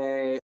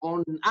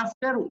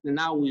 After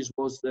now is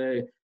was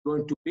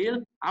going to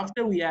build.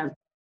 After we have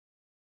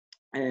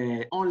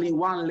only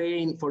one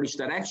lane for each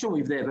direction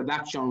with the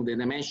reduction of the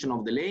dimension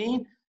of the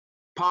lane,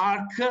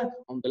 park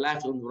on the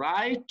left and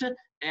right,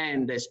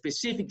 and a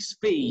specific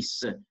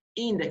space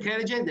in the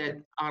carriages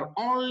that are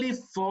only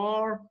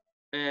for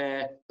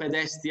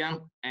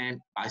pedestrian and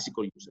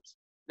bicycle users.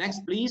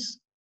 Next, please.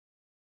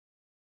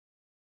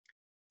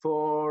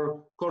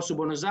 For Corso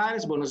Buenos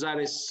Aires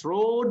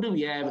Road,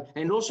 we have,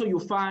 and also you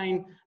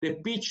find the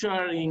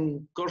picture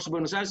in Corso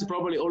Buenos Aires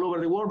probably all over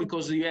the world,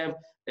 because you have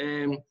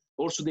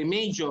also the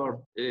major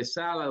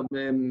sala of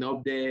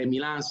the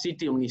Milan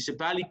city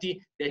municipality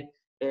that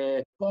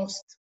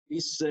post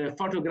this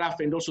photograph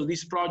and also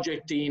this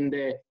project in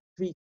the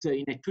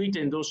tweet,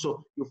 and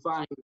also you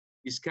find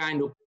this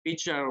kind of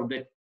picture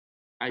that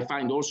I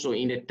find also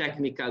in the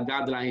technical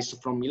guidelines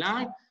from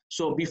Milan.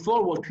 So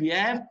before, what we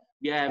have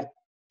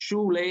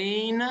 2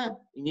 lanes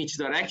in each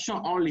direction,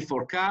 only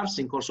for cars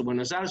in Corso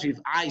Buenos Aires with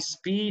high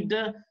speed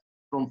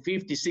from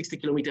 50, 60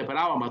 kilometers per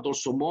hour, but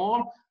also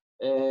more,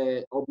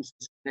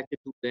 obviously connected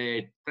to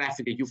the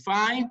traffic that you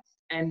find,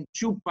 and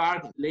 2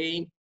 park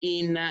lanes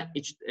in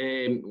each,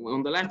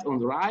 on the left, on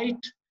the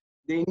right.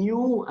 The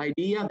new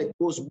idea that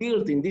was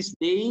built in these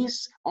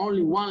days,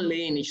 only 1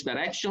 lane each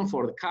direction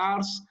for the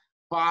cars,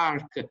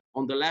 park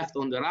on the left,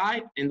 on the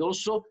right, and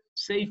also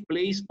safe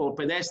place for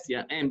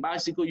pedestrian and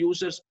bicycle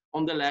users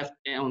on the left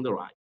and on the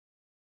right.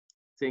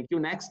 Thank you.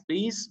 Next,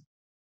 please.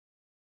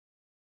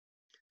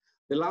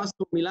 The last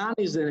of Milan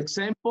is an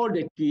example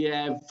that we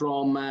have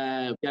from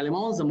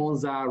Viale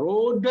Monza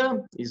Road.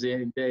 Is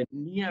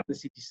near the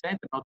city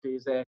center, not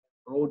is a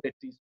road that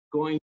is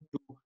going to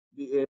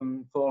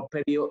for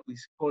period, we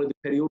call it the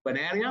peri-urban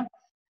area.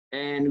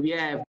 And we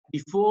have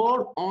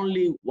before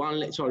only 1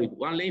 lane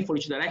for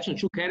each direction,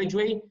 2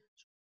 lanes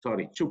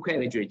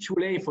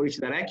for each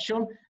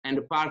direction, and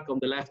the park on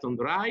the left, on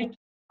the right.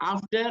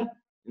 After,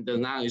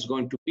 now is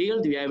going to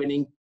build, we have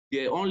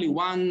only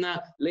 1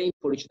 lane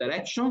for each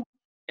direction,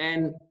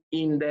 and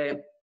in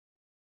the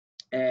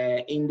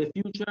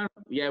future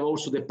we have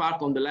also the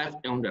park on the left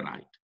and on the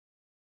right.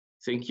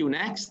 Thank you.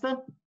 Next.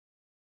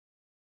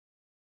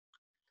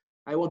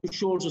 I want to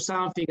show also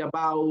something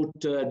about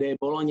the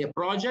Bologna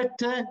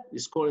project.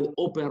 It's called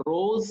Open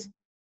Roads.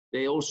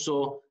 They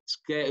also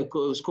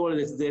call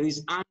it, there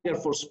is hunger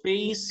for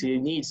space.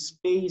 You need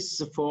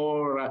space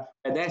for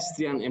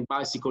pedestrian and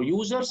bicycle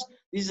users.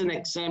 This is an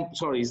example,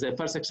 sorry, the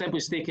first example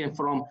is taken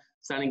from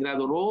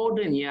Stalingrado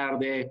Road near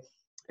the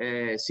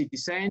city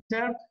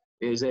center.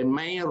 There's a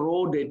main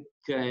road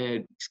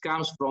that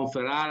comes from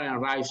Ferrara and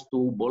arrives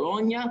to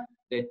Bologna.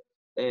 That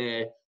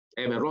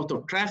have a lot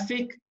of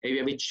traffic, and we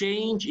have a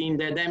change in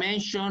the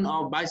dimension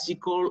of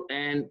bicycle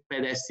and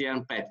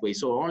pedestrian pathway.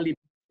 So only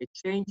a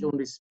change on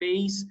the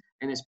space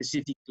and a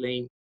specific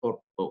lane for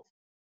both.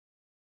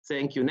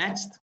 Thank you.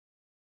 Next.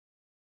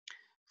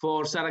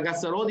 For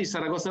Saragazza Road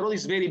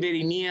is very,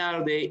 very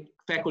near the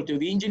Faculty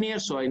of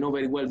Engineers, so I know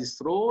very well this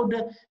road.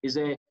 Is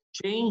a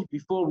change.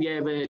 Before we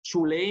have a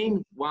 2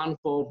 lanes, one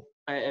for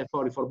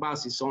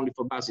buses, only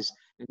for buses,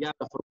 and the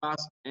other for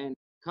bus and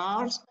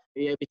cars.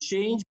 We have a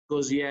change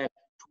because you have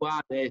to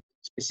add a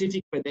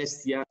specific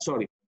pedestrian,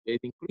 an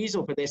increase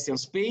of pedestrian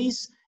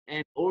space,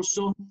 and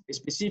also a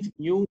specific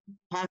new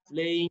path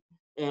lane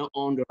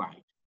on the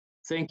right.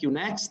 Thank you.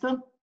 Next.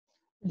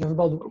 You have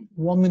about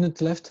 1 minute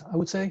left, I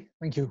would say.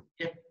 Thank you.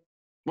 Yeah.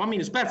 1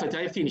 minute, perfect.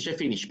 I finish,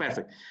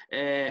 perfect.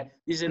 This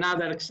is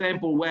another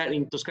example where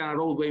in Toscana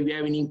Road, where we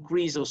have an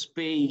increase of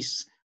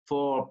space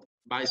for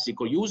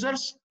bicycle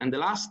users. And the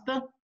last.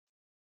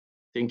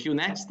 Thank you.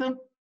 Next.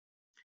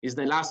 is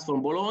the last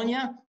from Bologna,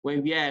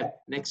 when we have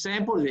an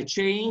example, the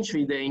change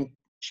with the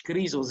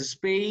increase of the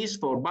space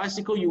for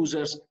bicycle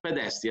users,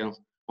 pedestrians,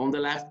 on the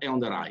left and on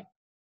the right.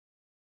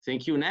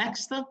 Thank you.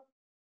 Next.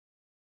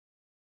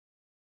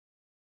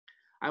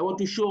 I want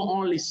to show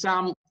only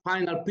some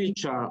final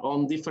picture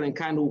on different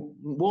kind of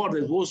work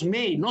that was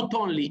made, not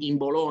only in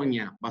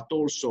Bologna, but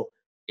also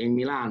in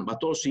Milan,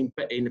 but also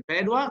in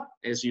Padua,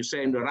 as you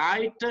say on the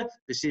right,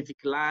 specific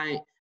line,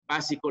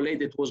 bicycle lane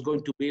that was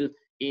going to build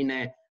in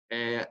a,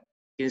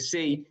 can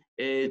say,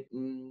 a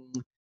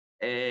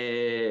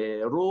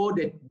road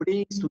that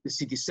brings to the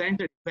city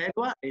center in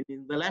Padua, and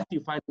in the left you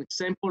find an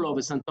example of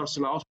a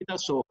Sant'Orsola hospital,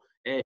 so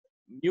a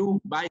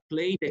new bike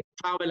lane that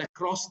travel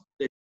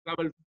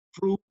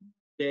through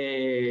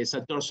the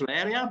Sant'Orsola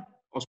area,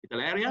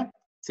 hospital area.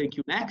 Thank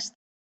you. Next.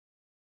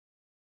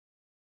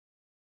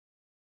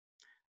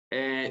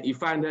 You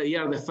find that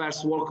here the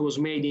first work was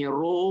made in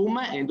Rome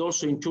and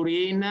also in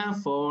Turin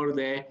for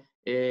the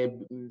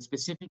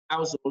specific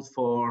household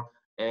for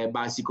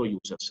bicycle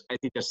users at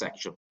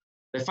intersection.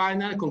 The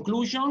final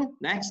conclusion,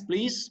 next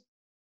please.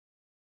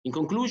 In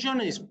conclusion,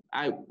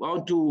 I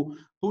want to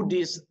put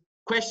this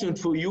question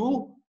for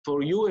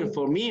you and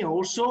for me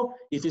also,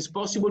 if it's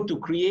possible to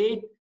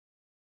create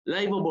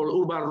livable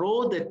urban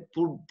road that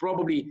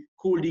probably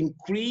could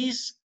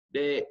increase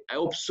I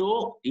hope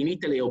so, in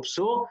Italy I hope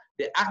so,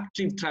 the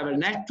active travel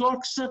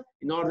networks,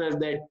 in order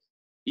that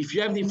if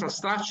you have the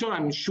infrastructure,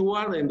 I'm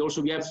sure, and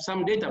also we have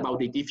some data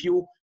about it, if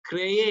you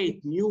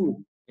create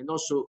new and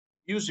also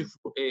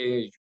useful,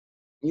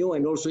 new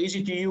and also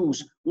easy to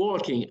use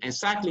walking and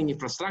cycling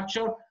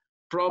infrastructure,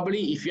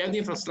 probably if you have the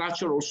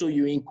infrastructure also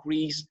you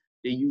increase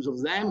the use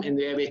of them and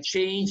they have a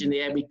change in the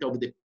habit of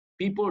the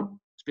people,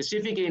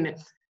 specifically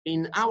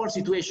in our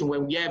situation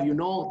when we have, you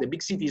know, the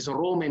big cities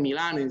Rome and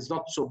Milan, and it's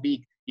not so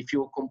big if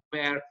you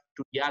compare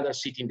to the other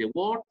city in the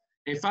world.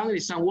 And finally,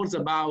 some words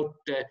about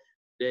the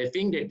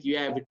thing that you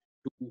have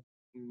to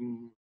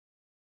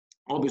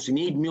obviously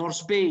need more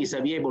space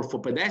available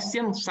for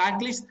pedestrians,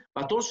 cyclists,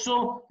 but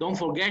also don't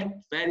forget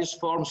various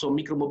forms of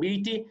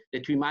micromobility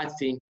that we might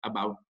think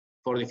about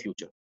for the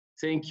future.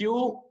 Thank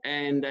you,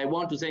 and I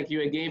want to thank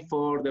you again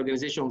for the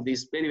organization of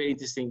this very, very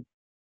interesting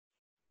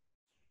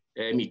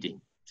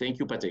meeting. Thank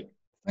you, Patrick.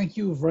 Thank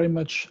you very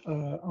much,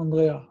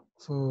 Andrea,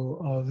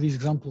 for these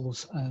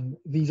examples and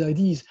these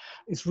ideas.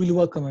 It's really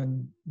welcome,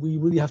 and we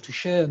really have to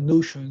share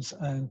notions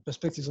and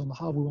perspectives on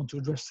how we want to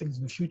address things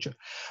in the future.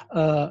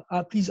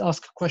 Please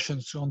ask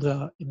questions to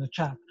Andrea in the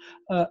chat.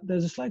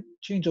 There's a slight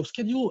change of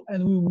schedule,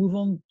 and we will move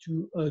on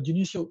to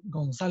Dionisio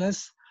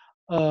González,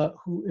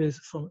 who is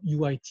from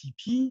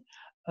UITP.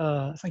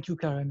 Thank you,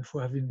 Karen,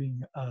 for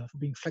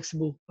being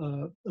flexible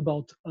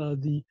about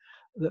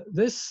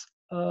this.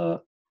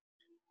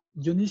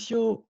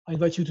 Dionisio, I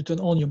invite you to turn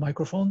on your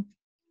microphone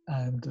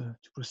and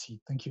to proceed.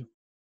 Thank you.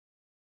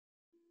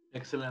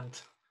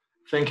 Excellent.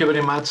 Thank you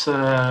very much,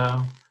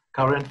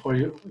 Karen, for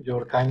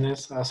your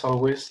kindness, as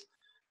always.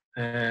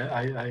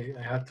 I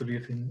had to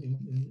leave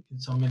in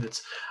some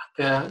minutes.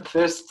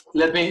 First,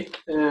 let me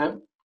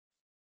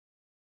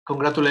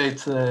congratulate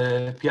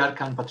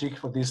PIARC and Patrick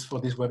for this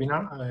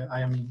webinar.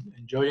 I am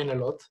enjoying a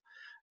lot.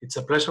 It's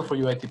a pleasure for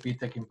UITP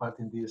taking part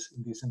in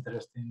this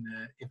interesting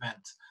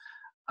event.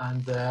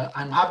 And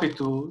I'm happy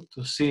to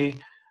see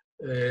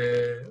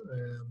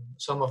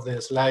some of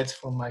the slides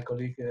from my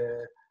colleague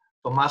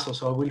Tommaso.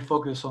 So I will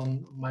focus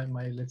on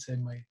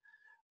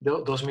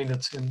those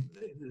minutes in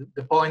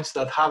the points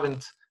that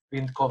haven't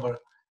been covered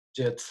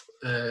yet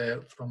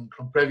from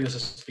previous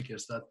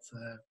speakers that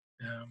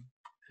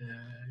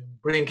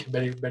bring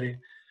very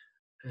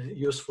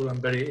useful and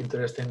very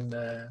interesting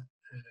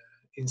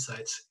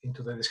insights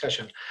into the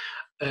discussion.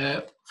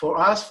 For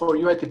us, for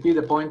UITP,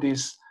 the point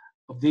is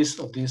of this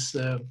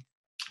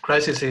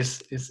crisis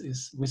is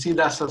we see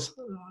that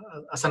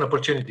as an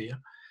opportunity. Yeah?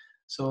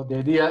 So the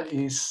idea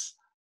is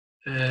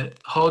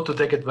how to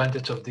take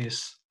advantage of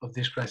this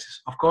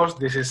crisis. Of course,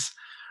 this is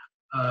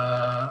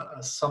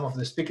as some of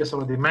the speakers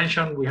already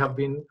mentioned, we have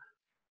been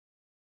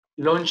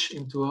launched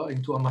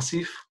into a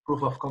massive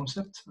proof of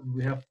concept, and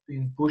we have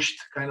been pushed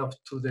kind of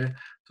to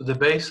the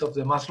base of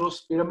the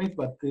Maslow's pyramid.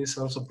 But this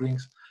also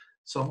brings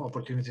some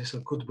opportunities,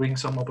 or could bring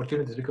some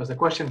opportunities, because the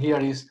question here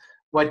is,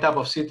 what type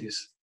of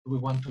cities do we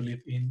want to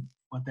live in?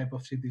 What type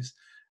of cities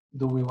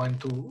do we want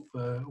to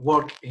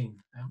work in?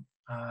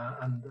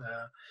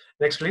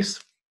 Next, please.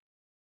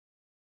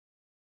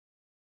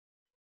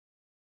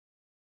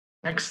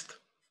 Next.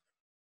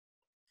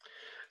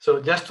 So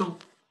just to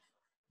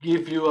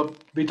give you a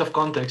bit of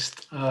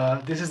context,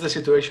 this is the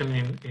situation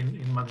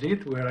in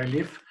Madrid, where I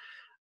live,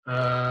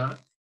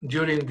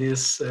 during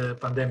this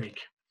pandemic,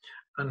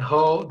 and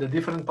how the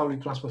different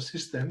public transport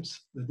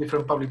systems, the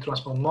different public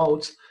transport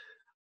modes,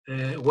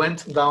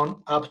 went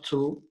down up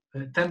to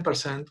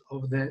 10%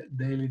 of the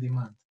daily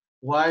demand,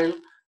 while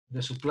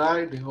the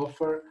supply, the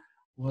offer,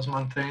 was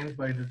maintained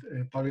by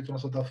the public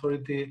transport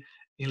authority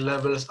in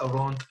levels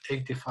around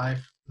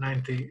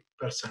 85–90%.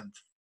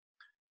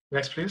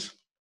 Next, please.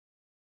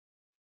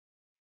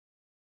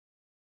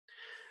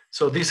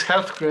 So this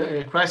health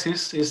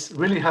crisis is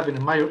really having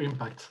a major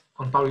impact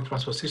on public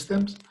transport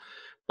systems.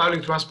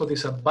 Public transport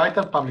is a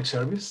vital public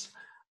service,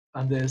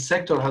 and the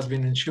sector has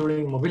been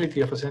ensuring mobility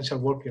of essential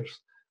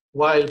workers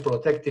while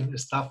protecting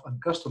staff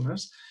and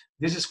customers.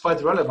 This is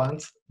quite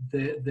relevant.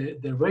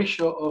 The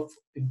ratio of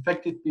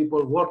infected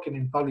people working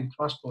in public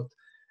transport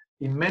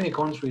in many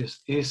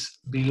countries is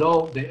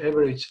below the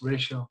average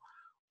ratio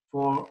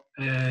for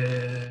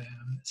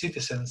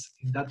citizens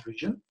in that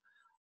region.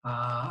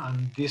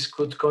 And this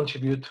could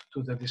contribute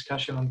to the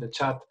discussion on the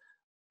chat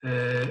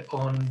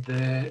on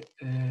the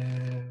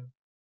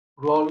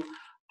role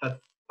that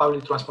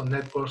public transport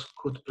networks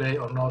could play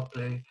or not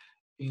play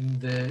in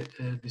the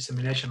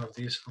dissemination of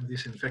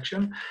this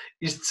infection.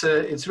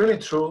 It's really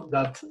true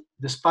that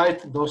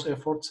despite those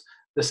efforts,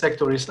 the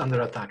sector is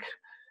under attack.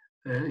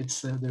 There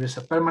is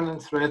a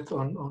permanent threat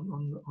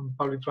on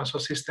public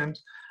transport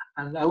systems,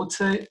 and I would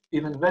say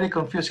even very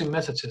confusing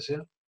messages.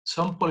 Yeah?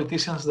 Some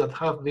politicians that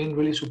have been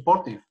really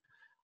supportive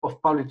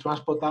of public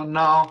transport are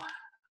now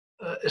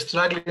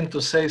struggling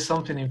to say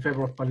something in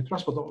favor of public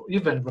transport, or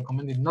even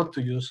recommending not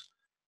to use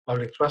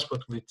public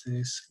transport, which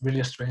is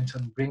really strange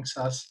and brings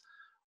us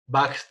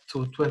back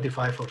to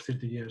 25 or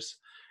 30 years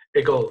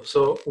ago.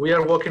 So we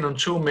are working on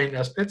two main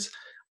aspects.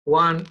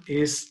 One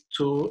is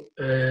to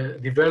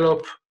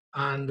develop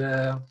and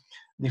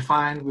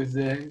define with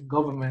the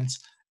government's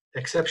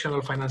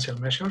exceptional financial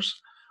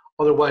measures.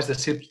 Otherwise,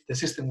 the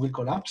system will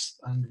collapse,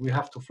 and we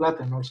have to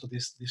flatten also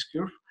this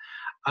curve.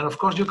 And of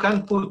course, you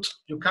can't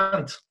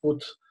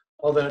put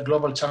other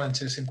global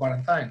challenges in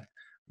quarantine.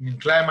 I mean,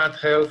 climate,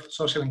 health,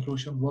 social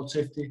inclusion, road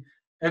safety,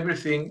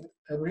 everything,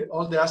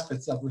 all the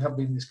aspects that we have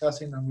been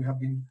discussing and we have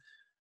been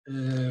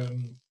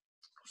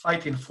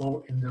fighting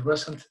for in the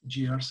recent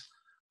years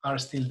are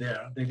still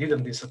there. They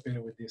didn't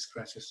disappear with this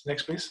crisis.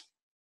 Next, please.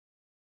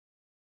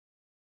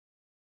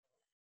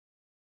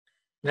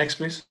 Next,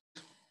 please.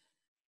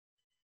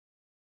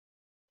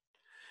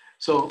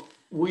 So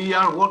we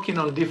are working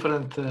on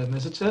different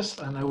messages,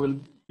 and I will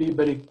be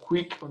very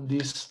quick on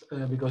this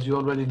because you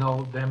already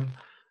know them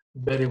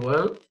very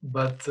well.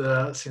 But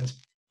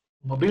since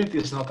mobility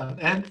is not an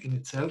end in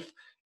itself,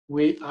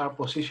 we are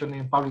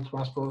positioning public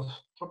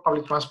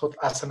transport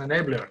as an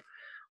enabler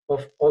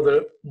of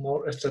other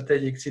more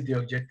strategic city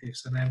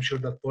objectives, and I'm sure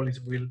that POLIS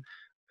will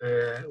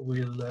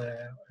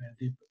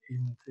deep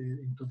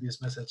into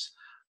this message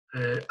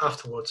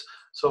afterwards.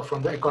 So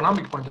from the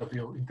economic point of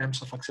view, in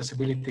terms of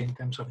accessibility, in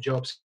terms of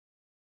jobs,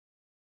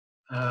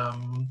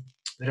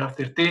 there are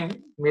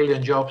 13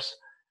 million jobs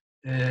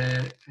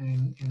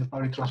in the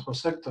public transport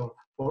sector.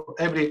 For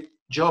every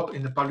job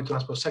in the public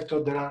transport sector,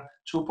 there are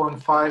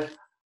 2.5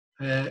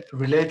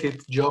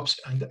 related jobs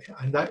and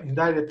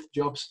indirect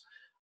jobs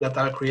that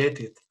are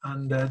created.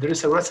 And there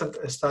is a recent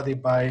study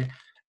by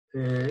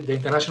the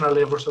International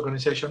Labour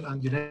Organization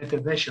and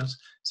United Nations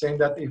saying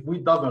that if we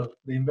double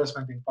the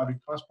investment in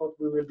public transport,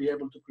 we will be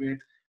able to create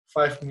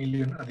 5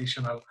 million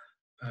additional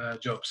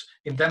jobs.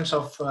 In terms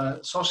of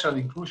social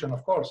inclusion,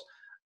 of course,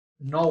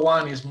 no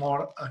one is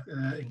more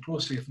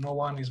inclusive, no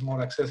one is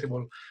more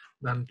accessible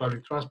than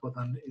public transport,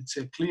 and it's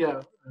a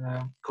clear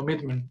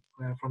commitment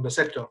from the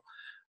sector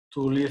to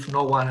leave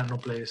no one and no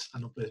place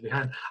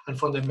behind. And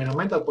from the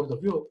environmental point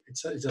of view,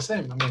 it's the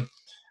same. I mean,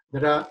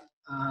 there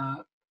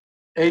are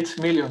 8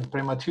 million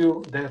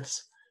premature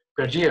deaths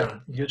per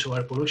year due to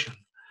air pollution.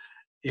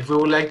 If we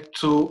would like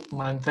to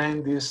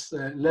maintain this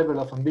level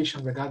of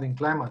ambition regarding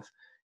climate,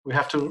 we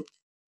have to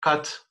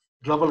cut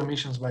global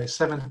emissions by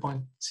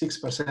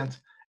 7.6%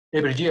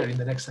 every year in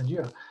the next 10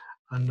 years.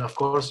 And of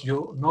course,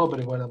 you know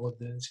very well about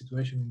the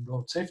situation in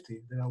road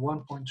safety. There are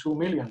 1.2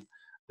 million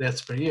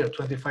deaths per year,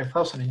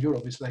 25,000 in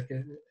Europe. It's like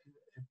a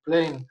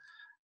plane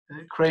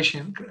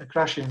crashing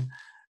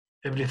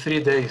every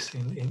 3 days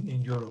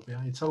in Europe.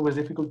 Yeah? It's always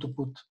difficult to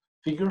put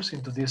figures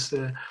into these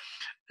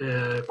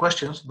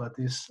questions, but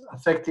it's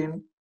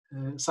affecting,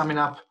 summing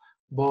up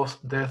both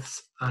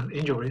deaths and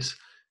injuries,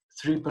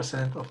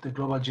 3% of the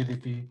global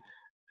GDP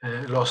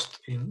lost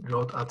in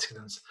road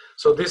accidents.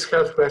 So this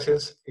health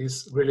crisis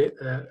is really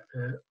a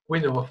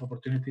window of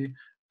opportunity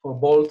for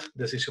bold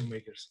decision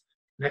makers.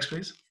 Next,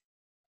 please.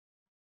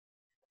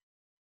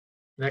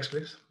 Next,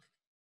 please.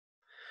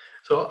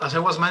 So as I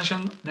was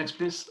mentioned, next,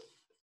 please.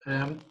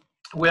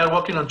 We are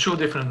working on two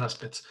different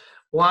aspects.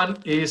 One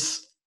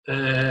is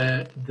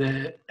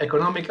the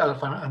economic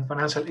and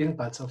financial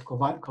impacts of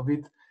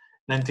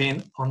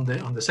COVID-19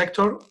 on the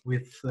sector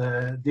with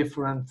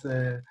different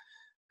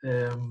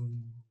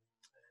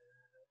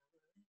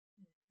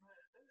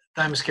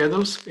time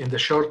schedules in the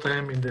short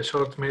term, in the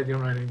short,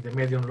 medium, and in the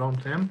medium long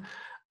term,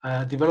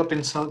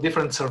 developing some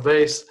different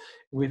surveys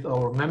with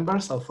our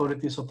members,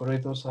 authorities,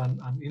 operators,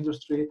 and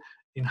industry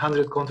in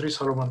 100 countries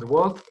all around the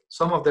world.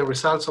 Some of the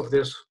results of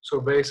these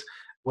surveys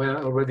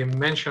were already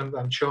mentioned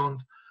and shown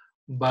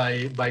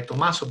by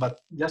Tommaso, but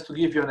just to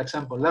give you an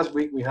example, last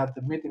week we had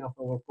the meeting of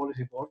our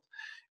policy board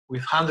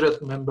with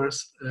 100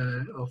 members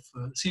of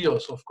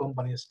CEOs of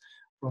companies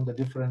from the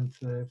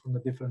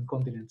different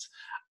continents.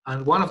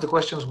 And one of the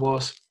questions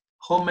was,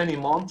 how many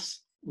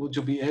months would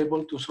you be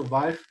able to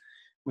survive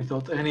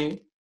without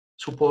any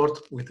support,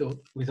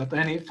 without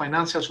any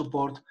financial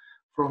support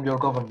from your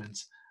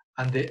governments.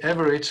 And the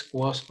average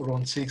was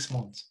around 6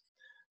 months.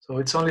 So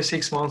it's only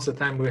 6 months the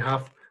time we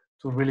have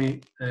to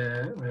really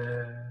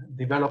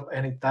develop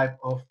any type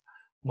of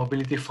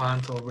mobility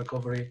fund or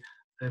recovery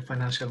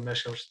financial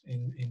measures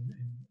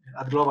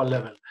at global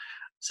level.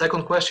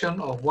 Second question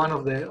of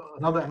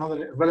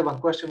another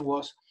relevant question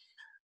was,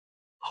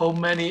 how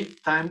many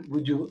time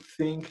would you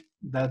think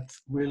that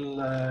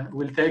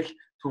will take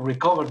to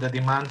recover the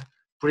demand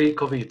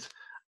pre-COVID?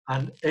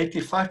 And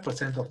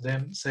 85% of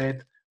them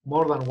said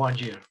more than 1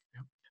 year.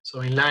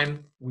 So in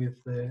line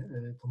with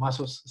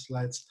Tommaso's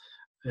slides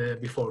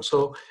before.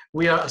 So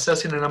we are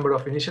assessing a number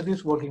of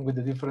initiatives, working with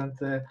the different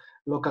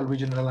local,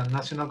 regional, and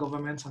national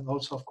governments, and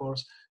also, of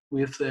course,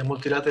 with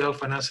multilateral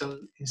financial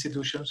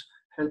institutions,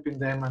 helping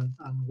them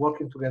and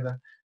working together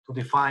to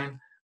define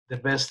the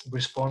best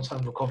response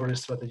and recovery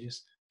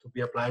strategies to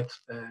be applied,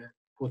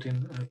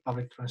 putting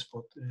public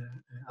transport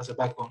as a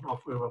backbone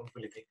of urban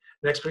mobility.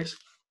 Next, please.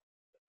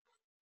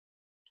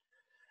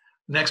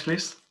 Next,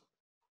 please.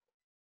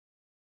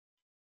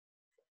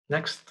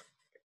 Next.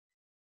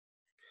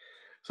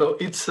 So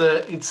it's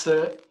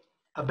a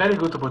very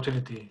good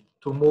opportunity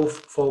to move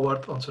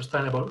forward on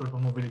sustainable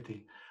urban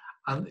mobility.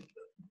 And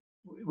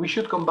we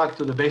should come back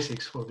to the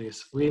basics for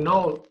this. We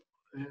know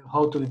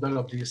how to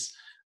develop these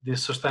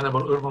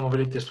sustainable urban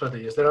mobility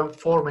strategies. There are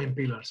 4 main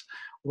pillars.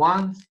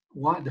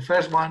 The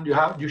first one,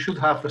 you should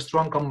have a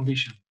strong common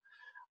vision,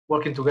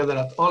 working together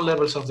at all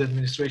levels of the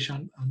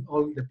administration and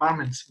all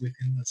departments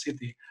within the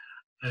city,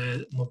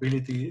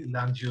 mobility,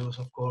 land use,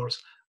 of course,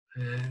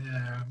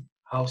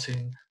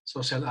 housing,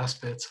 social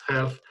aspects,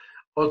 health,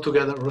 all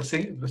together,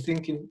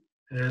 rethinking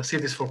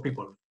cities for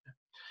people.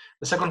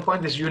 The second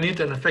point is you need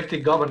an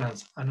effective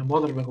governance and a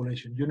model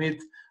regulation. You need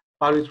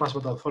public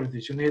transport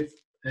authorities. You need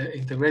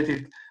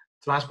integrated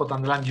transport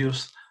and land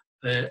use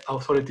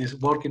authorities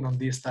working on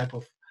this type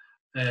of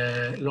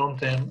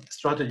long-term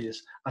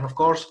strategies. And of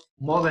course,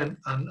 modern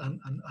and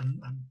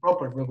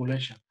proper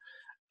regulation.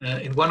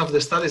 In one of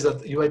the studies that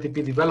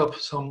UITP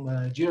developed some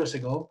years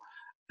ago,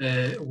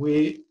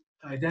 we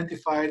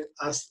identified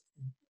as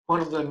one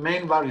of the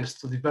main barriers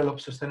to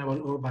develop sustainable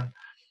urban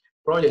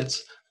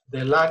projects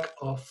the lack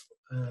of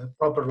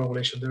proper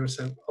regulation. There is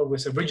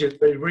always a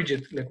very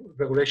rigid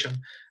regulation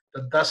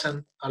that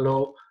doesn't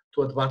allow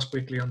to advance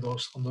quickly on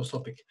those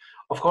topics.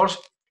 Of course,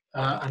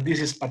 and this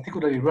is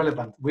particularly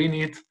relevant, we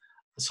need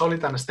a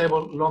solid and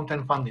stable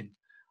long-term funding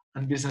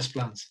and business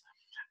plans.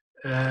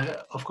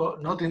 Of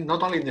course, not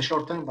only in the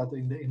short term, but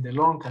in the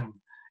long term.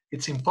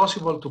 It's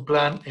impossible to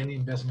plan any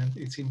investment.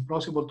 It's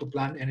impossible to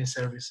plan any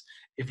service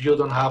if you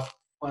don't have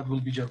what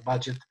will be your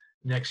budget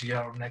next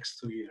year or next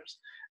 2 years.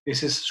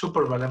 This is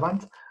super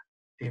relevant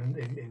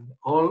in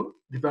all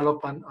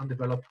developed and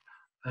undeveloped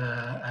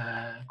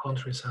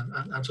countries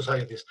and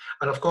societies.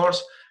 And of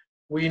course,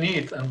 we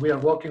need, and we are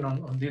working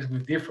on this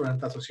with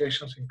different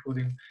associations,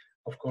 including,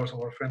 of course,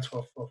 our friends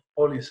of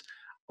POLIS,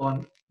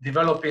 on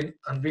developing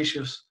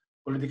ambitious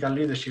political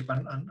leadership,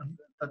 and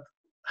that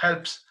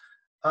helps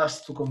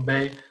us to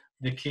convey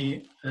the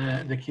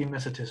key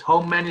messages.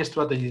 How many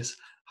strategies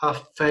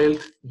have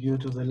failed due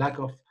to the lack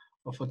of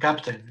a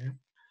captain? Yeah?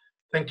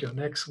 Thank you.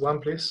 Next one,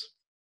 please.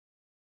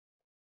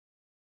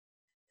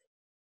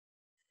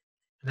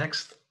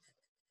 Next.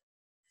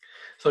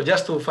 So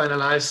just to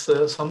finalize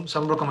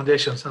some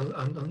recommendations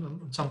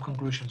and some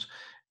conclusions.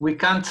 We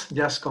can't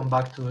just come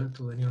back to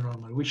a new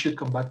normal. We should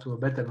come back to a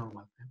better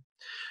normal.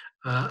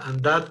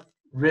 And that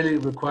really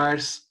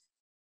requires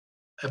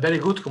a very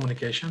good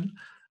communication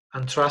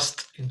and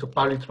trust into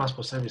public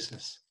transport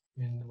services.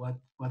 I mean,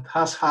 what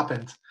has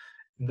happened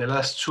in the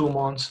last 2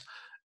 months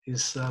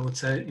is, I would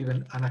say,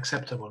 even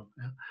unacceptable.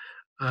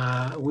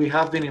 Yeah? We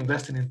have been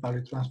investing in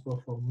public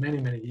transport for many,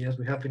 many years.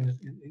 We have been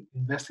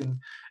investing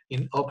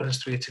in open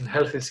streets, in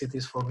healthy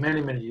cities for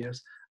many, many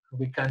years.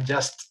 We can't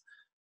just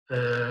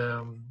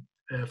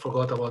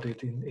forget about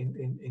it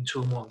in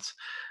 2 months.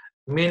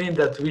 Meaning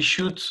that we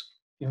should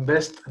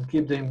invest and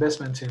keep the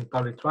investments in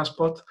public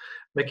transport,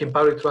 making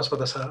public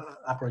transport as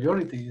a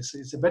priority.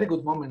 It's a very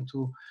good moment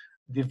to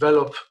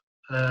develop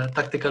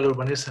tactical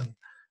urbanism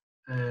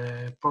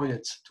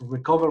projects to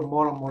recover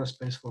more and more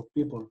space for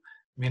people,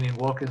 meaning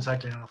walking,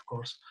 cycling, and of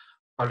course,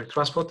 public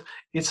transport.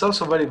 It's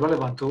also very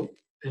relevant to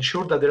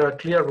ensure that there are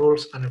clear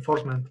rules and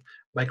enforcement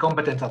by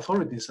competent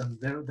authorities. And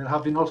there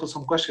have been also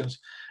some questions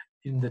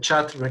in the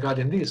chat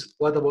regarding this.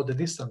 What about the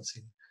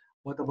distancing?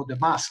 What about the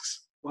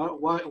masks?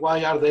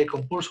 Why are they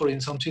compulsory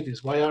in some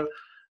cities? Why are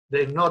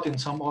they not in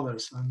some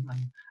others? And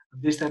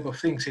these type of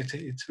things,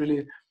 it's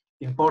really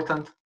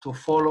important to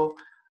follow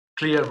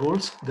clear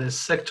rules. The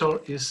sector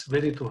is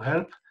ready to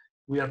help.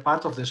 We are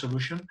part of the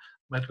solution,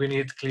 but we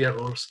need clear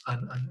rules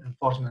and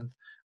enforcement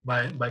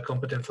by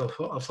competent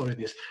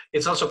authorities.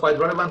 It's also quite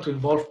relevant to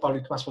involve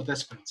public transport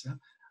experts. Yeah?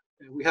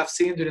 We have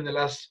seen during the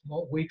last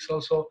weeks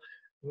also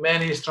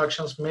many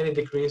instructions, many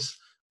decrees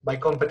by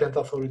competent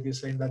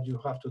authorities saying that you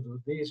have to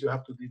do this, you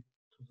have to do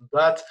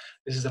that.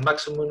 This is the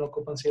maximum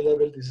occupancy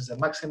level. This is the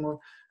maximum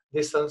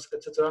distance,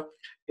 etc.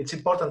 It's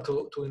important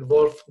to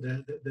involve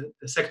the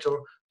sector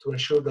to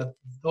ensure that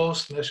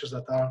those measures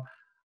that are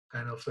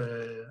kind of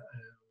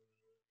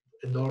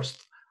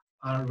endorsed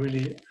are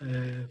really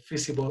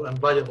feasible and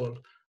viable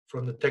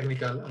from the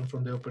technical and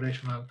from the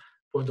operational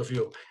point of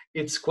view.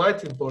 It's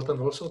quite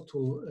important also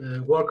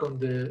to work on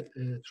the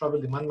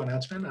travel demand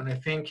management, and I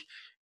think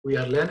we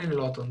are learning a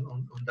lot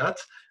on that.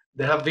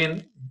 There have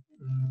been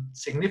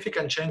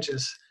significant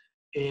changes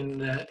in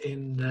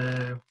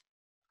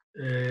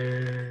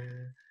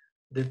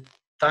the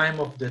time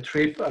of the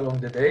trip along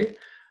the day.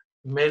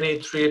 Many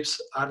trips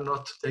are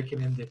not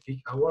taken in the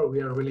peak hour.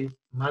 We are really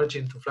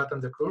managing to flatten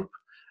the curve,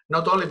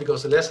 not only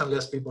because less and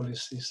less people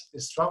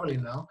is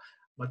traveling now,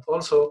 but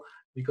also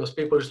because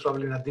people is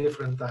traveling at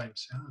different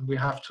times. Yeah? And we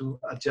have to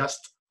adjust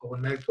our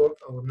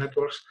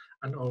networks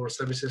and our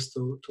services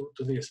to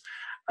this.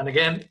 And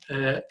again,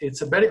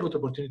 it's a very good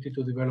opportunity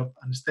to develop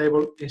a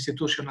stable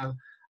institutional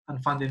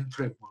and funding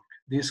framework.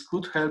 This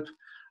could help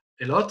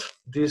a lot.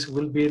 This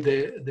will be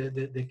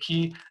the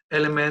key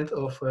element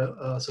of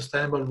a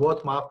sustainable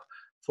roadmap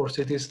for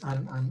cities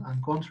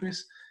and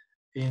countries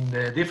in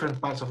the different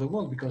parts of the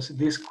world, because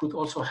this could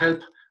also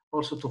help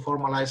also to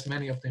formalize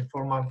many of the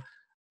informal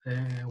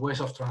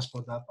ways of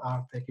transport that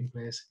are taking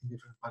place in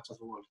different parts of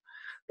the world.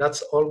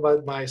 That's all by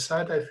my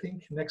side, I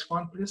think. Next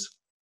one, please.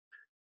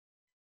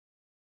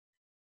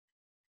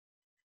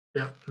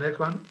 Yeah, next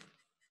one.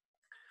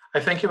 I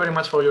thank you very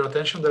much for your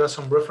attention. There are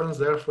some references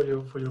there for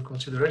your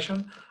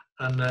consideration,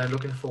 and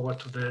looking forward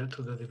to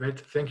the debate.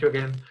 Thank you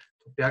again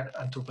to PIARC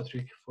and to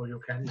Patrick for your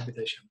kind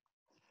invitation.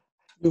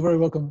 You're very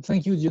welcome.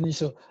 Thank you,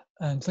 Dionisio,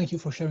 and thank you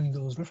for sharing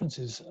those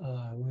references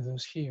with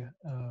us here.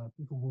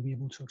 People will be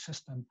able to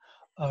access them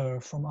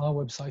from our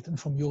website and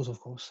from yours,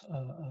 of course,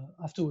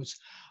 afterwards.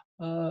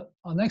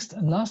 Our next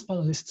and last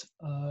panelist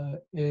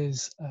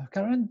is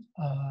Karen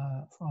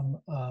from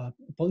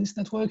POLIS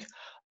Network.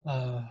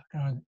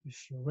 Karen,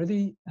 if you're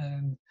ready,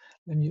 and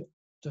let me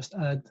just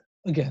add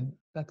again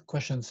that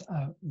questions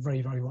are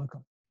very, very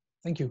welcome.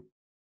 Thank you.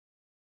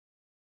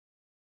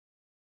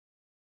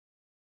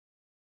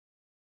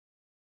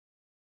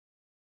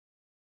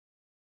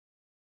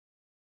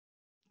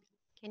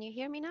 Can you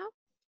hear me now?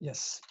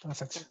 Yes,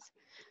 perfect. Yes.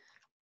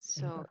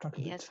 So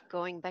yes,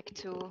 going back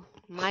to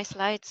my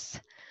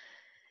slides.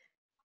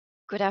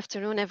 Good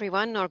afternoon,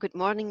 everyone, or good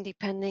morning,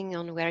 depending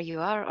on where you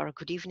are, or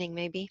good evening,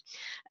 maybe.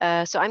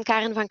 So I'm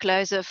Karen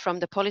Vancluysen from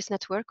the POLIS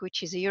Network,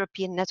 which is a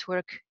European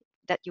network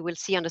that you will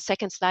see on the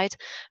second slide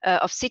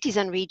of cities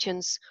and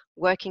regions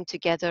working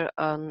together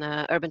on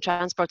urban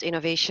transport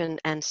innovation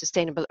and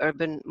sustainable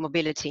urban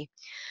mobility.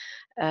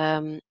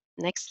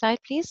 Next slide,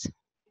 please.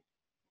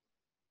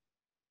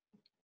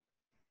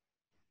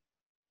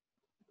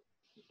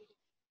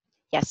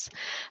 Yes.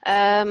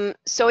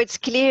 So it's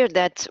clear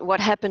that what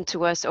happened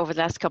to us over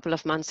the last couple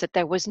of months, that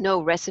there was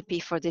no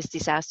recipe for this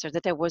disaster,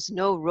 that there was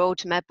no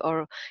roadmap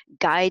or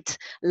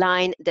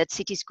guideline that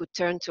cities could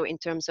turn to in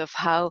terms of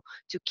how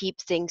to keep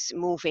things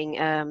moving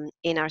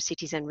in our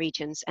cities and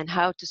regions, and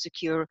how to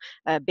secure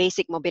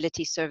basic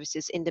mobility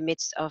services in the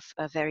midst of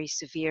a very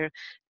severe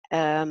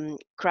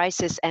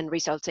crisis and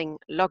resulting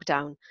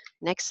lockdown.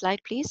 Next slide,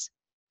 please.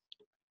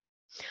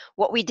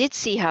 What we did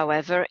see,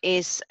 however,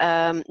 is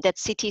that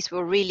cities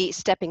were really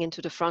stepping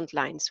into the front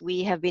lines.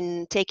 We have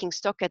been taking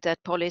stock at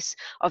that POLIS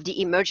of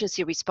the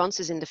emergency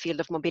responses in the field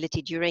of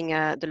mobility during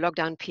the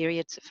lockdown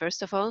period,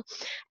 first of all.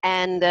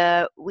 And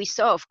we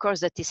saw, of course,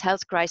 that this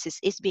health crisis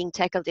is being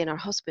tackled in our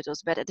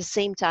hospitals, but at the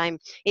same time,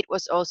 it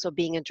was also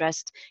being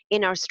addressed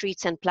in our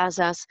streets and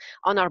plazas,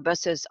 on our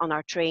buses, on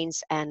our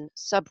trains and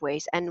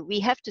subways. And we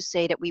have to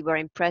say that we were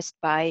impressed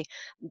by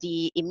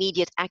the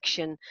immediate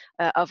action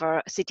of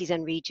our cities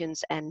and regions,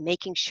 and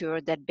making sure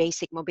that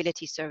basic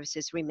mobility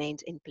services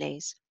remained in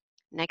place.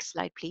 Next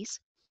slide, please.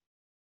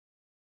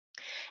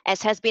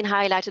 As has been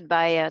highlighted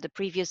by the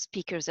previous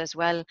speakers as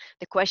well,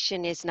 the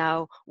question is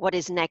now, what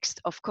is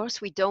next? Of course,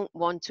 we don't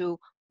want to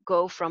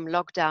go from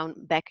lockdown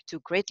back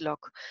to gridlock.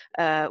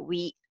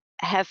 We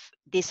have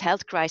this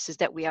health crisis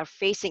that we are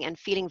facing and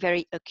feeling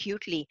very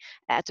acutely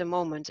at the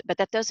moment, but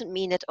that doesn't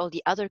mean that all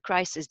the other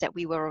crises that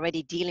we were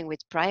already dealing with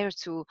prior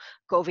to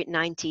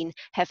COVID-19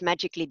 have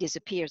magically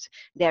disappeared.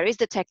 There is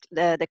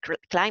the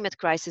climate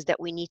crisis that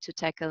we need to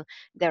tackle.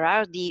 There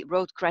are the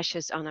road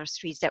crashes on our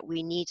streets that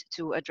we need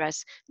to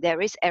address.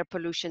 There is air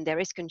pollution, there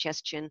is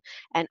congestion,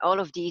 and all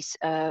of these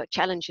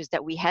challenges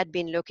that we had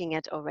been looking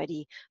at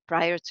already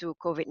prior to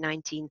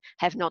COVID-19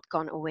 have not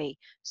gone away.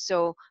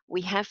 So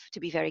we have to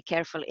be very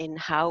careful in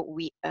how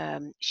we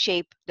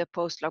shape the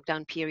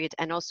post-lockdown period,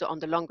 and also on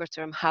the longer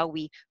term, how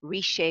we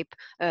reshape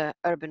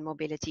urban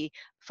mobility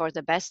for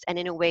the best, and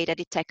in a way that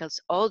it tackles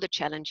all the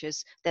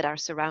challenges that are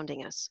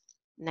surrounding us.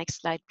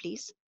 Next slide,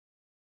 please.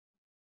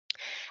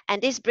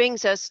 And this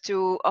brings us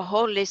to a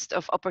whole list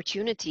of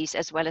opportunities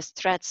as well as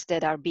threats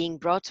that are being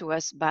brought to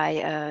us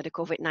by the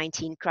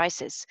COVID-19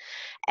 crisis.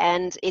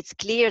 And it's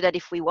clear that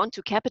if we want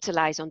to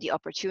capitalize on the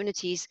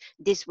opportunities,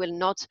 this will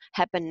not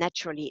happen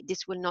naturally.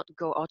 This will not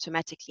go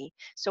automatically.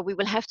 So we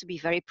will have to be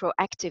very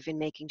proactive in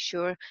making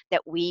sure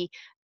that we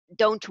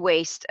don't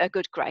waste a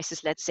good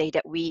crisis, let's say,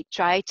 that we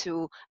try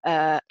to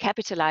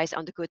capitalize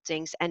on the good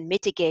things and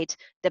mitigate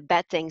the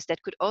bad things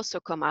that could also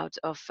come out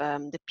of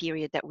the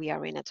period that we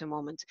are in at the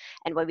moment.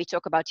 And when we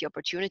talk about the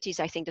opportunities,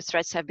 I think the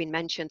threats have been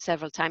mentioned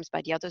several times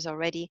by the others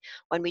already.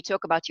 When we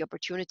talk about the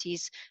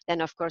opportunities,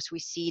 then of course we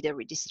see the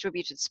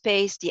redistributed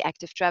space, the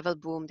active travel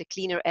boom, the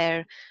cleaner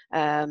air,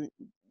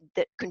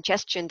 the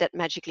congestion that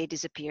magically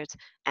disappeared,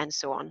 and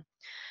so on.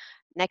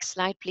 Next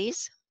slide,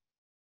 please.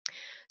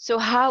 So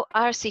how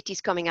are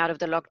cities coming out of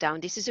the lockdown?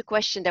 This is a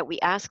question that we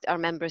asked our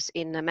members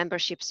in a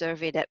membership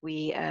survey that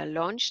we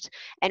launched.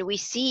 And we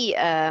see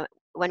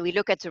when we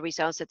look at the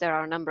results that there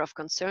are a number of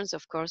concerns,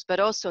 of course, but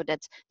also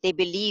that they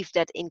believe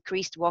that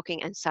increased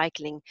walking and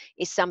cycling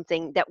is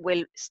something that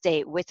will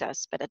stay with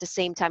us. But at the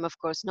same time, of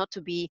course, not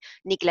to be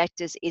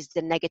neglected is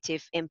the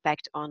negative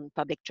impact on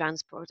public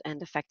transport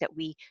and the fact that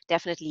we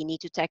definitely need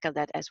to tackle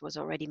that, as was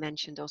already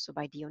mentioned also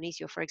by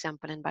Dionisio, for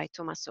example, and by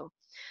Tommaso.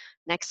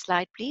 Next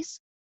slide, please.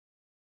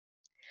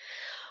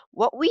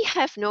 What we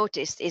have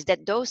noticed is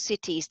that those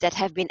cities that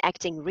have been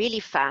acting really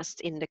fast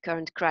in the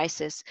current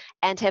crisis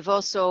and have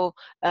also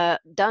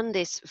done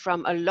this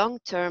from a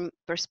long-term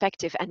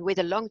perspective and with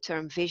a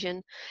long-term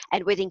vision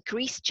and with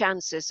increased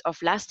chances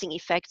of lasting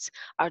effects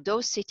are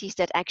those cities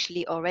that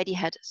actually already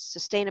had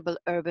sustainable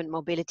urban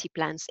mobility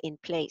plans in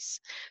place.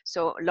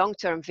 So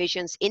long-term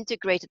visions,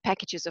 integrated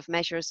packages of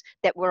measures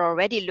that were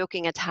already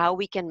looking at how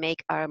we can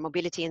make our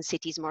mobility in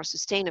cities more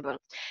sustainable.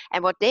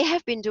 And what they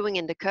have been doing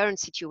in the current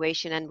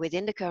situation and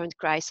within the current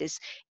crisis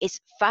is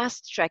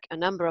fast track a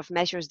number of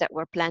measures that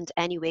were planned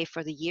anyway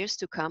for the years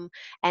to come,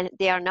 and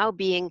they are now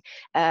being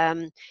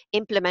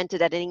implemented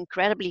at an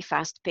incredibly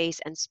fast pace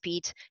and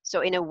speed,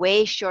 so in a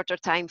way shorter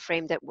time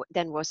frame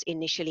than was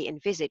initially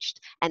envisaged.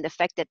 And the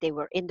fact that they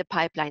were in the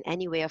pipeline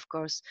anyway, of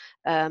course,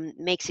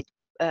 makes it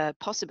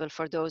possible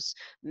for those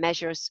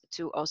measures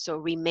to also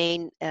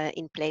remain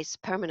in place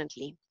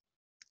permanently.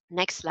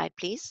 Next slide,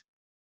 please.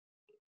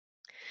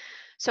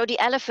 So the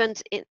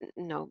elephant in,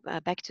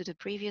 back to the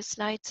previous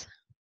slide.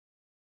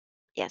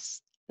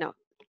 Yes, no,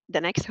 the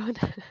next one.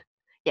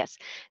 Yes,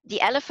 the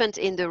elephant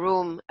in the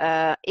room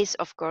is,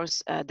 of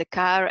course, the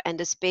car and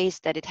the space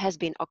that it has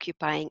been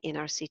occupying in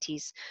our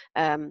cities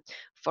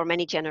for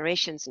many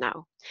generations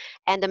now.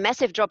 And the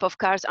massive drop of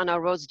cars on our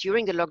roads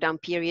during the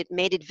lockdown period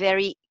made it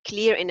very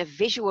clear in a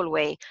visual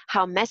way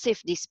how massive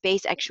this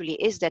space actually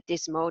is that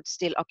this mode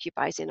still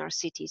occupies in our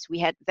cities. We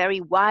had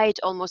very wide,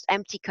 almost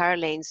empty car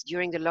lanes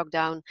during the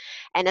lockdown,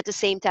 and at the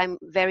same time,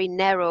 very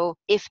narrow,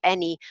 if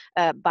any,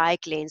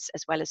 bike lanes,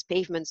 as well as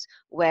pavements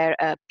where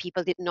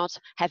people did not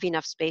have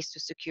enough space to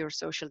secure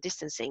social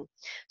distancing.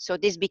 So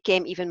this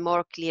became even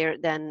more clear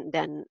than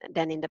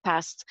in the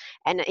past.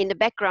 And in the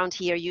background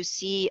here, you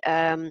see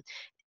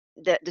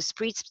the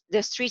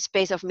street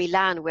space of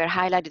Milan, where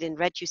highlighted in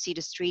red you see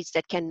the streets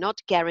that cannot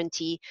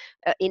guarantee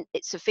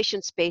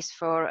sufficient space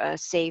for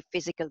safe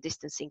physical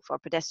distancing for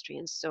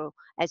pedestrians. So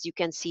as you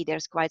can see,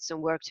 there's quite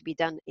some work to be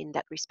done in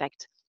that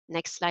respect.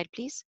 Next slide,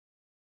 please.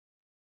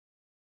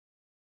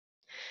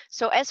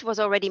 So as was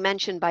already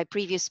mentioned by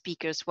previous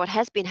speakers, what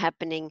has been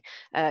happening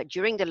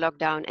during the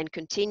lockdown and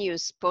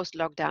continues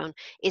post-lockdown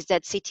is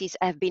that cities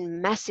have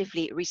been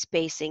massively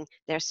respacing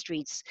their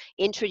streets,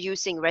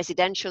 introducing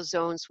residential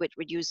zones with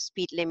reduced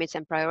speed limits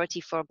and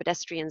priority for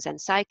pedestrians and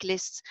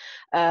cyclists,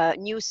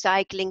 new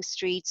cycling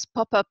streets,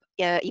 pop-up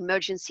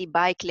emergency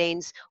bike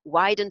lanes,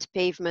 widened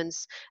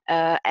pavements,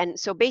 and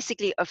so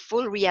basically a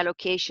full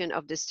reallocation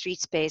of the street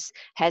space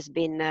has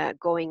been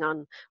going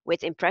on,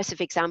 with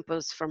impressive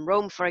examples from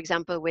Rome, for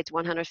example, with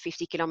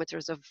 150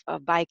 kilometers of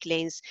bike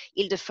lanes,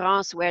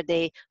 Ile-de-France, where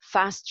they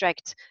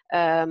fast-tracked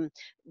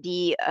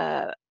the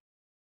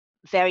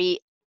very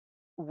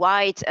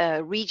wide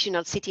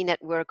regional city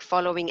network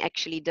following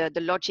actually the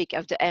logic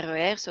of the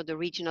RER, so the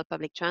regional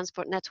public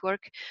transport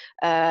network,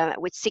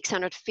 with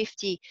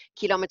 650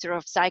 kilometers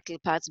of cycle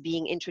paths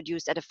being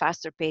introduced at a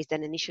faster pace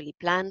than initially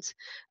planned.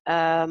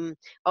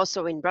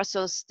 Also in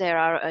Brussels, there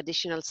are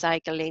additional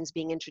cycle lanes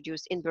being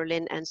introduced, in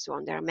Berlin, and so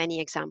on. There are many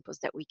examples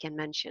that we can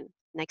mention.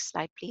 Next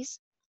slide, please.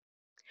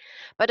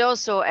 But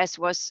also, as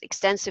was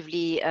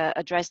extensively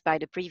addressed by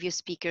the previous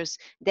speakers,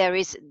 there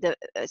is the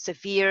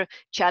severe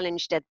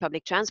challenge that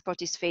public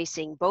transport is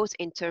facing, both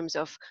in terms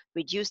of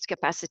reduced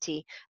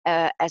capacity,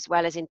 as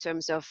well as in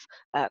terms of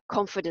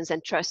confidence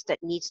and trust that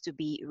needs to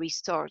be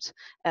restored.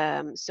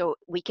 So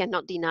we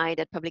cannot deny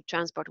that public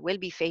transport will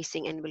be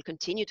facing and will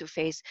continue to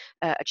face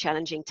a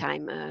challenging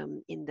time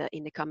in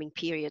the coming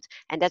period.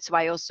 And that's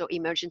why also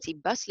emergency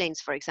bus lanes,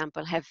 for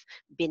example, have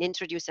been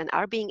introduced and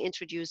are being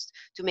introduced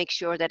to make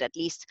sure that at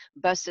least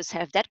buses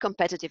have that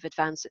competitive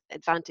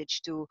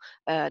advantage to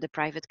the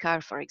private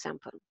car, for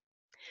example.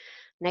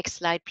 Next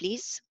slide,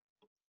 please.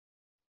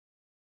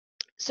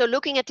 So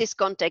looking at this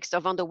context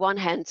of, on the one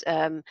hand,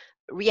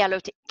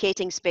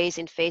 reallocating space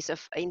in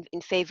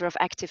favor of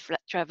active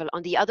travel.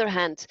 On the other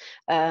hand,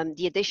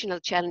 the additional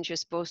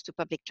challenges posed to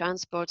public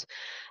transport.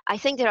 I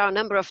think there are a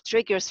number of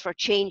triggers for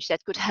change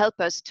that could help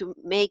us to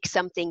make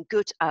something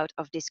good out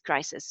of this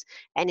crisis.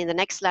 And in the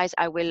next slides,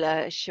 I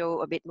will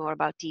show a bit more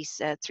about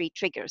these 3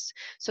 triggers.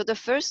 So the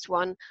first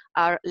one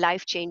are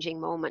life-changing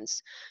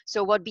moments.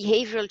 So what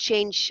behavioral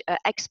change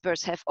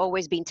experts have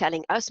always been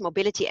telling us,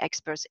 mobility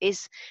experts,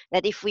 is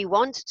that if we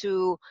want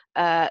to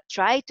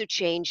try to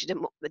change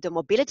the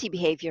mobility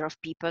behavior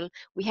of people,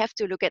 we have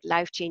to look at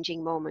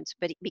life-changing moments,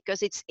 but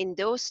because it's in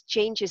those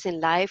changes in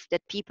life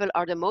that people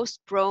are the most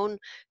prone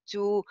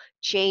to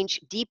change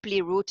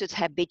deeply rooted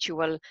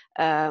habitual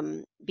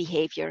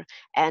behavior.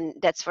 And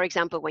that's, for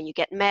example, when you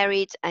get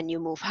married and you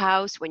move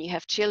house, when you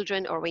have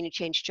children, or when you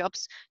change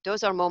jobs.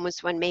 Those are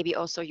moments when maybe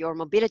also your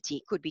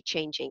mobility could be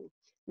changing.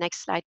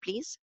 Next slide,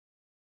 please.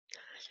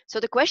 So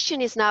the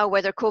question is now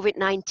whether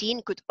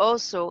COVID-19 could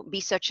also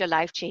be such a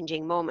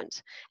life-changing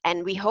moment.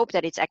 And we hope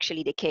that it's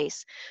actually the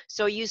case.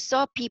 So you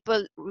saw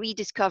people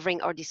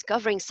rediscovering or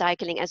discovering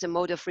cycling as a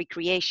mode of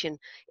recreation,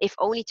 if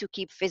only to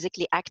keep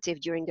physically active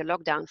during the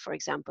lockdown, for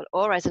example,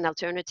 or as an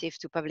alternative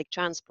to public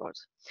transport.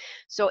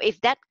 So if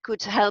that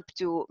could help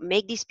to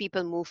make these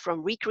people move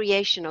from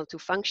recreational to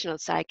functional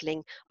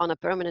cycling on a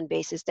permanent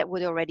basis, that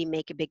would already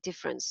make a big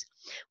difference.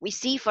 We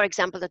see, for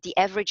example, that the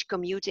average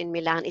commute in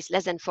Milan is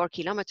less than 4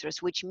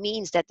 kilometers, which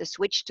means that the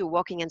switch to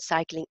walking and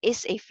cycling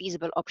is a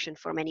feasible option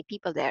for many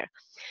people there.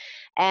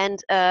 And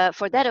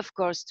for that, of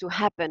course, to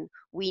happen,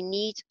 we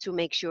need to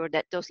make sure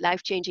that those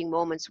life-changing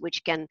moments,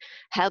 which can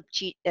help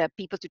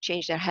people to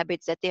change their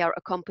habits, that they are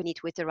accompanied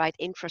with the right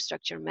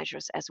infrastructure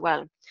measures as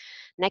well.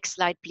 Next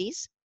slide,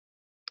 please.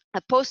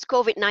 A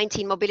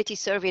post-COVID-19 mobility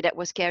survey that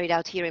was carried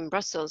out here in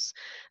Brussels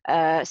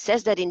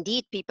says that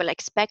indeed people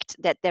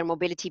expect that their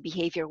mobility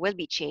behavior will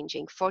be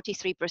changing.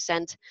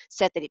 43%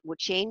 said that it would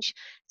change.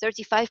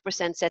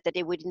 35% said that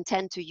they would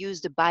intend to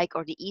use the bike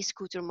or the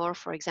e-scooter more,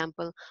 for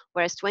example,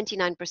 whereas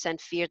 29%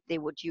 feared they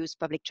would use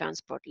public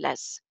transport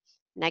less.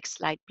 Next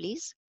slide,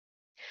 please.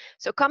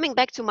 So coming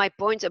back to my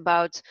point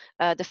about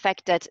the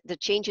fact that the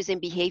changes in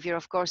behavior,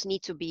 of course,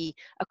 need to be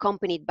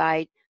accompanied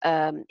by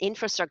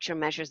infrastructure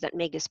measures that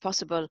make this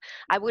possible,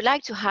 I would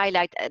like to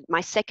highlight my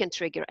second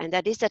trigger, and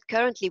that is that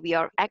currently we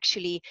are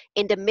actually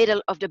in the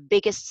middle of the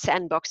biggest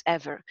sandbox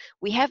ever.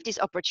 We have this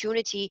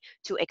opportunity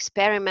to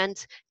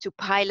experiment, to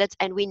pilot,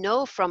 and we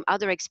know from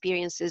other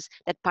experiences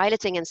that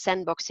piloting and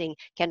sandboxing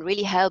can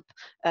really help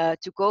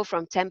to go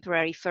from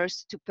temporary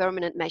first to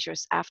permanent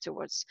measures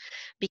afterwards.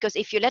 Because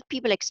if you let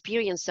people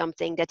experience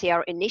something that they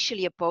are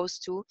initially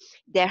opposed to,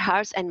 their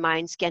hearts and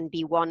minds can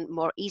be won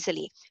more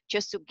easily.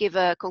 Just to give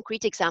a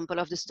concrete example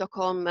of the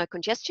Stockholm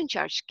congestion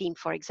charge scheme,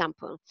 for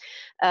example.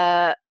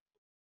 The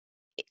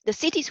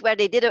cities where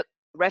they did a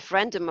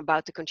referendum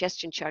about the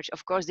congestion charge,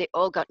 of course, they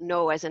all got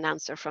no as an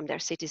answer from their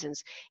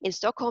citizens. In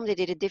Stockholm, they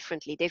did it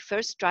differently. They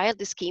first trialed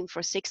the scheme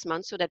for 6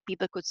 months so that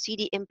people could see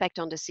the impact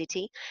on the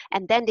city,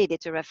 and then they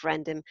did a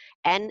referendum,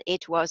 and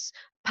it was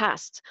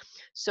passed.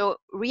 So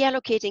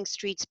reallocating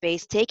street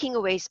space, taking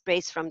away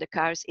space from the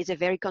cars, is a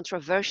very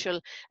controversial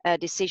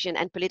decision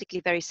and politically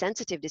very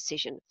sensitive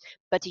decision.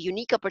 But the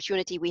unique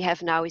opportunity we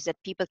have now is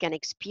that people can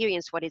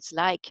experience what it's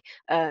like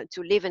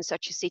to live in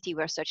such a city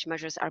where such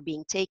measures are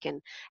being taken.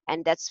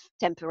 And that's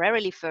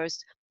temporarily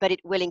first, but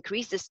it will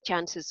increase the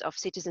chances of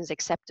citizens'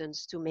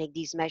 acceptance to make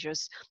these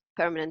measures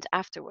permanent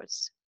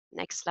afterwards.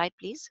 Next slide,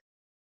 please.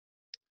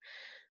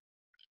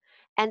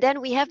 And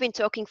then we have been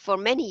talking for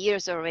many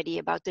years already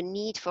about the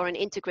need for an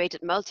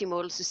integrated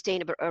multimodal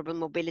sustainable urban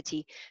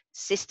mobility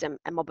system,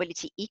 a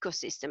mobility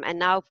ecosystem. And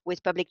now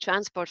with public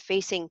transport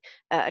facing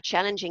a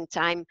challenging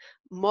time,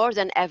 more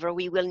than ever,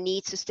 we will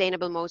need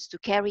sustainable modes to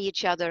carry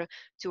each other,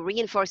 to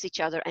reinforce each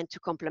other, and to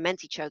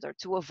complement each other,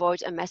 to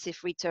avoid a massive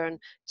return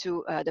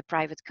to the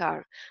private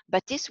car.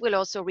 But this will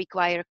also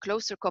require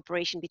closer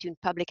cooperation between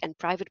public and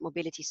private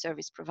mobility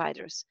service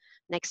providers.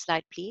 Next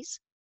slide, please.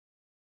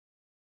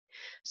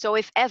 So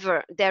if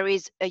ever there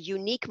is a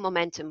unique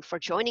momentum for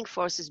joining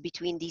forces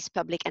between these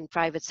public and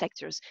private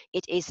sectors,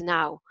 it is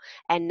now.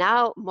 And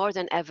now more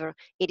than ever,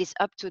 it is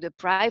up to the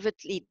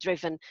privately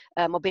driven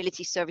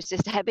mobility services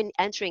that have been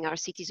entering our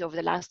cities over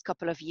the last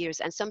couple of years,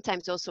 and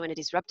sometimes also in a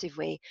disruptive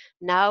way.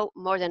 Now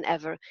more than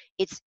ever,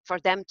 it's for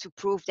them to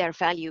prove their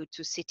value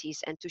to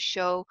cities and to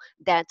show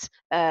that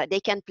they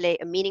can play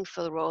a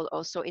meaningful role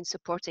also in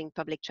supporting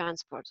public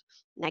transport.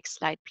 Next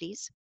slide,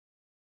 please.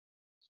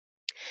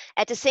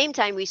 At the same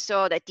time, we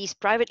saw that these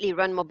privately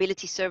run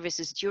mobility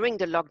services during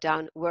the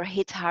lockdown were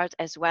hit hard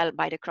as well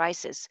by the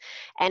crisis.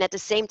 And at the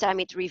same time,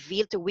 it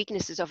revealed the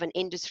weaknesses of an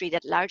industry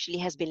that largely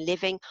has been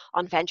living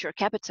on venture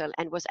capital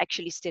and was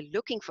actually still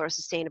looking for a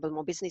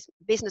sustainable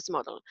business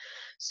model.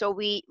 So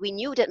we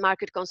knew that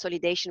market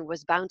consolidation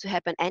was bound to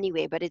happen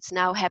anyway, but it's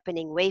now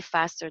happening way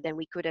faster than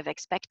we could have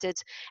expected.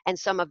 And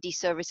some of these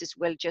services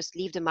will just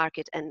leave the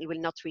market and will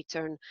not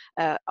return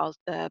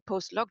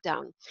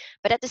post-lockdown.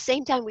 But at the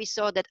same time, we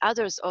saw that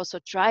others others also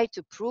try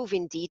to prove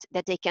indeed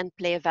that they can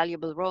play a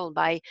valuable role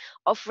by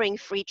offering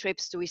free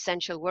trips to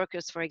essential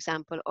workers, for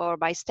example, or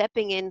by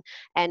stepping in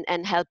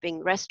and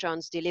helping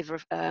restaurants deliver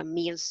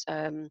meals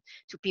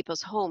to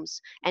people's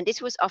homes. And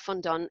this was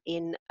often done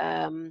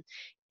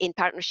in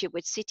partnership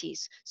with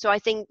cities. So I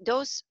think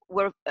those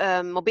were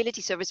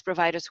mobility service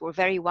providers who were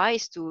very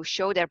wise to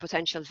show their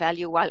potential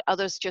value, while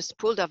others just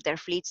pulled off their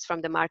fleets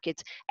from the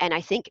market and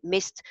I think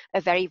missed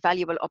a very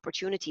valuable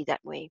opportunity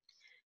that way.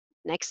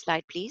 Next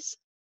slide, please.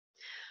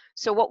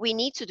 So what we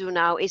need to do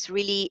now is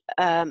really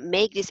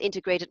make this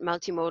integrated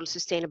multimodal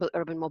sustainable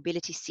urban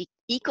mobility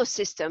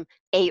ecosystem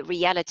a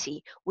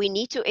reality. We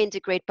need to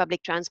integrate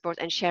public transport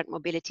and shared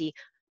mobility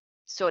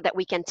so that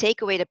we can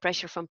take away the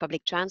pressure from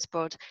public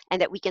transport and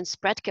that we can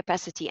spread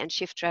capacity and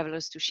shift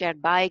travelers to shared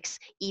bikes,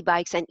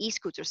 e-bikes and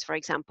e-scooters, for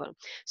example.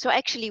 So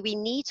actually we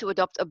need to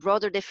adopt a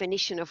broader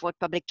definition of what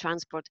public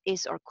transport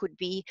is or could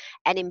be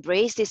and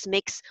embrace this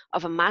mix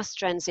of a mass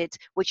transit,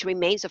 which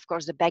remains of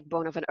course the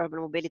backbone of an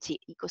urban mobility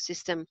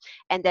ecosystem,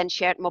 and then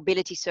shared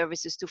mobility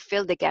services to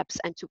fill the gaps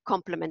and to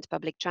complement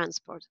public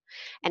transport.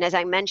 And as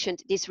I mentioned,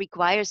 this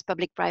requires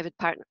public-private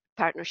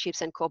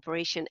partnerships and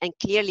cooperation, and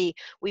clearly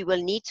we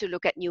will need to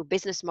look at new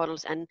business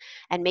models and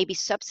maybe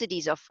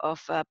subsidies of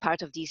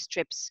part of these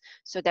trips,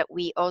 so that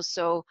we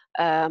also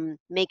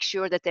make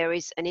sure that there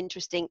is an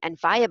interesting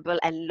and viable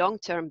and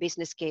long-term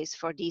business case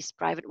for these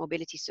private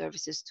mobility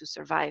services to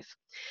survive.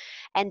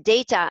 And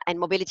data and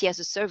mobility as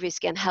a service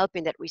can help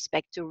in that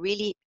respect to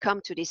really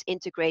come to this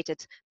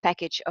integrated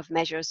package of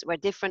measures where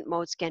different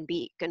modes can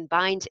be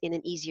combined in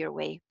an easier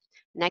way.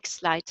 Next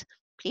slide,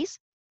 please.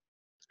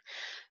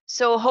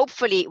 So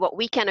hopefully what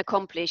we can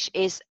accomplish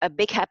is a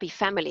big happy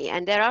family.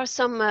 And there are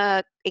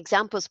some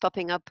examples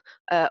popping up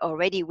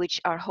already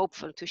which are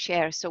hopeful to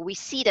share. So we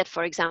see that,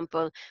 for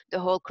example, the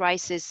whole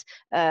crisis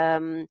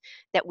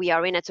that we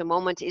are in at the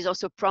moment is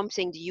also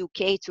prompting the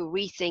UK to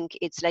rethink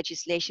its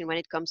legislation when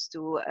it comes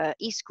to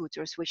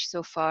e-scooters, which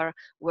so far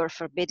were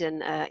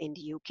forbidden in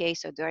the UK.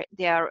 So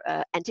they are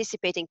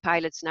anticipating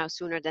pilots now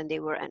sooner than they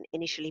were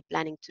initially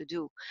planning to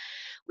do.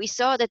 We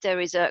saw that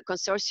there is a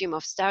consortium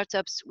of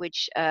startups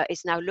which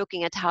is now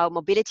looking at how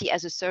mobility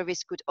as a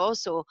service could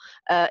also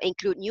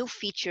include new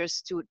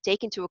features to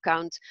take into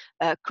account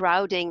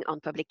crowding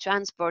on public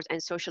transport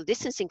and social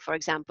distancing, for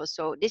example.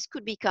 So this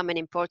could become an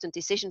important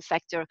decision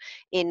factor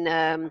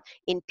in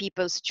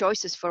people's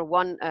choices for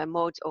one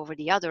mode over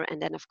the other.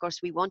 And then, of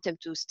course, we want them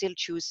to still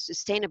choose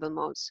sustainable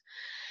modes.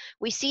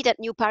 We see that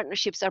new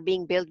partnerships are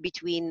being built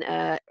between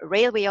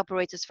railway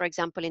operators, for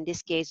example, in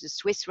this case, the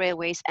Swiss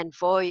Railways and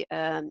Voi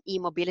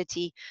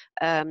e-mobility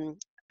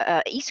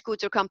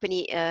e-scooter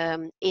company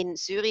in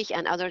Zurich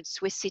and other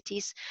Swiss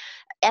cities.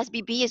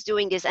 SBB is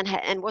doing this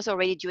and was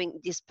already doing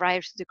this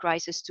prior to the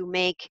crisis to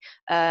make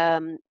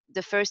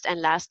the first and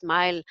last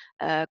mile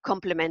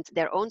complement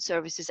their own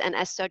services, and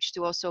as such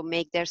to also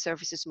make their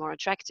services more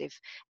attractive.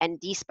 And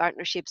these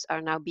partnerships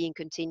are now being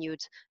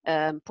continued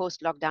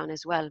post-lockdown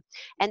as well.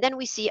 And then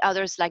we see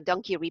others like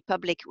Donkey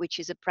Republic, which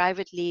is a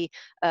privately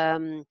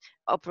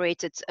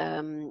operated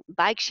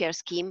bike share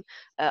scheme,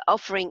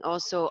 offering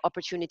also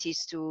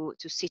opportunities to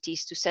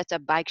cities to set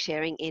up bike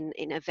sharing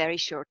in a very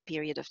short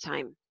period of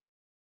time.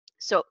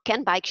 So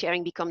can bike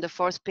sharing become the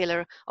fourth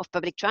pillar of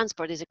public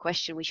transport is a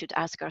question we should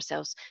ask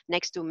ourselves,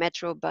 next to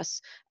metro,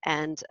 bus,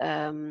 and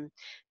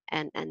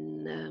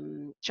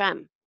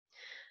tram.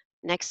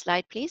 Next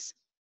slide, please.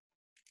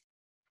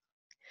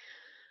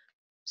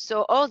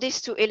 So all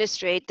this to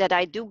illustrate that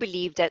I do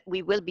believe that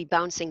we will be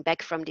bouncing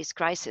back from this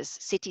crisis.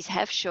 Cities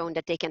have shown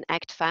that they can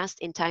act fast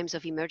in times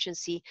of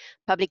emergency.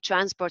 Public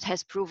transport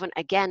has proven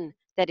again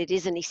that it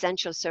is an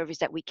essential service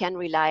that we can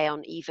rely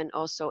on, even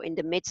also in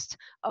the midst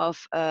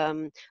of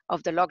the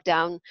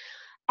lockdown.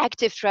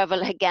 Active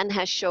travel again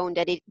has shown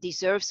that it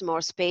deserves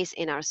more space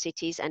in our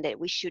cities and that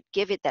we should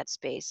give it that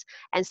space.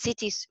 And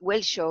cities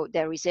will show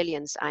their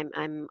resilience.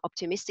 I'm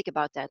optimistic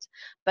about that.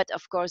 But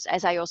of course,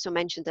 as I also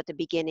mentioned at the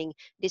beginning,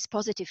 this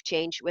positive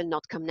change will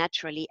not come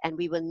naturally, and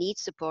we will need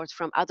support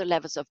from other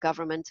levels of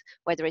government,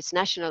 whether it's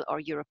national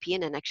or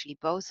European, and actually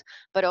both,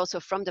 but also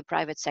from the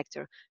private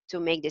sector to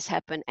make this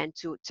happen and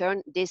to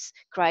turn this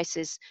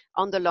crisis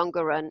on the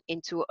longer run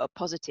into a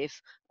positive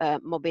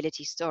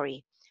mobility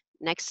story.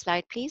 Next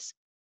slide, please.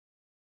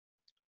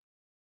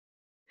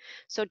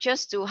 So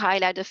just to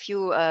highlight a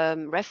few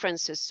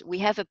references, we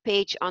have a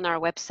page on our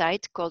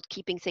website called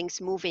Keeping Things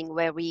Moving,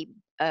 where we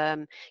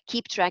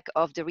keep track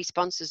of the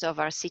responses of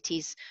our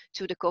cities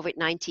to the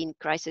COVID-19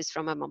 crisis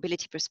from a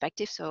mobility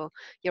perspective. So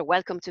you're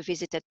welcome to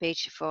visit that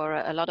page for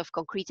a lot of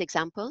concrete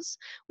examples.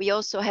 We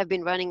also have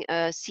been running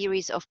a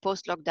series of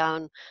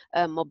post-lockdown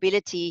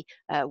mobility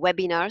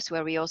webinars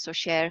where we also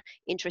share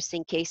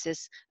interesting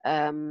cases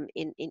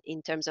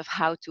in terms of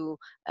how to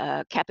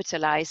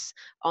capitalize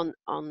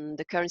on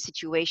the current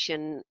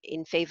situation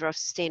in favor of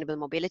sustainable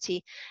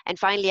mobility. And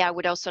finally, I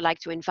would also like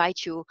to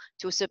invite you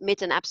to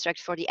submit an abstract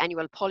for the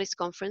annual POLIS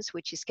conference conference,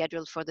 which is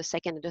scheduled for the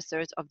 2nd and the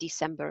 3rd of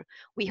December.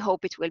 We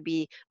hope it will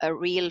be a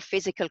real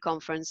physical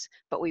conference,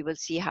 but we will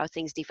see how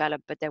things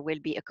develop. But there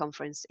will be a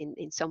conference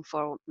in some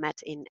format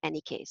in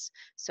any case.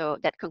 So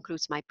that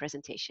concludes my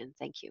presentation.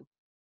 Thank you.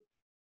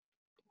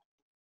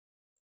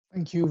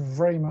 Thank you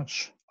very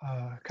much,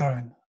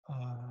 Karen,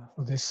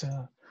 for this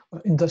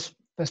in this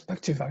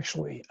perspective,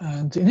 actually,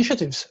 and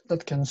initiatives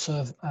that can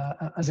serve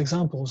as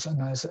examples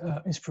and as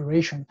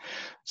inspiration.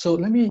 So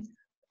let me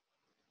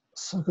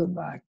circle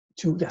back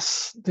to,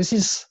 yes, this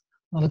is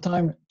now the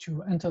time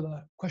to enter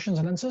the questions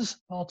and answers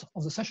part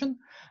of the session,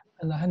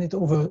 and I hand it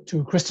over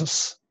to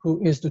Christos,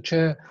 who is the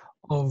chair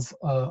of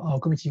our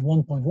committee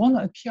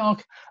 1.1 at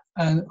PIARC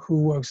and who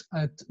works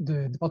at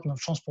the Department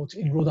of Transport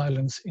in Rhode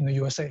Island in the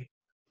USA.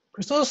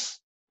 Christos?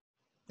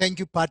 Thank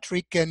you,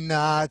 Patrick, and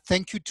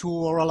thank you to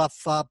all of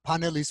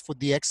panelists for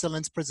the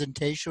excellent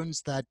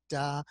presentations that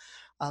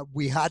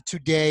we had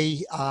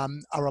today.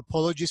 Our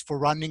apologies for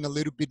running a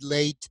little bit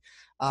late.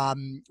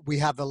 We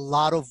have a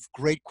lot of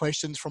great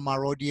questions from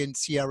our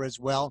audience here as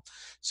well.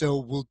 So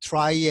we'll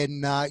try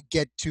and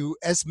get to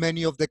as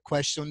many of the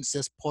questions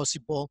as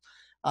possible,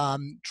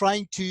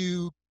 trying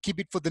to keep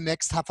it for the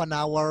next half an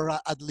hour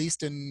at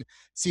least and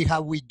see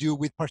how we do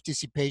with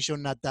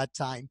participation at that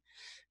time.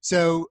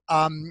 So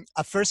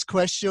a first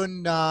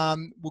question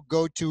will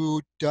go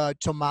to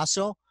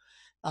Tommaso,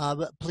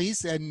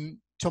 please. And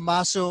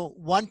Tommaso,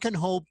 one can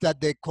hope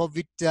that the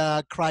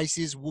COVID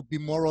crisis will be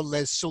more or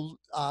less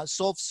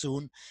solved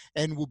soon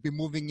and will be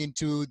moving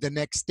into the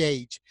next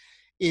stage.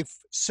 If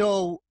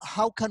so,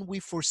 how can we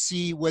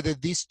foresee whether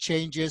these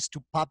changes to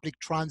public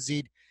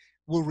transit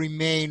will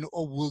remain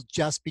or will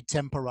just be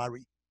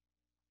temporary?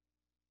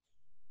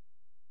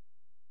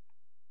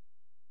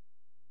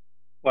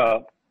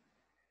 Well,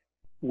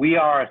 we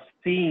are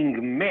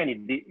seeing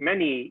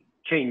many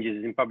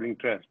changes in public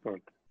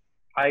transport.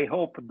 I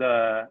hope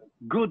the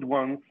good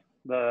ones,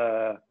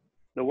 the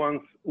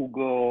ones who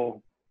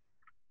go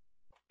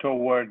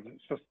towards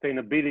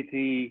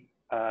sustainability,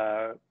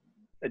 a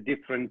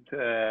different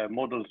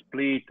model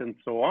split and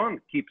so on,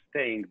 keep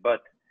staying.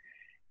 But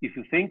if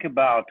you think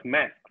about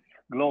masks,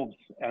 gloves,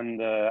 and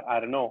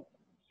I don't know,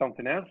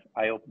 something else,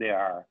 I hope they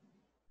are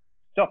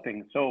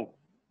stopping. So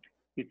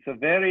it's a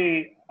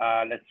very,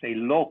 let's say,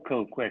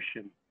 local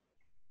question.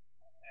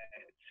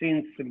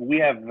 Since we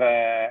have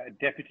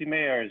deputy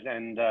mayors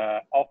and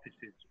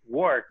offices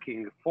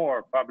working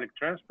for public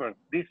transport,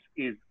 this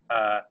is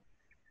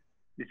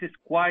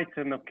quite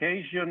an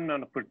occasion,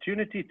 an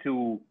opportunity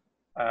to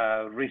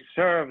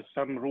reserve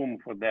some room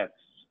for that.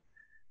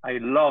 I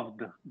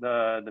loved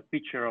the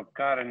picture of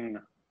Karen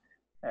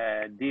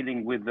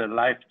dealing with the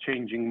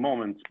life-changing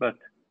moments, but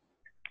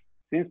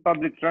since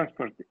public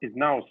transport is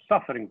now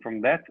suffering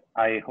from that,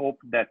 I hope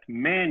that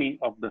many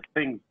of the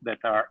things that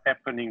are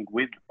happening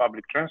with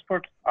public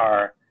transport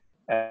are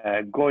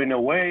going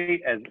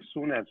away as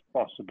soon as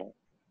possible.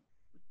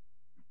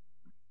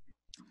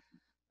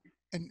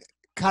 And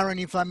Karen,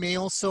 if I may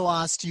also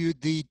ask you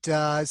the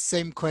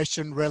same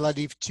question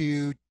relative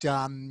to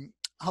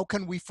how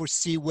can we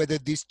foresee whether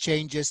these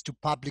changes to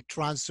public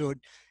transport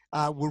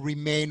will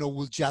remain or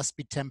will just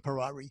be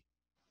temporary?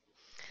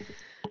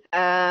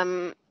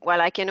 Well,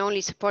 I can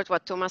only support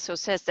what Tommaso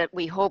says, that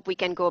we hope we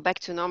can go back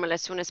to normal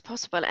as soon as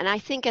possible. And I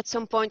think at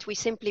some point we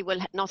simply will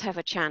not have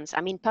a chance.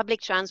 I mean, public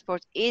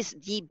transport is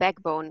the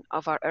backbone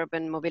of our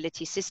urban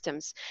mobility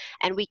systems.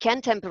 And we can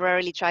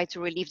temporarily try to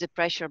relieve the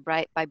pressure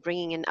by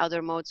bringing in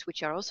other modes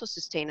which are also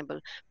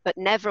sustainable. But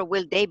never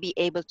will they be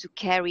able to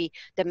carry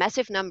the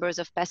massive numbers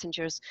of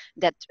passengers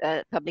that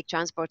public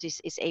transport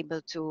is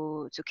able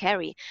to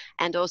carry.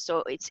 And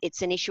also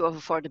it's an issue of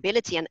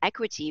affordability and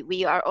equity.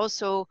 We are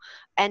also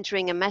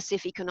entering a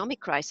massive economic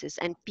crisis,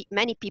 and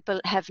many people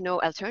have no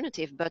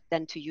alternative but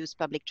then to use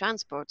public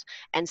transport.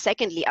 And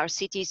secondly, our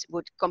cities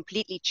would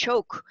completely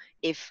choke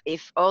if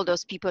all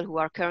those people who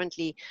are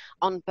currently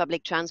on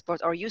public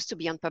transport or used to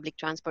be on public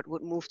transport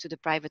would move to the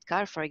private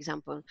car, for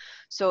example.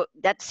 So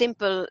that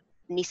simple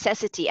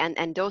necessity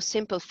and those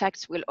simple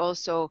facts will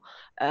also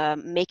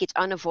make it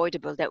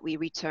unavoidable that we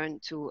return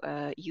to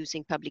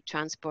using public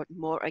transport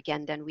more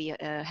again than we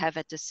have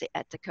at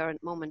the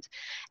current moment.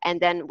 And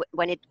then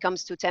when it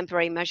comes to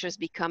temporary measures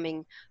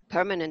becoming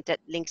permanent, that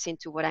links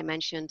into what I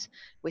mentioned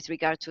with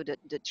regard to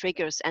the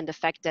triggers and the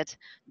fact that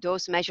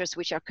those measures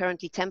which are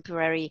currently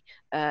temporary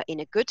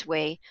in a good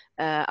way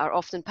are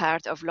often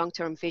part of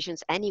long-term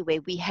visions anyway.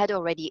 We had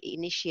already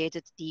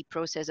initiated the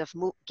process of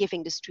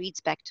giving the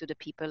streets back to the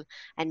people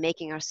and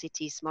making our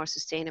cities more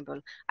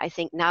sustainable. I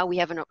think now we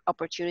have an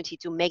opportunity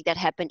to make that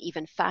happen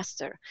even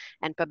faster,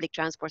 and public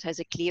transport has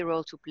a clear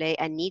role to play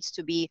and needs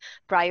to be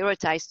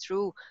prioritized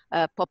through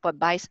pop-up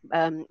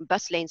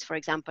bus lanes, for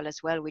example,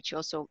 as well, which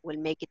also will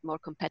make it more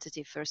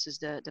competitive versus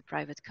the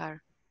private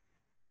car.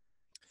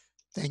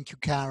 Thank you,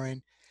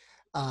 Karen.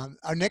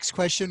 Our next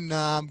question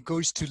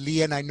goes to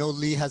Lee, and I know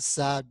Lee has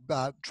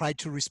tried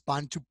to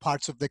respond to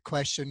parts of the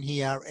question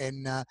here.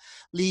 And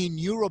Lee, in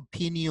your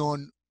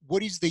opinion,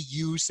 what is the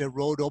use a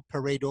road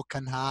operator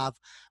can have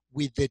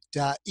with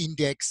the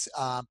index,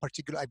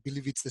 particularly, I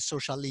believe it's the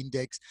social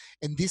index,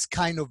 and this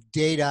kind of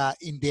data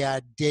in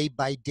their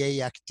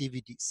day-by-day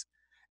activities?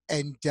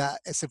 And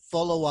as a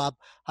follow-up,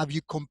 have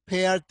you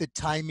compared the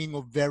timing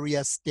of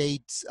various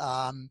states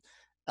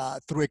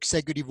through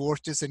executive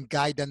orders and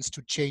guidance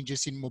to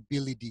changes in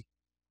mobility?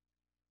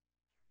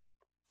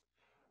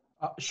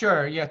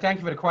 Sure. Yeah. Thank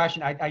you for the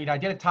question. I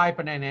did type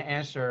in an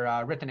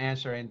answer, written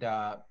answer in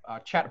the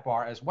chat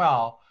bar as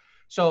well.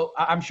 So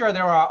I'm sure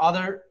there are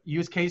other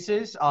use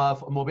cases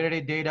of mobility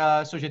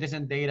data, social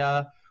distance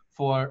data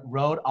for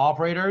road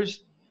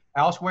operators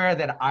elsewhere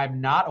that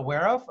I'm not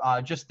aware of.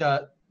 Just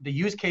the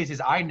use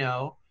cases I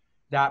know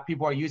that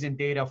people are using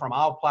data from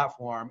our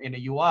platform in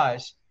the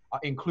US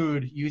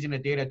include using the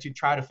data to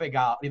try to figure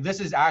out.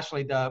 This is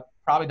actually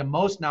probably the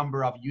most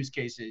number of use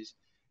cases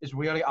is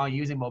really on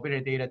using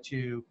mobility data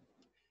to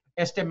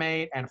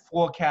estimate and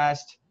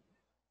forecast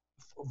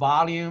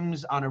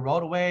volumes on a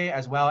roadway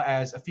as well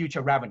as a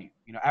future revenue.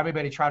 You know,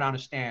 everybody try to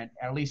understand,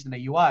 at least in the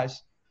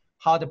US,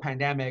 how the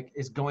pandemic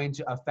is going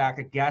to affect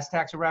the gas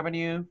tax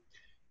revenue,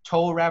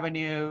 toll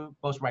revenue,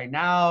 both right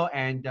now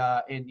and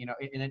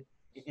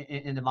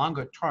in the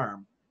longer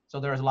term. So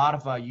there's a lot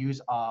of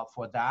use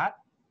for that.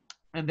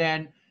 And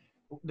then,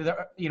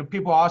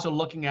 people are also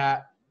looking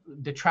at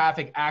the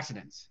traffic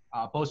accidents,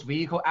 both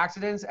vehicle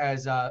accidents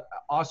as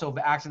also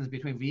the accidents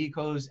between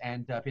vehicles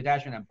and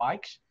pedestrian and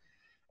bikes.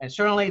 And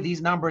certainly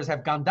these numbers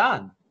have gone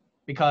down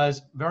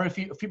because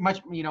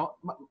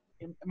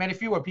many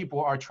fewer people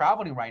are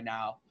traveling right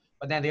now,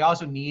 but then they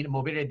also need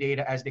mobility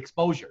data as the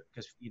exposure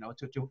because,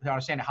 to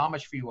understand how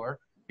much fewer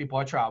people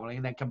are traveling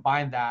and then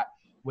combine that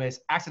with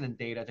accident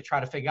data to try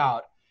to figure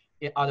out,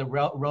 are the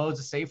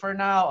roads safer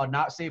now or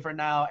not safer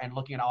now, and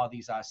looking at all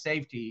these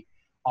safety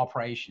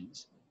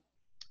operations.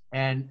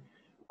 And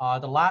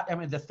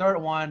the third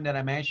one that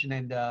I mentioned,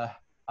 and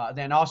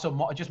then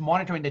also just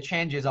monitoring the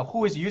changes of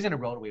who is using the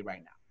roadway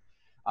right now.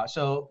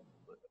 So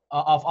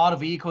of all the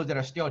vehicles that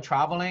are still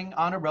traveling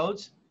on the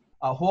roads,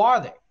 who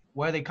are they?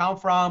 Where they come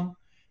from?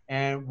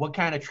 And what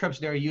kind of trips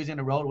they're using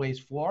the roadways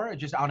for?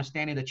 Just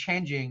understanding the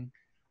changing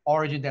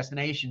origin,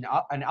 destination,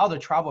 and other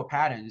travel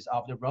patterns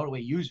of the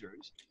roadway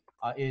users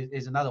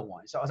is another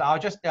one. So I'll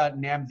just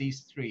name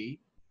these three.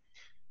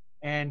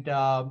 And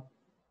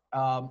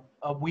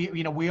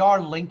we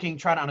are linking,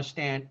 trying to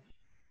understand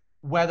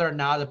whether or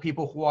not the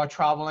people who are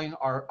traveling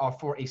are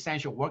for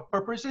essential work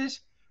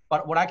purposes.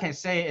 But what I can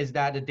say is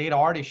that the data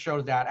already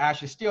shows that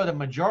actually still the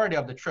majority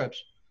of the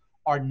trips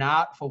are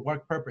not for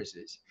work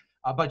purposes.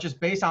 But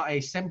just based on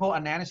a simple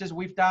analysis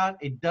we've done,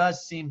 it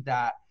does seem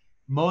that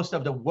most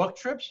of the work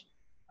trips,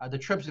 the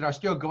trips that are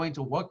still going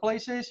to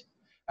workplaces,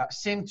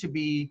 seem to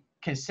be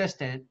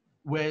consistent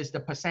with the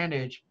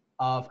percentage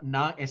of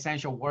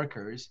non-essential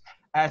workers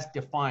as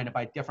defined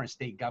by different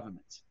state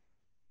governments.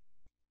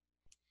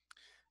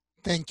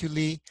 Thank you,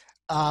 Lee.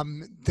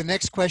 The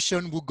next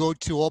question will go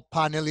to all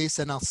panelists,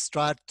 and I'll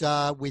start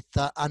with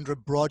André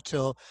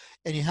Broto,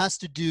 and it has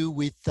to do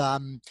with,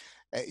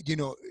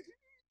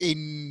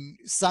 in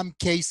some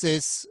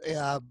cases,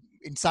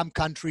 in some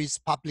countries,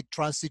 public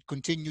transit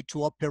continued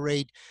to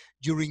operate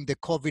during the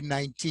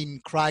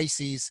COVID-19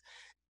 crisis,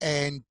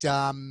 and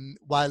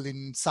while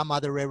in some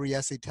other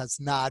areas it has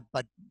not,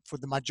 but for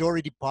the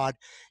majority part,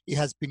 it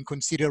has been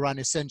considered an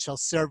essential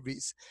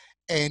service.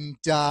 And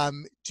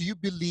do you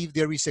believe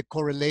there is a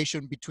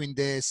correlation between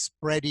the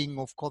spreading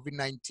of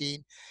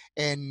COVID-19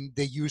 and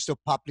the use of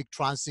public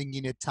transit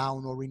in a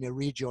town or in a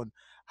region?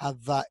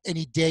 Have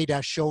any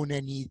data shown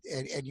any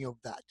of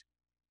that?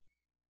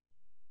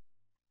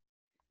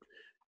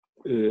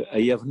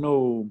 I have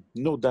no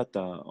data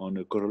on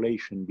a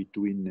correlation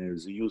between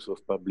the use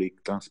of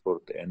public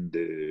transport and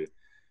the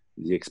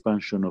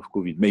expansion of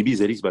COVID. Maybe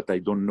there is, but I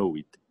don't know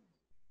it.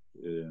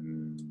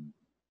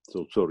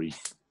 So sorry.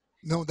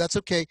 No, that's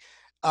okay.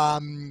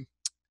 Andrea?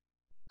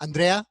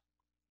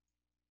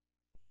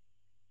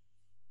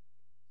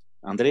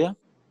 Andrea?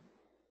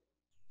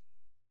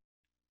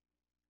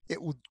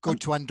 It would go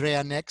to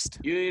Andrea next.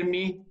 You hear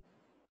me?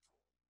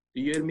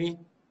 Do you hear me?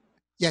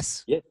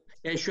 Yes. Yes.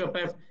 Yeah, sure,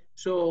 perfect.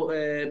 So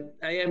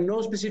I have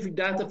no specific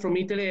data from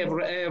Italy.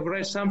 I've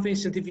read something,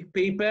 scientific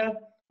paper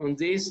on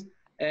this,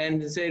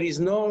 and there is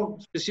no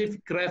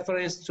specific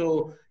reference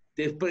to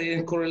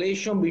the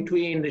correlation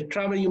between the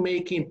travel you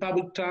make in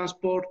public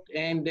transport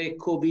and the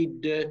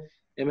COVID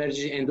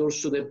emergency, and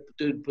also the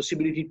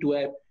possibility to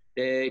have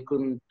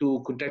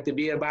to contract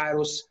the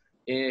virus,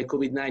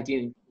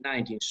 COVID-19.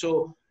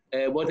 So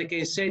what I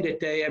can say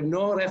that I have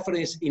no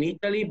reference in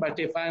Italy, but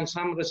I found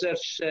some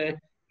research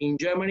in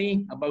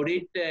Germany about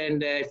it,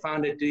 and I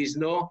found that there is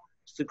no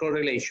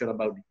correlation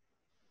about it.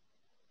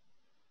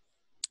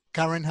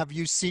 Karen, have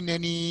you seen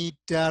any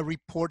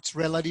reports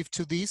relative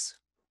to this?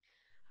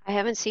 I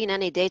haven't seen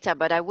any data,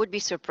 but I would be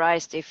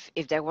surprised if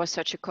there was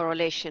such a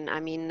correlation. I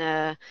mean,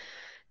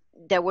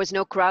 there was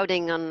no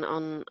crowding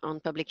on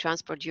public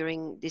transport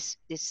during this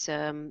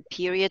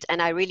period,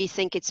 and I really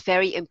think it's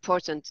very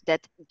important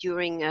that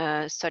during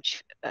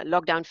such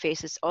lockdown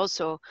phases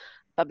also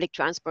public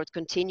transport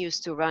continues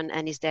to run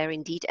and is there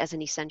indeed as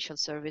an essential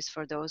service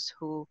for those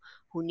who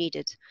need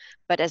it.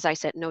 But as I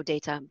said, no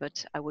data, but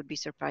I would be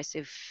surprised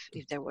if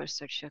there were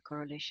such a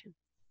correlation.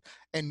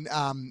 And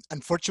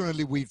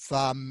unfortunately, we've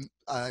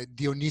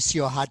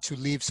Dionisio had to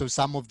leave, so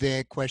some of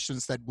the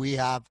questions that we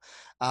have,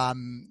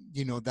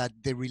 you know, that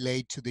they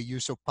relate to the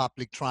use of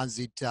public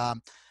transit,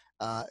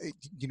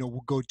 you know,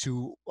 will go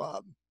to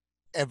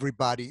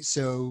everybody.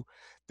 So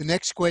the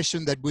next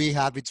question that we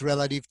have, it's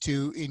relative to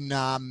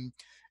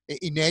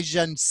in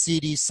Asian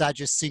cities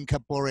such as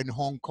Singapore and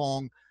Hong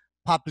Kong,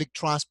 public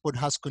transport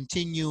has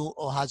continued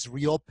or has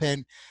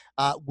reopened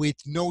with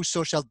no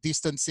social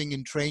distancing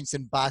in trains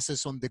and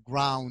buses on the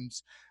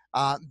grounds.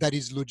 That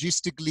is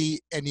logistically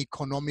and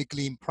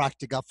economically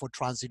impractical for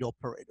transit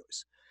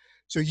operators.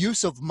 So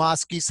use of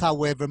mask is,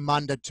 however,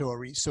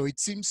 mandatory. So it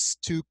seems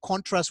to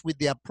contrast with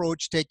the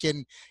approach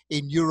taken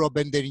in Europe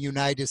and the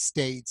United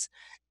States.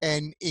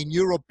 And in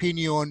your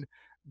opinion,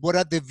 what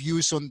are the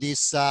views on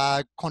this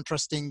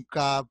contrasting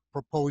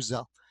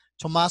proposal?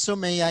 Tommaso,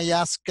 may I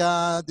ask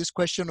this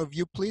question of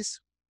you, please?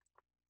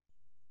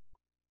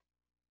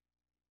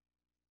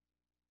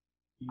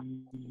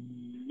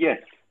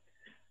 Yes.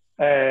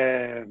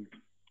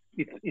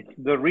 It's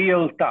the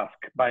real task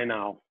by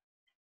now,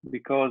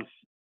 because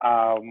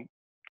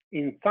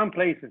in some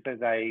places, as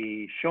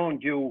I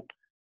showed you,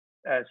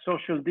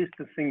 social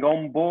distancing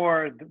on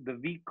board the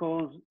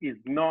vehicles is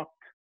not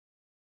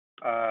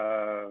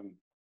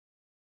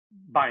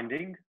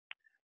binding,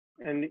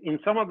 and in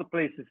some other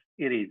places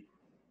it is.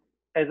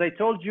 As I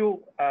told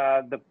you,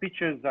 the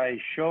pictures I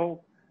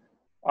show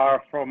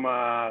are from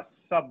a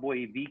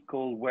subway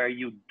vehicle where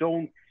you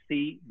don't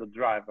see the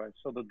driver.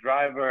 So the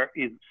driver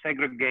is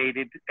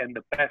segregated and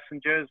the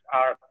passengers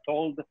are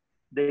told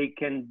they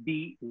can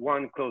be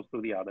one close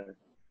to the other.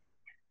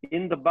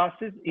 In the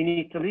buses in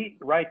Italy,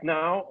 right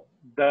now,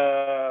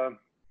 the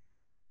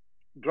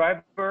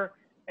driver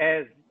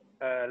has,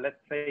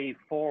 let's say,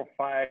 4 or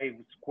 5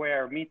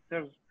 square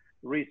meters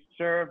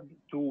reserved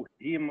to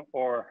him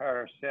or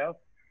herself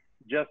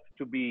just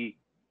to be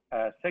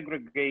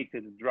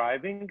segregated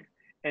driving,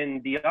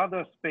 and the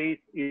other space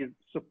is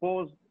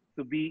supposed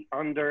to be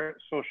under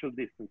social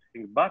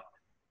distancing. But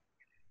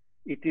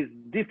it is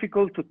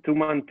difficult to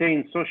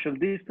maintain social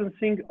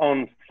distancing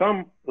on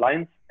some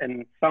lines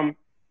and some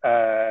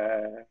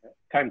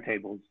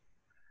timetables.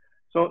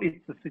 So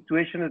it's a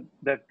situation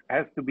that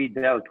has to be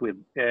dealt with.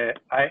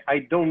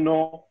 I don't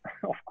know,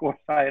 of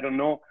course, I don't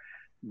know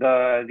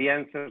the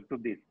answer to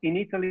this. In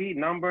Italy,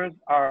 numbers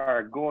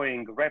are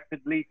going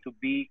rapidly to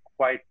be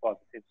quite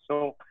positive.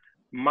 So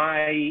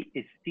my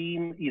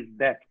esteem is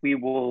that we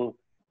will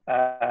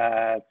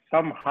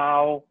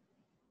somehow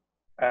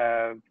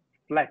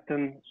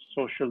flatten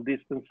social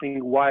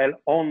distancing while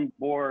on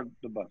board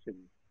the buses.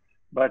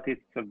 But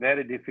it's a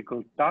very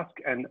difficult task,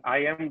 and I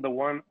am the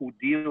one who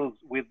deals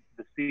with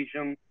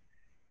decisions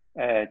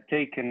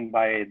taken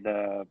by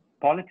the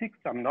politics.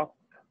 I'm not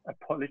a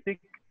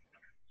politic.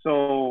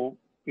 So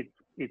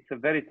it's a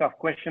very tough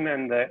question,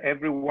 and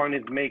everyone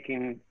is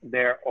making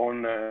their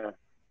own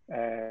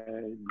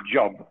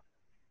job.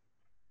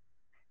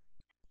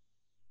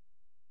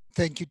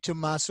 Thank you,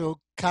 Tommaso.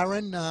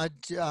 Karen,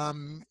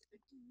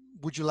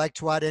 would you like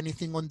to add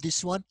anything on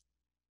this one?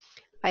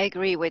 I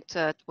agree with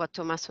what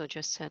Tommaso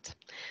just said.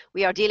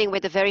 We are dealing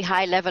with a very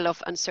high level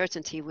of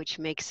uncertainty, which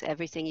makes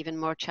everything even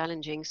more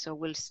challenging.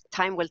 So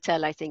time will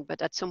tell, I think,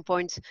 but at some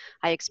point,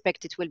 I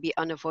expect it will be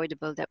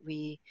unavoidable that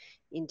we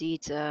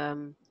indeed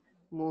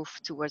move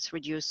towards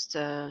reduced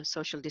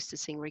social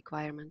distancing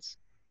requirements.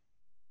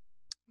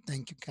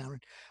 Thank you, Karen.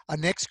 Our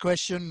next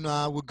question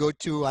will go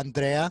to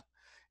Andrea.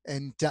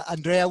 And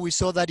Andrea, we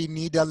saw that in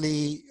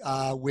Italy,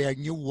 where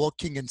new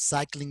walking and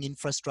cycling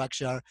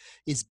infrastructure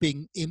is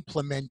being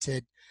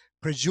implemented,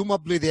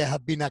 presumably there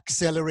have been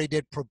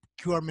accelerated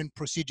procurement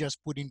procedures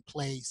put in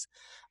place.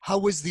 How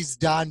was this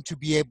done to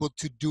be able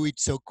to do it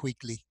so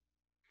quickly?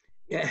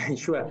 Yeah,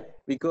 sure.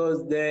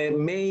 Because the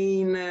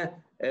main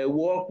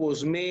work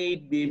was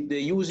made with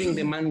using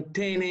the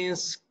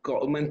maintenance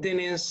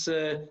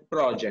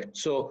project.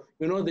 So,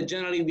 you know,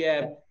 generally we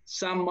have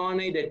some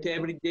money that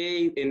every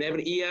day and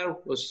every year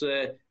was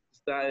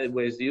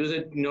used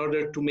in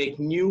order to make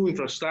new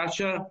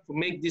infrastructure, to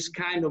make this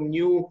kind of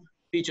new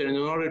feature in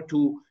order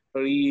to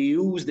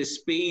reuse the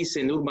space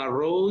in urban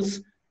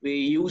roads. We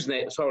use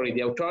the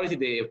authority,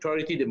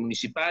 the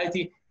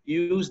municipality,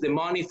 use the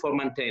money for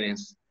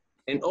maintenance.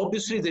 And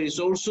obviously there is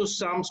also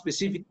some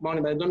specific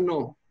money, but I don't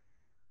know,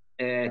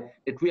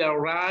 that we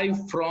arrive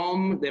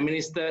from the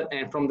minister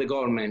and from the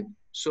government.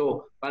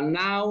 So, but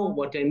now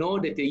what I know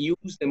that they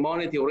use the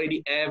money they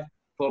already have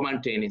for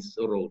maintenance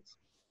of roads.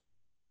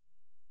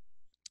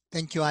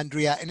 Thank you,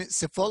 Andrea. And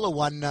it's a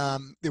follow-on.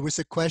 There was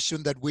a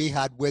question that we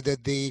had whether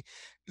the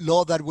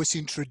law that was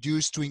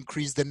introduced to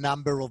increase the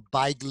number of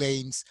bike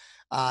lanes,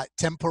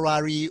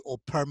 temporary or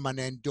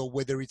permanent, or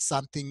whether it's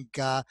something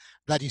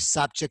that is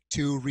subject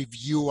to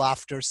review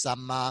after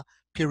some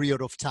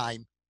period of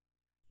time.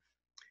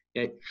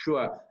 Yeah,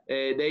 sure.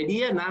 The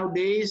idea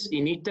nowadays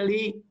in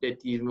Italy,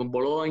 that is in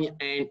Bologna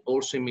and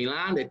also in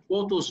Milan, that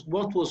what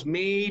was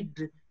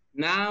made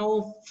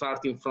now,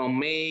 starting from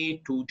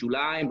May to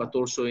July, but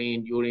also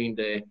during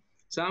the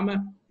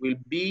summer, will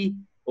be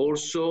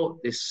also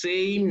the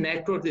same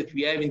network that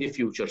we have in the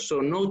future. So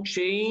no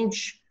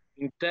change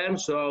in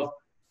terms of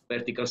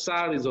vertical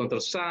side, horizontal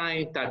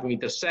side, type of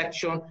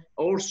intersection.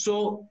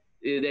 Also,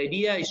 the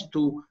idea is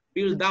to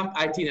build up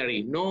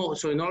itinerary. No,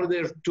 so in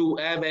order to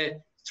have a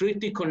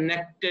strictly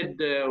connected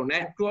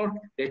network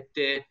that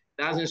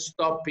doesn't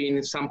stop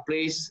in some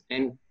place,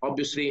 and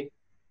obviously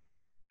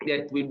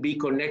that will be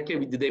connected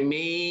with the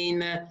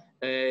main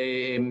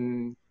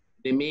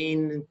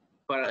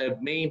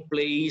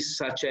place,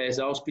 such as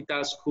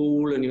hospital,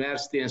 school,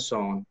 university, and so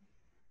on.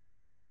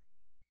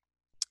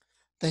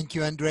 Thank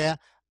you, Andrea.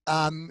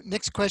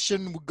 Next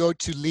question will go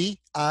to Lee.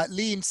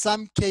 Lee, in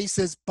some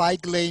cases,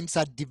 bike lanes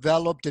are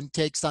developed and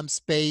take some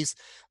space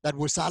that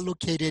was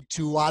allocated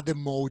to other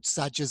modes,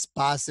 such as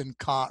bus and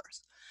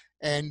cars.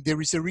 And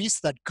there is a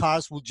risk that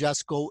cars will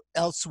just go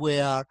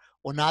elsewhere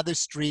on other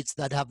streets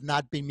that have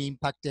not been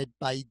impacted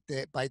by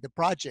the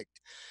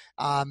project,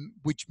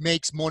 which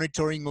makes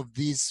monitoring of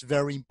this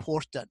very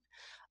important.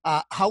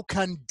 How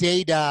can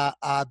data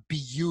be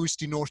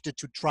used in order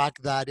to track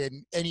that,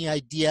 and any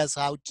ideas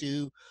how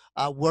to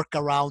work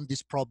around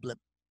this problem?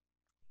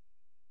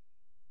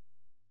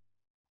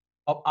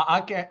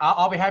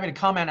 I'll be happy to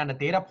comment on the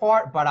data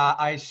part, but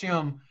I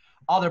assume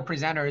other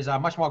presenters are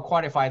much more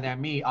qualified than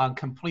me on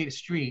complete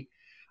street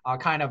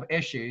kind of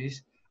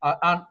issues.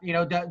 You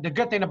know, the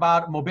good thing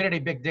about mobility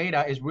big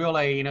data is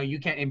really, you know, you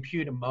can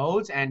impute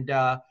modes, and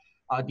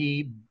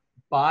the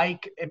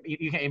bike,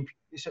 you can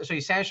so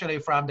essentially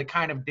from the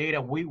kind of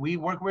data we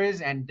work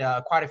with, and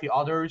quite a few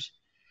others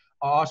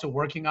are also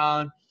working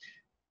on,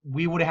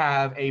 we would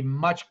have a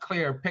much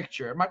clearer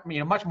picture,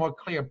 much more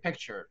clear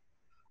picture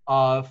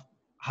of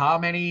how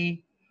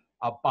many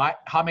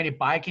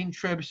biking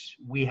trips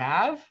we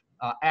have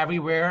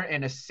everywhere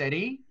in a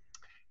city,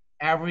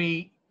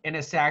 every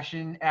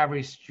intersection,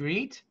 every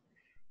street,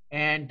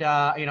 and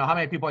you know, how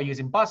many people are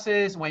using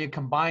buses. When you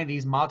combine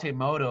these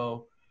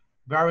multimodal,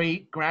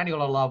 very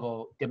granular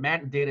level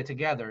demand data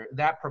together,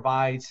 that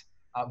provides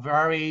a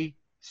very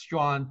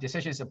strong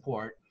decision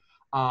support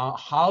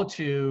how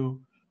to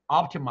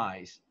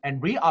optimize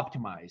and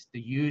re-optimize the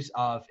use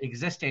of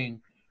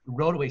existing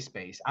roadway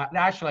space.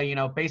 Actually, you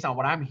know, based on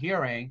what I'm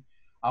hearing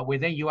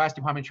within U.S.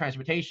 Department of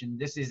Transportation,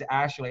 this is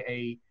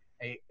actually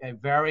a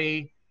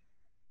very,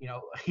 you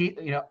know,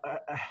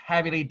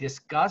 heavily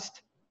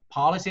discussed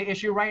policy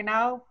issue right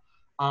now,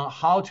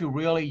 how to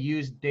really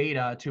use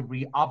data to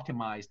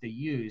re-optimize the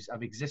use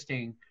of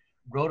existing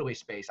roadway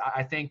space.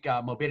 I think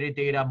mobility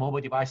data,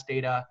 mobile device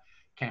data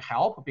can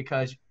help,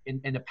 because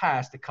in the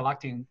past, the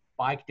collecting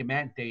bike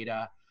demand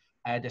data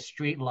at the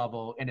street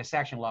level,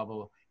 intersection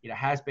level, you know,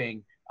 has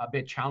been a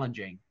bit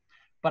challenging.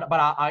 But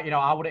I you know,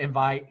 I would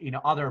invite, you know,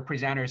 other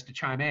presenters to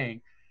chime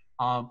in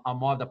on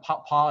more of the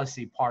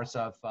policy parts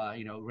of,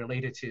 you know,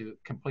 related to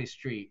complete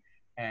street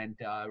and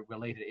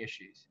related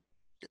issues.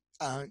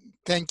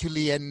 Thank you,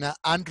 Lee. And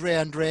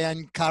Andrea,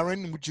 and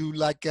Karen, would you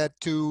like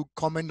to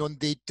comment on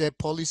the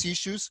policy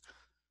issues?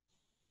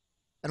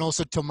 And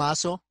also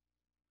Tommaso?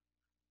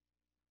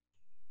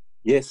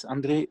 Yes,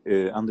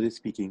 André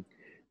speaking.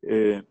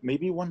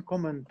 Maybe one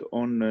comment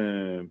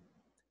on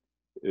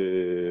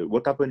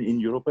what happened in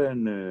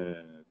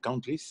European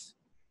countries.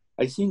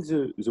 I think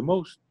the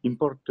most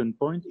important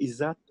point is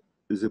that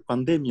the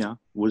pandemic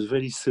was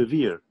very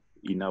severe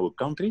in our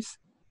countries.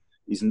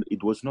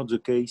 It was not the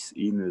case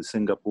in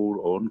Singapore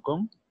or Hong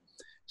Kong.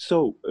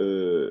 So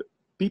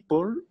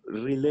people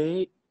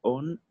rely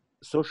on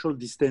social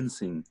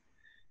distancing.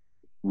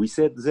 We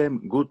said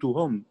them go to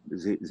home.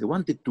 They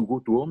wanted to go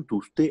to home,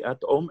 to stay at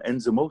home.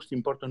 And the most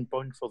important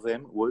point for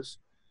them was,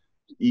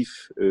 if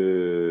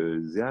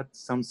they had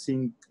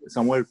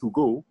somewhere to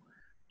go,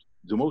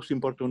 the most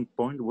important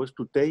point was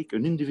to take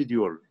an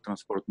individual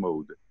transport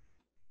mode,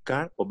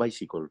 car or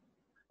bicycle,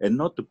 and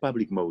not the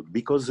public mode,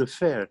 because the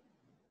fare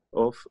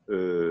of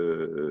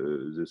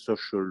the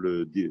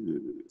social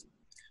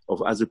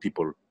of other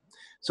people.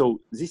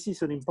 So this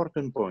is an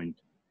important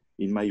point,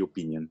 in my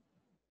opinion,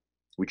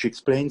 which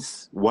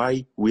explains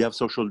why we have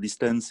social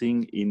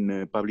distancing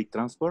in public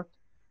transport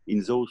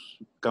in those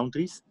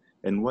countries,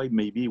 and why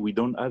maybe we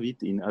don't have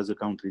it in other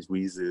countries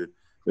with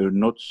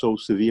not so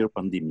severe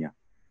pandemic.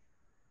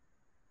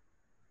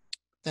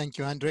 Thank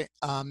you, André.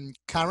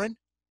 Karen?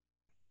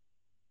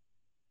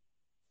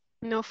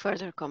 No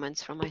further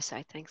comments from my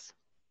side, thanks.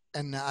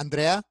 And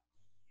Andrea?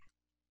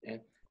 Yeah.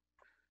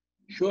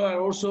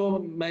 Sure, also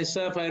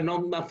myself, I have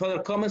no further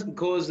comments,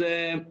 because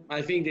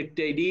I think that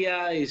the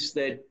idea is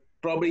that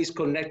probably is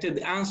connected,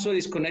 the answer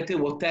is connected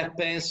what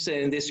happens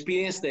and the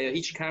experience that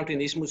each country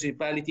and each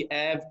municipality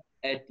have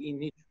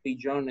in each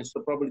region. And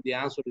so probably the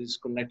answer is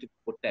connected to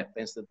what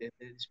happens, the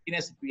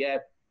experience that we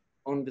have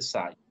on the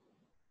side.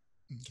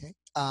 Okay.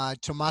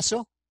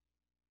 Tommaso?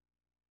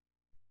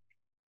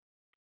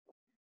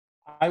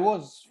 I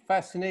was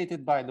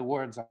fascinated by the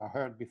words I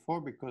heard before,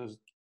 because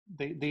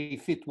they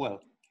fit well.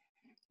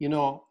 You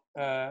know,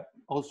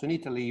 also in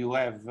Italy, you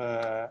have,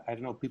 I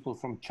don't know, people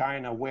from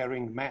China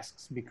wearing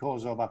masks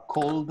because of a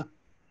cold.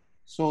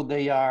 So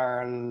they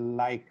are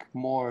like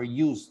more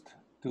used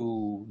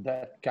to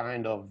that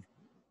kind of,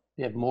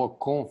 they have more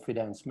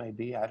confidence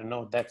maybe. I don't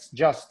know, that's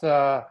just,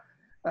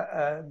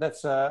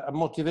 that's a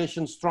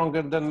motivation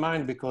stronger than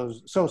mine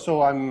because,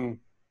 so I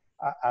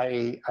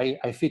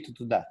fit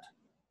to that.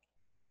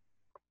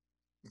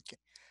 Okay.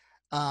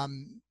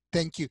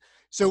 Thank you.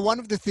 So one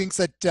of the things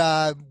that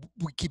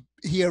we keep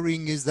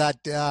hearing is that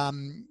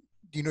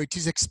you know, it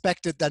is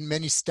expected that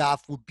many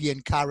staff would be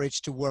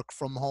encouraged to work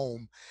from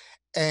home.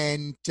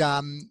 And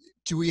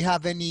do we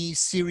have any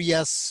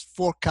serious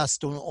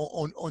forecast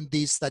on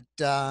this that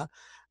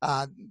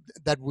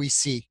that we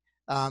see?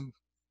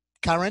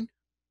 Karen?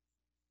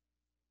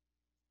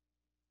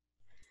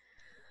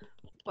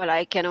 Well,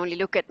 I can only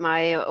look at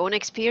my own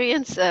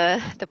experience.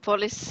 The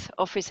POLIS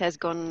office has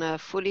gone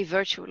fully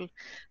virtual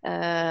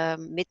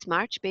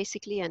mid-March,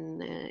 basically,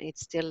 and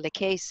it's still the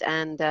case.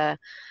 And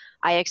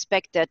I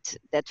expect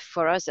that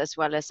for us, as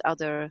well as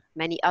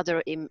many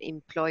other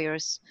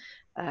employers,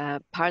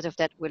 part of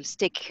that will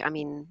stick. I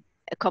mean,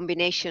 a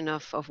combination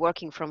of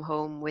working from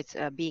home with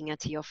being at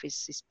the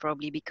office is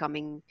probably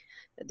becoming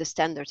the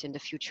standard in the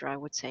future, I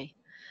would say.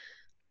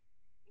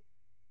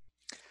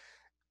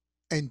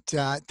 And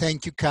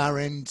thank you,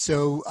 Karen.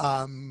 So,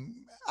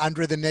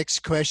 André, the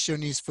next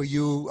question is for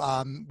you.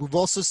 We've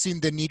also seen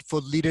the need for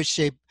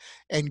leadership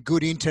and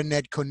good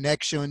internet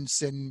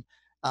connections and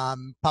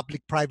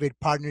public-private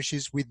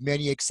partnerships, with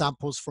many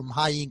examples from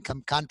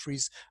high-income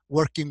countries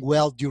working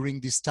well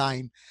during this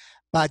time.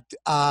 But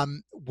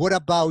what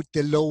about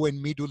the low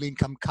and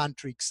middle-income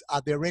countries?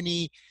 Are there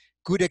any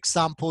good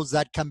examples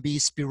that can be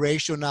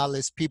inspirational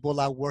as people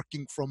are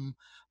working from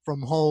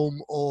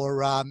home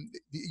or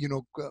you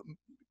know,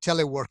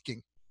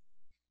 teleworking?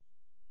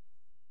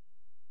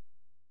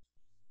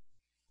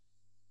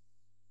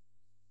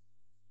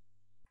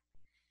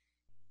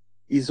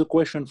 Is a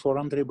question for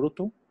André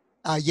Broto?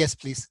 Yes,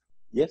 please.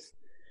 Yes.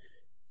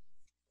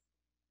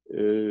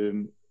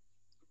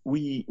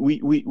 We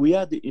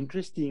had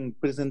interesting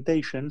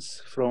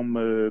presentations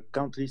from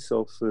countries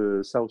of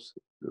South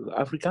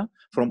Africa,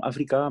 from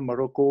Africa,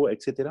 Morocco,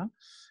 etc.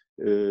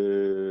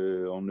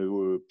 On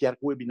a PIARC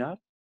webinar.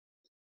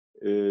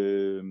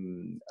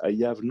 I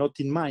have not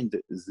in mind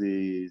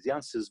the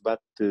answers,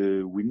 but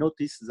we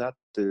noticed that,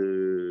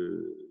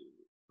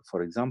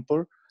 for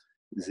example,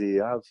 they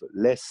have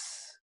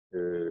less,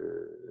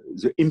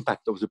 the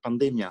impact of the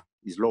pandemic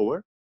is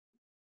lower,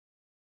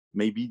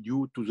 maybe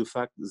due to the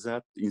fact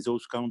that in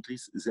those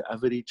countries, the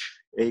average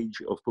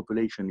age of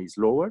population is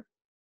lower.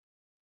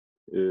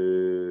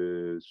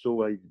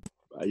 So I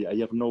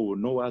have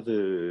no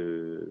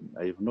other,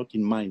 I have not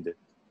in mind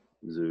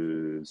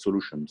the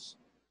solutions.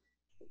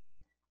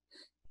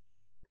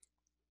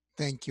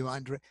 Thank you,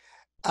 André.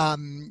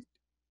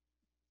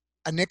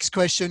 A next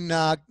question,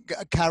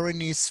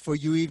 Karen, is for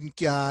you,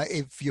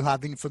 if you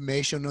have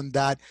information on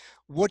that.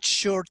 What's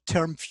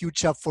short-term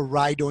future for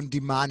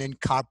ride-on-demand and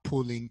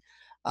carpooling?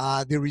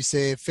 There is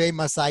a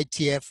famous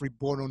ITF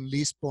report on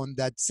Lisbon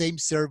that same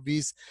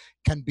service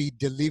can be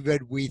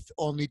delivered with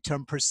only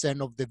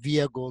 10% of the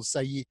vehicles.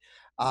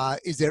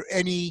 Is there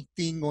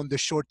anything on the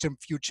short-term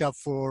future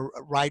for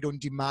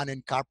ride-on-demand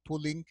and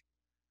carpooling?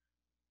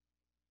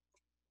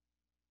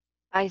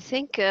 I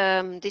think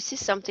this is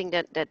something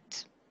that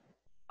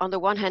on the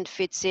one hand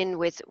fits in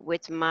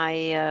with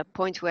my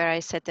point where I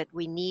said that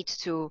we need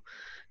to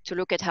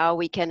look at how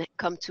we can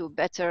come to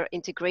better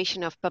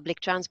integration of public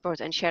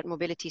transport and shared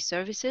mobility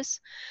services.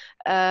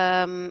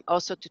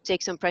 Also to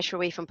take some pressure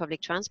away from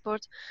public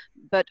transport,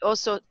 but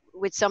also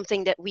with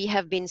something that we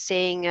have been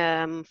saying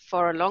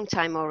for a long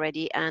time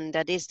already, and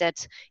that is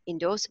that in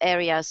those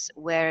areas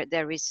where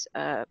there is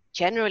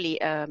generally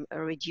a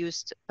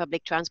reduced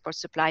public transport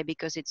supply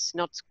because it's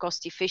not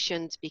cost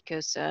efficient,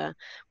 because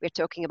we're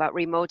talking about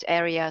remote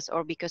areas,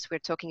 or because we're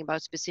talking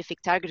about specific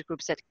target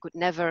groups that could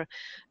never,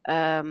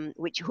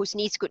 whose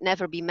needs could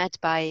never be met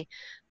by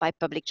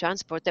public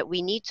transport, that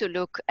we need to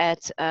look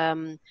at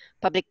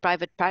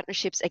public-private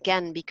partnerships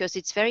again, because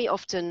it's very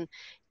often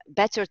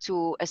better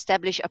to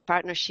establish a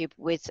partnership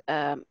with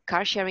a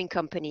car sharing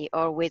company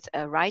or with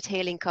a ride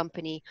hailing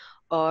company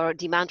or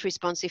demand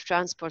responsive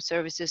transport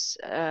services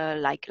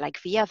like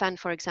Via Van,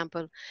 for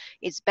example.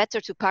 It's better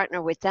to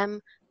partner with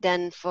them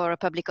than for a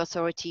public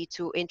authority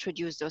to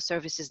introduce those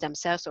services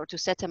themselves or to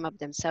set them up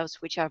themselves,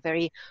 which are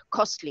very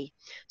costly.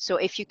 So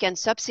if you can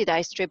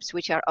subsidize trips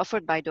which are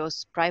offered by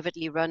those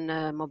privately run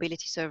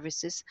mobility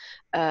services,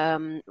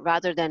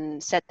 rather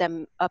than set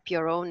them up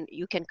your own,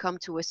 you can come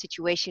to a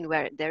situation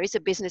where there is a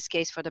business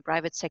case for the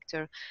private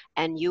sector,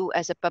 and you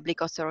as a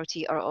public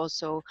authority are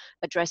also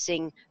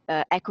addressing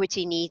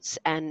equity needs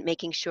and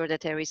making sure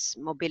that there is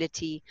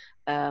mobility,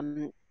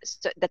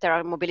 that there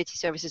are mobility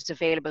services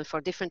available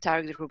for different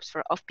target groups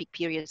for off-peak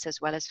periods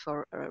as well as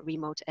for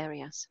remote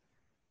areas.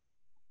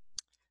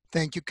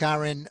 Thank you,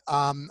 Karen.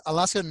 I'll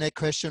ask the next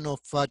question of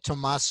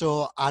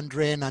Tommaso,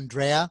 André, and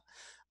Andrea.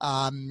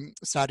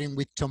 Starting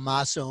with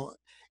Tommaso.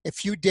 A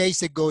few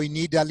days ago in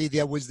Italy,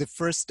 there was the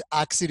first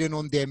accident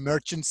on the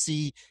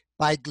emergency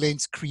bike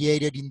lanes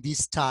created in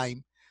this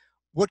time.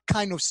 What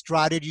kind of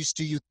strategies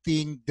do you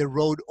think the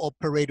road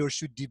operator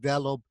should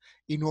develop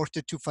in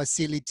order to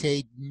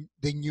facilitate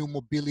the new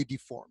mobility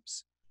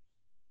forms?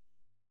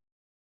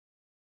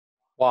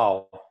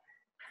 Wow.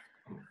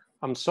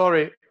 I'm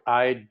sorry,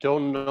 I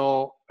don't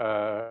know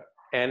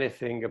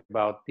anything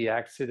about the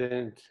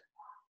accident.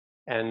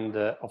 And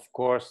of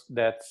course,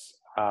 that's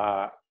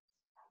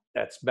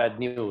bad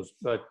news.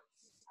 But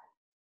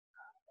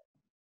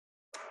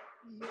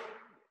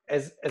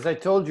as I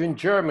told you in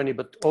Germany,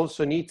 but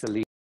also in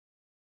Italy,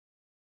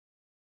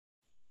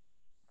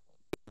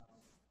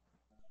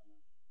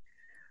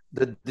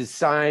 the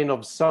design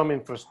of some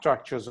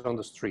infrastructures on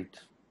the street.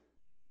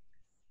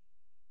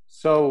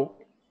 So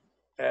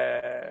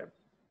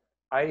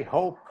I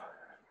hope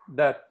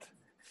that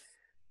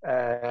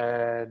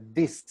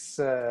this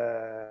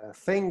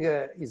thing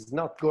is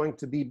not going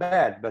to be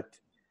bad, but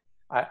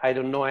I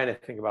don't know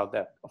anything about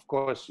that. Of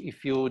course,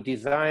 if you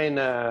design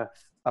a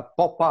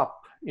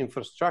pop-up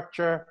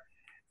infrastructure,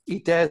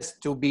 it has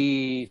to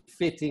be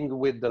fitting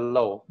with the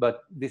law,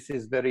 but this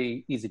is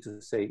very easy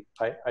to say.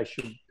 I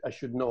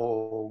should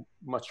know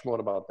much more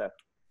about that.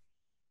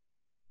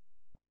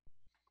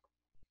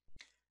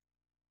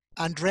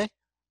 André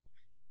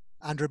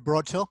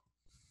Broto?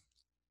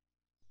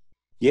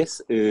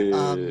 Yes.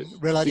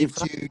 Relative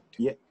to,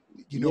 yeah.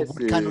 you know, yes,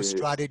 what kind of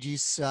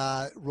strategies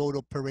road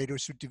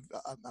operators should,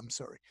 I'm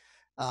sorry.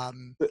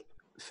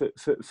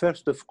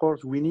 First, of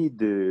course, we need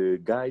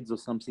guides or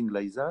something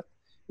like that.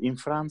 In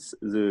France,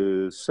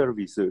 the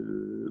service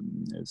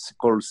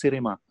called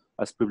CEREMA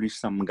has published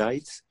some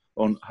guides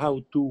on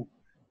how to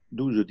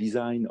do the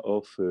design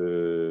of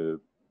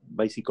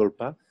bicycle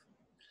path.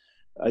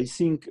 I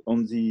think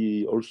on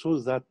the also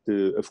that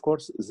of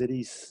course there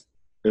is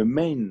a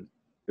main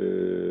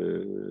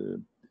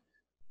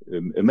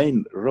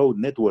road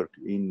network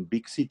in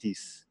big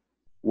cities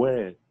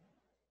where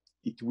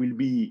it will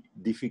be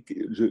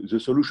difficult. The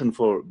solution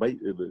for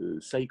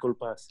cycle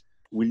paths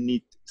will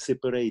need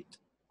separate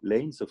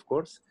lanes, of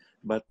course,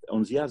 but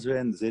on the other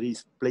hand, there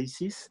is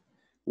places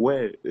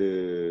where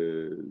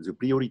the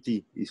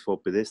priority is for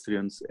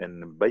pedestrians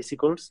and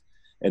bicycles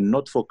and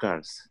not for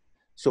cars.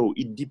 So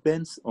it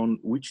depends on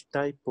which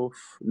type of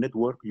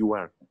network you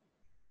are.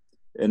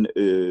 And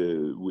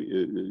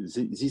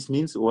this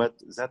means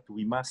that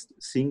we must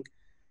think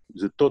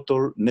the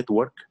total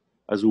network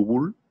as a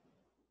whole,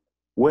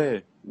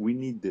 where we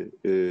need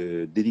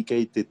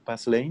dedicated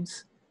pass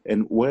lanes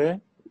and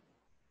where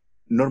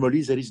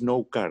normally there is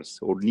no cars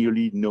or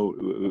nearly no,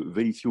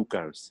 very few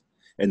cars.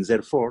 And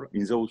therefore,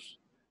 in those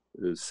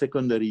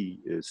secondary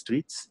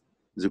streets,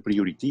 the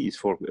priority is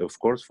for, of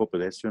course, for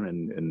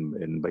pedestrians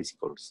and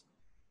bicycles.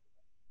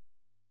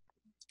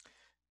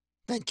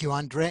 Thank you,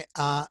 André.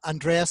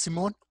 Andrea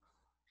Simone?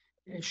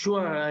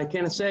 Sure, I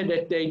can say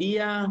that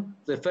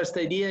the first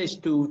idea is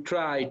to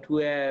try to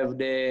have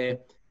the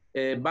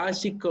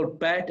bicycle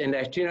path and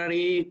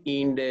itinerary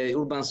in the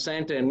urban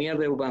center, near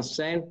the urban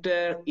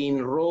center,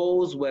 in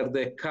roads where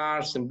the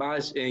cars and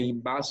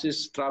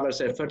buses travel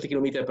at 30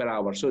 kilometers per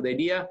hour. So the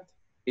idea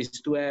is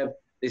to have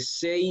the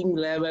same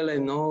level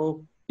and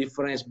no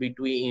difference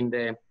between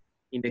the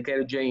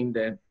carriage and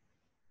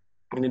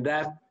in the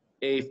depth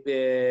if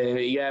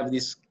you have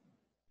this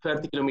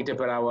 30 kilometers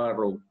per hour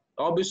road.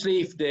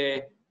 Obviously, if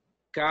the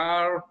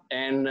car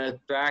and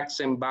trucks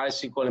and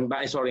bicycle and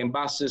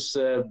buses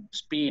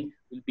speed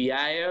will be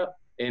higher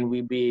and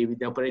will be with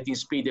the operating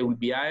speed that will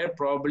be higher,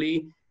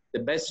 probably the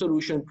best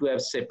solution to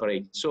have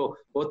separate. So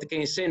what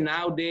can I say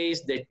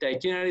nowadays, that the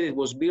itinerary that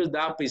was built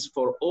up is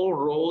for all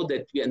road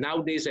that we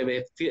nowadays have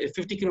a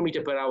 50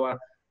 kilometers per hour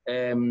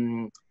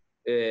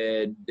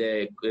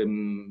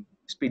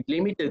speed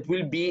limit that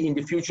will be in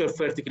the future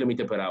 30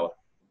 kilometers per hour.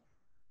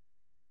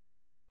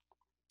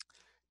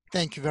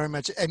 Thank you very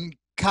much. And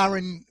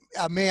Karen,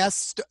 may I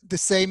ask the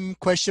same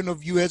question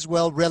of you as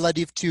well,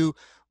 relative to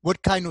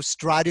what kind of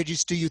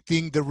strategies do you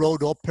think the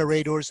road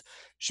operators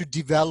should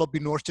develop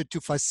in order to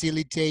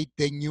facilitate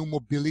the new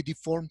mobility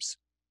forms?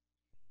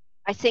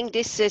 I think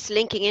this is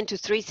linking into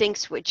three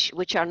things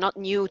which are not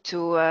new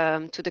to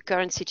the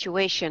current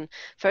situation.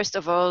 First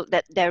of all,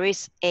 that there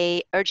is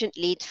a urgent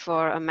need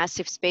for a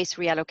massive space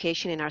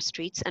reallocation in our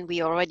streets, and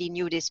we already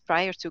knew this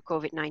prior to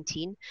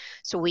COVID-19.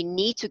 So we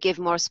need to give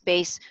more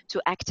space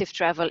to active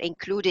travel,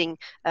 including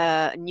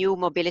new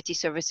mobility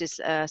services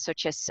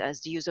such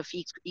as the use of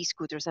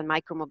e-scooters and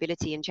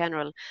micromobility in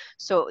general.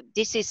 So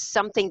this is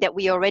something that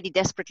we already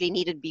desperately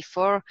needed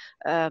before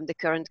the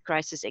current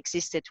crisis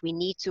existed. We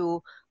need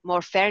to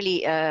more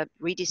fairly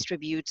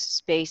redistribute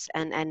space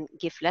and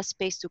give less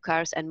space to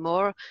cars and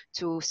more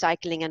to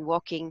cycling and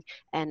walking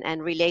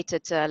and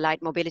related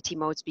light mobility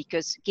modes,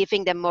 because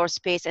giving them more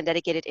space and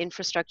dedicated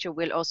infrastructure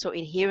will also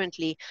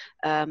inherently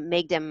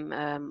make them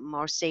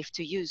more safe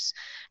to use.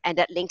 And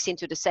that links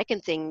into the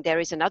second thing. There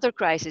is another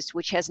crisis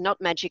which has not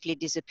magically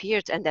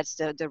disappeared, and that's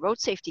the road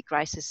safety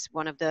crisis,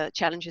 one of the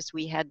challenges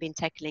we had been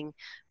tackling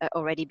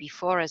already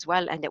before as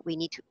well, and that we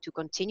need to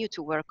continue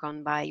to work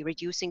on by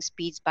reducing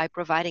speeds, by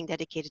providing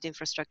dedicated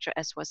infrastructure,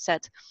 as was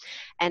said.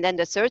 And then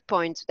the third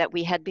point that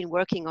we had been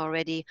working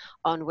already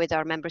on with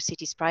our member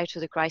cities prior to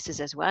the crisis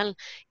as well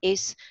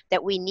is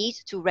that we need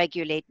to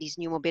regulate these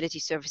new mobility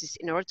services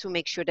in order to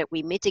make sure that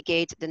we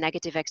mitigate the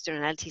negative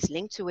externalities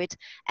linked to it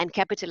and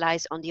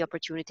capitalize on the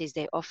opportunities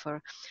they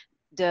offer.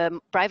 The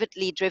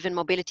privately driven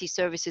mobility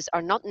services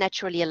are not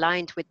naturally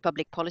aligned with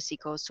public policy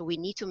goals. So we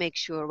need to make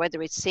sure,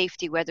 whether it's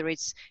safety, whether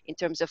it's in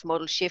terms of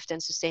modal shift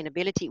and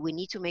sustainability, we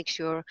need to make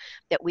sure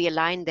that we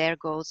align their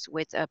goals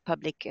with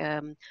public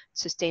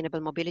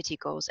sustainable mobility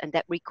goals. And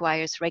that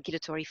requires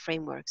regulatory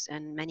frameworks.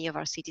 And many of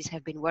our cities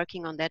have been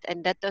working on that.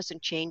 And that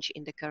doesn't change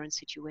in the current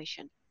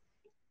situation.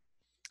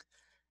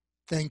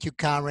 Thank you,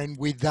 Karen.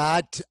 With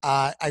that,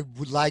 I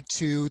would like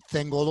to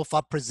thank all of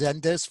our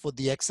presenters for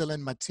the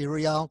excellent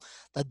material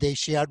that they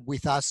shared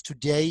with us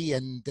today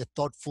and the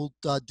thoughtful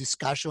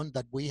discussion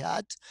that we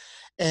had.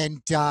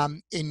 And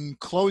in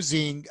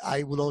closing,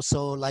 I would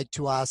also like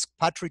to ask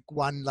Patrick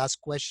one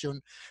last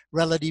question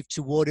relative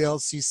to what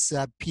else is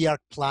PIARC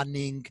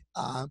planning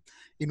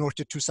in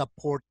order to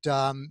support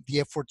the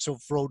efforts of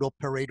road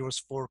operators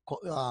for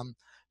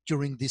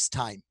during this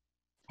time.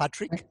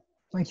 Patrick?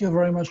 Thank you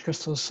very much,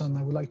 Christos, and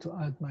I would like to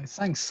add my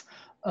thanks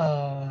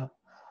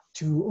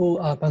to all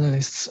our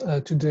panelists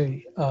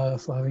today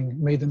for having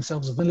made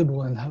themselves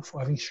available and for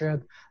having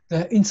shared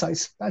their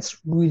insights. That's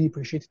really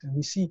appreciated, and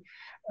we see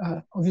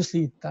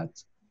obviously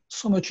that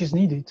so much is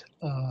needed.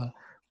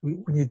 We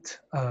need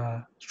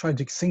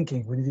strategic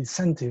thinking, we need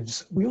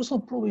incentives. We also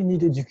probably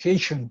need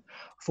education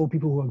for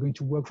people who are going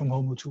to work from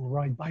home or to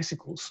ride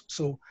bicycles.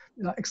 So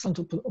there are excellent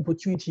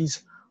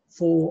opportunities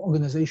for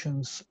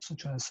organizations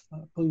such as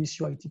POLIS,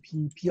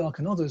 UITP, PIARC,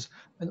 and others,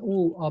 and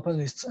all our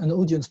panelists and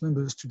audience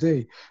members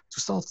today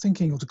to start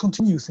thinking or to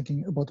continue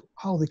thinking about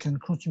how they can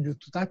contribute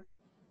to that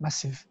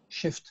massive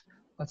shift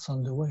that's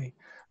underway.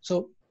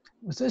 So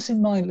with this in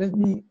mind, let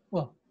me,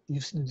 well,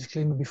 you've seen the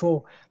disclaimer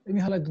before, let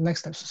me highlight the next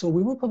steps. So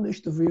we will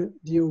publish the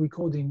video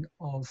recording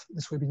of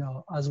this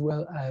webinar as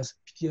well as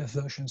PDF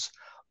versions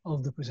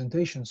of the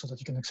presentation so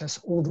that you can access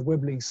all the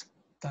web links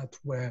that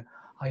were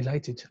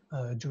highlighted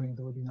during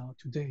the webinar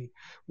today.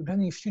 We're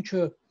planning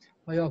future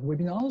PIARC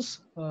webinars.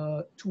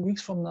 2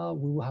 weeks from now,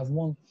 we will have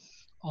one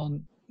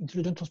on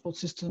intelligent transport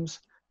systems,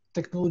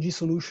 technology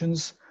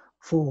solutions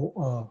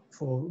for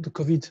the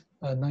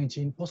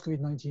COVID-19,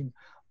 post-COVID-19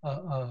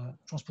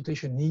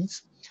 transportation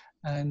needs.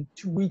 And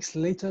 2 weeks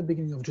later,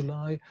 beginning of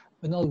July,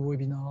 another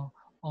webinar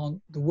on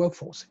the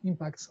workforce,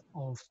 impacts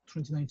of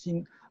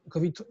COVID-19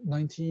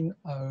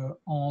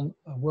 on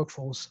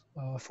workforce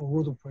for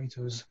road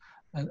operators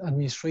and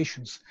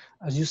administrations.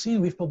 As you've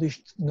seen, we've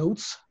published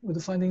notes with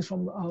the findings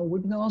from our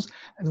webinars,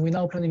 and we're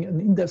now planning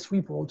an in-depth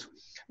report,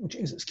 which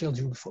is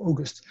scheduled for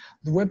August.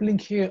 The web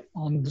link here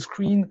on the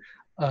screen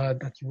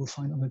that you will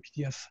find on the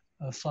PDF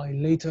file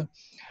later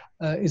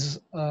is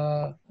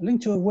a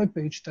link to a web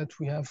page that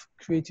we have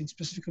created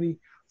specifically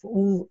for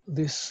all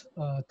this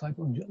type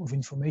of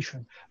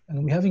information.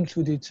 And we have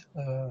included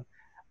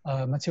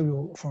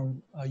material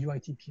from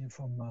UITP and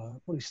from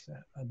POLIS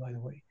there, by the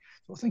way.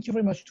 So thank you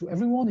very much to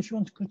everyone. If you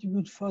want to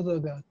contribute further,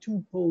 there are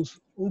 2 polls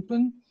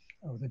open.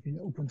 They've been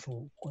open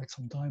for quite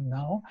some time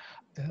now.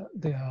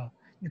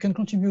 You can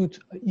contribute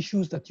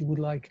issues that you would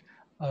like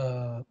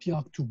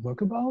PIARC to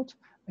work about,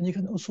 and you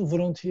can also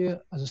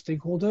volunteer as a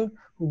stakeholder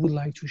who would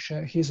like to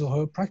share his or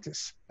her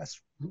practice.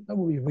 That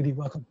would be really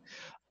welcome.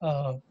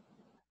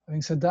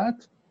 Having said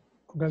that,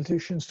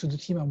 congratulations to the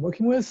team I'm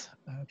working with,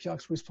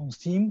 PIARC's response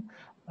team,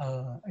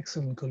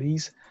 excellent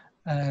colleagues,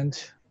 and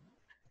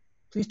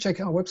please check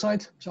our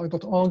website,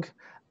 piarc.org,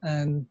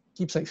 and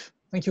keep safe.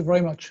 Thank you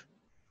very much,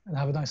 and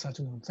have a nice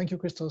afternoon. Thank you,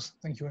 Christos.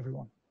 Thank you,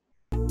 everyone.